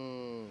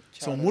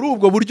 So muri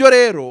ubwo buryo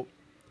rero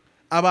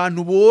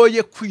abantu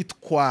boye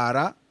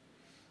kwitwara.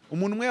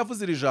 Umuntu umwe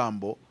yavuze iri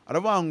jambo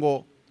aravuga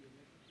ngo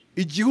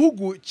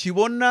igihugu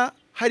kibona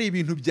hari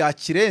ibintu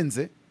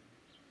byakirenze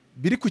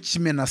biri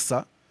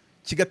kukimenasa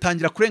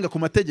kigatangira kurenga ku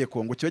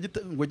mategeko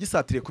ngo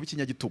gisatiriye kuba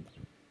ikinyagitugu.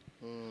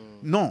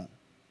 No,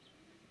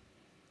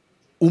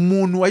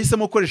 umuntu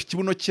wahisemo gukoresha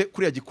ikibuno cye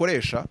kuriya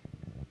gikoresha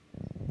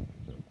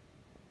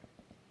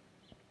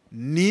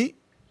ni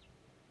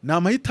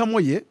amahitamo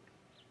ye,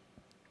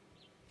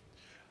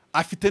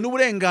 afite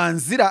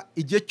n'uburenganzira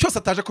igihe cyose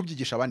ataje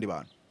kubyigisha abandi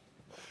bantu.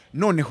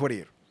 Noneho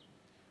rero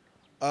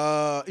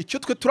icyo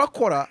twe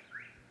turakora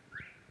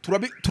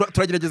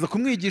turagerageza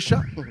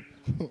kumwigisha,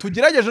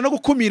 tugerageje no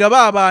gukumira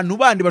ba bantu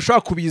bandi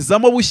bashobora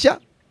kubizamo bushya,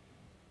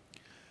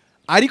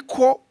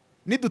 ariko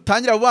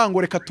nidutangira kuvuga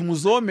ngo reka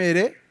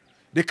tumuzomere,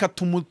 reka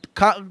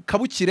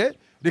tumukabukire,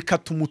 reka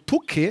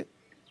tumutuke,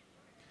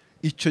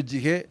 icyo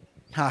gihe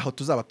ntaho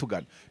tuzaba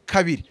tugana.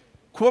 Kabiri,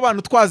 kuba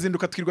abantu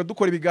twazinduka twirwa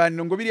dukora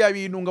ibiganiro ngo biriya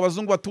bintu ngo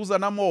abazungu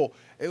batuzanamo,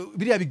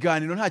 biriya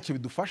biganiro ntacyo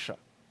bidufasha.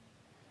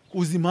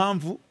 Uzi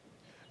impamvu?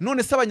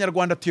 None se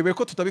abanyarwanda tuyoboye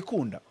ko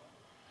tutabikunda?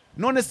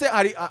 None se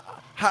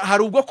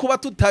hari ubwo kuba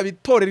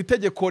tutabitorera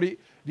itegeko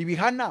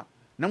ribihana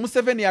na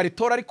Museveni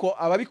yaritora ariko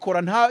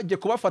ababikora ntajye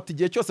kubafata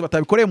igihe cyose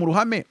batabikoreye mu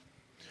ruhame?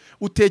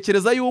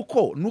 Utekereza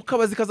yuko nuko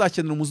abazi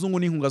kazakenera umuzungu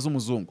n'inkunga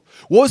z'umuzungu?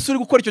 Wowe uri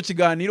gukora icyo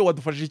kiganiro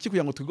wadufashije iki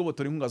kugira ngo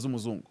twigobotore inkunga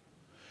z'umuzungu?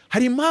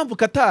 Hari impamvu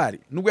Katari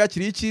nubwo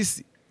yakiriye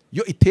icy'isi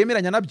yo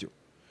itemeranya nabyo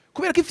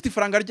kubera ko ifite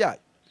ifaranga ryayo.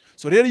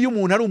 So rero iyo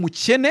umuntu ari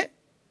umukene,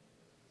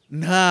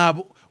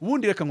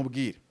 ubundi reka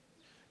nkubwire,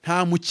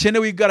 nta mukene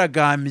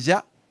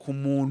wigaragambya ku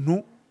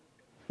muntu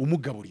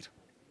umugaburira.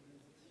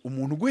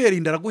 Umuntu uguhera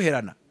inda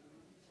araguherana.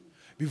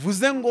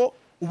 Bivuze ngo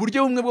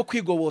uburyo bumwe bwo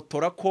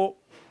kwigobotora ko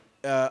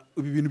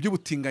ibi bintu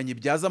by'ubutinganyi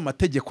byaza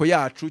amategeko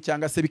yacu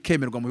cyangwa se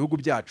bikemerwa mu bihugu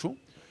byacu,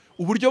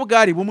 uburyo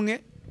bwari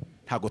bumwe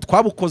ntago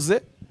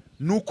twabukoze,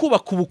 ni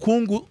ukubaka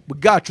ubukungu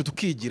bwacu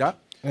tukigira.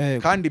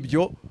 Kandi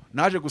ibyo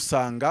naje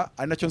gusanga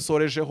ari nacyo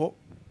nsorejeho.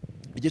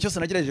 Igihe cyose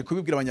nagerageje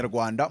kubibwira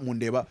abanyarwanda mu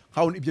ndeba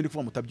nkaho ibyo ndi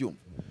kuvuga mutabyumva.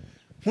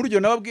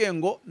 Nk'urugero nababwiye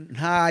ngo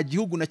nta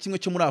gihugu na kimwe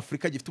cyo muri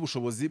Afurika gifite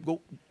ubushobozi bwo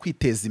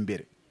kwiteza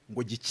imbere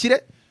ngo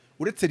gikire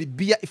uretse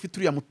Libya ifite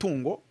uriya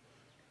mutungo.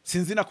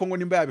 Sinzi na Kongo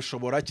nimba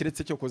yabishobora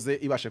keretse cyo koze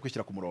ibashe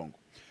kwishyira ku murongo.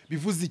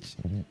 Bivuze iki?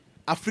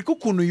 Afurika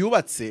ukuntu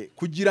yubatse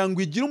kugira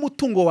ngo igire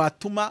umutungo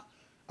watuma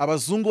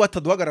abazungu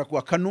bataduhagarara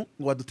ku kanu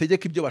ngo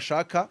badutegeke ibyo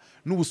bashaka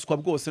n'ubuswa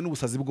bwose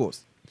n'ubusazi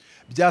bwose.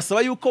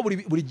 Byasaba yuko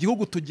buri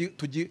gihugu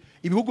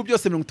ibihugu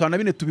byose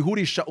 54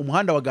 tubihurisha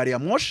umuhanda wa gari ya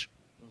moshi.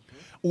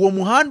 Uwo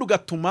muhanda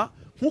ugatuma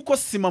nkuko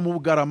sima mu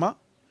Bugarama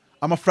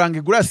amafaranga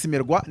igura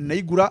yasimerwa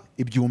nayigura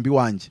ibyumbi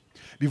wanjye.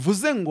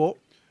 Bivuze ngo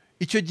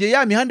icyo gihe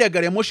ya mihanda ya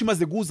gari ya moshi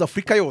imaze guhuza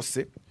Afurika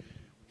yose,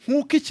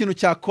 nkuko ikintu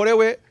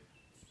cyakorewe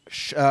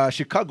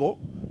Chicago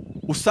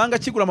usanga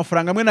kigura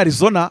amafaranga amwe na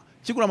Arizona,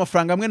 kigura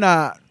amafaranga amwe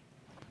na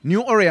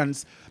New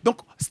Orleans.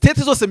 Donc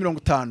state zose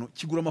 50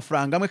 kigura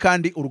amafaranga amwe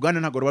kandi uruganda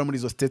ntago ruba muri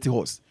izo state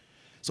hose.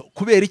 So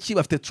kubera iki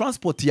bafite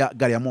transport ya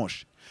gari ya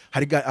moshi?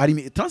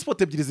 Hari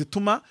transport ebyiri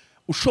zituma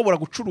ushobora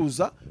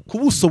gucuruza ku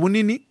buso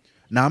bunini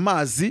na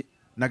amazi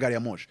na gari ya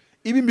moshi.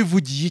 Ibi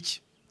mbivugiye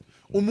iki?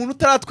 Umuntu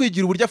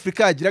utaratwigira uburyo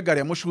Afurika yagira gari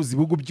ya moshi uzi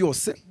ibihugu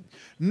byose,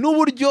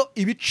 n'uburyo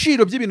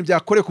ibiciro by'ibintu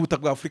byakorewe ku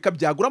butaka bwa Afurika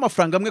byagura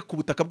amafaranga amwe ku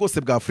butaka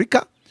bwose bwa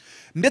Afurika,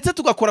 ndetse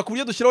tugakora ku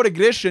buryo dushyiraho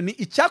regulation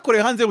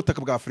icyakorewe hanze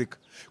y'ubutaka bwa Afurika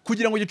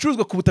kugira ngo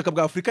gicuruzwe ku butaka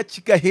bwa Afurika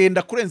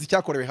kigahenda kurenza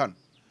icyakorewe hano,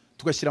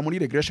 tugashyira muri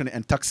regulation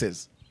and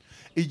taxes.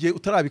 Igihe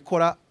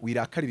utarabikora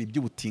wirakarira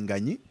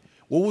iby'ubutinganyi,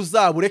 wowe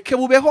uzabureke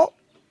bubeho,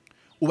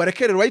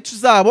 ubarekere rights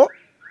zabo,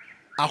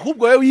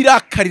 ahubwo wewe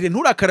wirakarire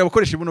nturakarira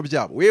abakoresha ibibuno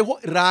byabo. Weho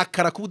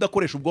rakara kuba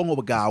udakoresha ubwonko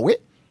bwawe,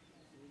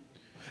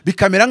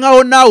 bikamera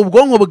nkaho nawe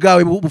ubwonko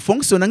bwawe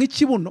bufunctiona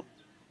nk'ikibuno,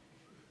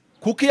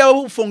 kuko iyo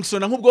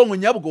bufunctiona nk'ubwonko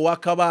nyabwo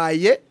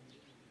wakabaye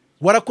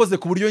warakoze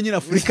ku buryo nyine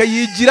Afurika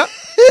yigira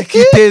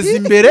zikiteza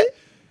imbere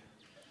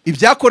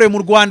ibyakorewe mu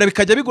Rwanda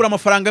bikajya bigura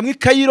amafaranga mu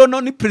Cairo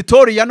no ni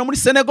Pretoria no muri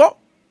Senegal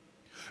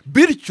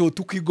bityo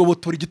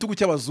tukigobotora igitugu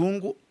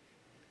cy'abazungu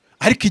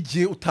ariko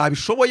igihe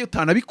utabishoboye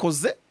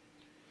utanabikoze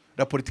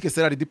la politique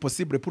sera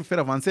possible pour faire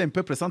avancer un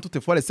peuple sans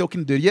toutefois laisser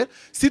aucune derrière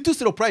si tout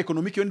sur le plan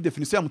économique yo ni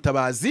définition ya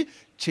Mutabazi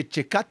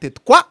ceceka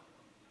tetwa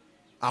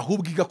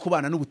ahubwo iga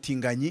kubana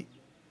n'ubutinganyi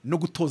no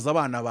gutoza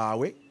abana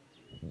bawe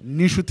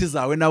n'inshuti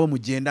zawe nabo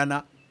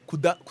mugendana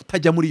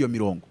kutajya muri iyo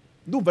mirongo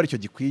ndumva aricyo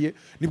gikwiye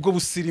nibwo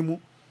busirimu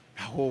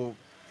aho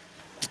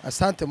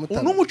asante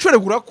Mutabazi n'umuco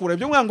urakura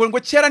ibyo ngo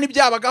kera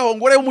nibyabagaho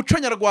ngo rebe umuco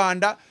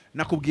nyarwanda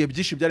nakubwiye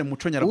byinshi byari mu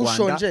muco nyarwanda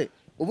ushonje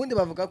ubundi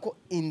bavuga ko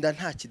inda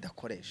nta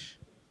kidakoresha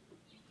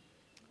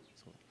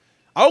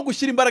aho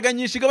gushyira imbaraga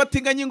nyinshi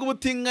gabatinganye ngo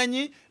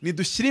ubutinganyi ni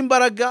dushyira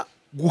imbaraga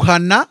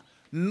guhana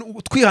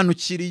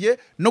twihanukiriye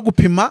no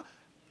gupima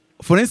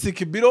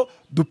forensic bureau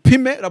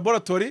dupime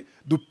laboratory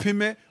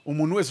dupime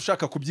umuntu wese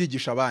ushaka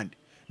kubyigisha abandi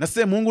na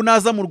Semungu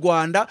naza mu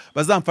Rwanda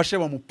bazamfashe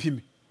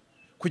bamupime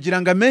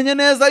kugira ngo amenye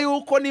neza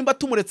yuko nimba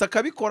tumuretse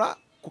akabikora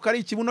kuko ari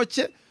ikibuno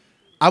cye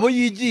abo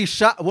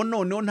yigisha bo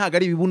noneho ntago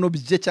ari ibibuno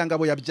bye cyangwa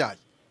abo yabyaye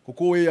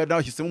kuko we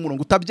yanahisemo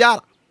umurongo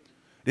utabyara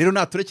rero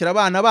naturekera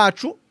abana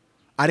bacu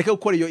areke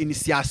gukora iyo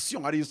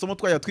initiation ari isomo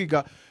twaya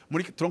twiga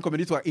muri tronc commun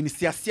yitwa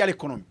initiation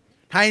l'économie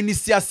nta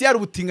initiation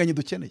ubutinganyi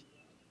dukeneye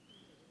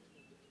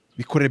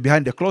bikorera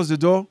behind the closed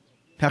door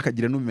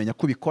ntakagire n'ubimenya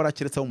kubikora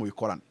keretse aho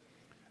mubikorana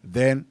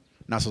then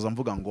nasoza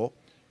mvuga ngo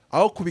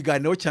aho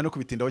kubiganiraho cyane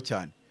kubitindaho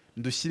cyane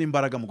ndushyira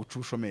imbaraga mu guca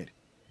ubushomeri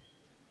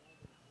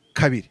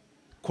kabiri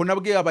ko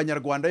nabwiye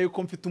abanyarwanda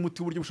yuko mfite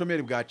umuti w'uburyo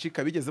ubushomeri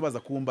bwacika bigeze baza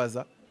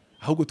kumbaza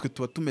ahubwo twe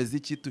tuba tumeze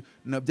iki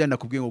nabyana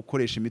kubwiye ngo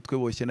gukoresha imitwe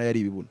boshye na yari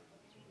ibibuno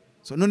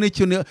so none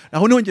ikintu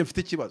aho niho ngiye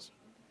mfite ikibazo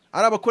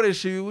ari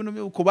abakoresha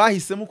ibibuno uko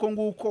bahisemo uko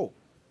nguko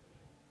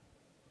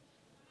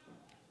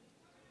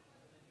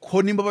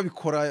ko nimba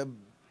babikora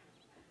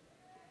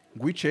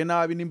ngwicaye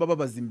nabi nimba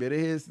babaza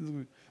imbere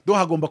do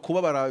hagomba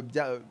kuba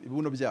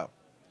ibibuno byabo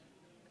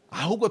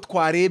ahubwo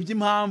twarebye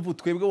impamvu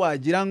twebwe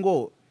wagira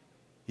ngo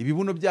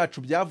ibibuno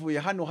byacu byavuye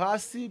hano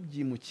hasi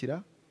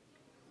byimukira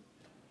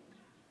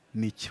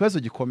ni ikibazo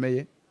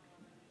gikomeye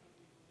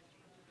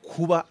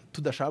kuba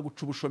tudashaka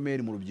guca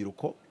ubushomeri mu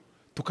rubyiruko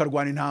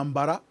tukarwana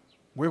intambara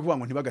ngo kuvuga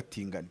ngo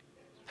ntibagatingane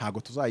ntago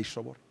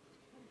tuzayishobora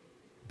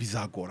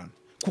bizagorana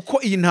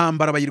kuko iyi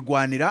ntambara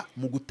bayirwanira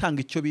mu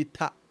gutanga icyo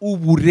bita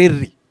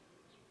uburere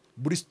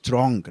buri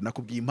strong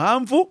nakubwiye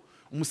impamvu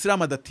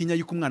umusiramu adatinya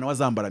yuko umwana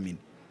wazambara mini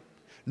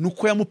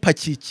nuko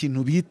yamupakiye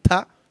ikintu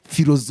bita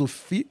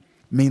philosophy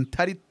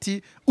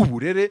mentality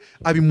uburere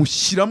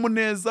abimushyiramo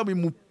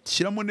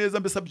neza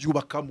mbese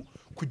abyubakamo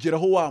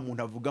kugeraho wa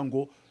muntu avuga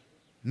ngo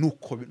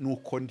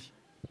nuko ndi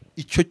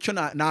icyo cyo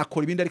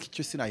nakora ibindi ariko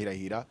icyo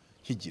sinahirahira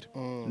higira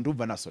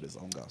ndumva nasoreza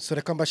aho ngaho so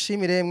reka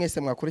mbashimire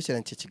mwese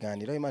mwakurikirana iki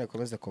kiganiro Imana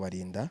ikomeze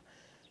kubarinda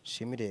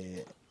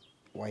shimire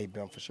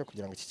wayibe mfashe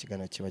kugira ngo iki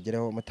kiganiro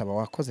kibagereho Mutaba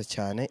wakoze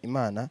cyane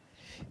Imana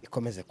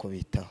ikomeze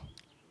kubitaho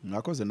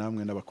mwakoze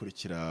namwe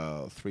n'abakurikira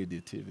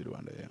 3D TV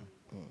Rwanda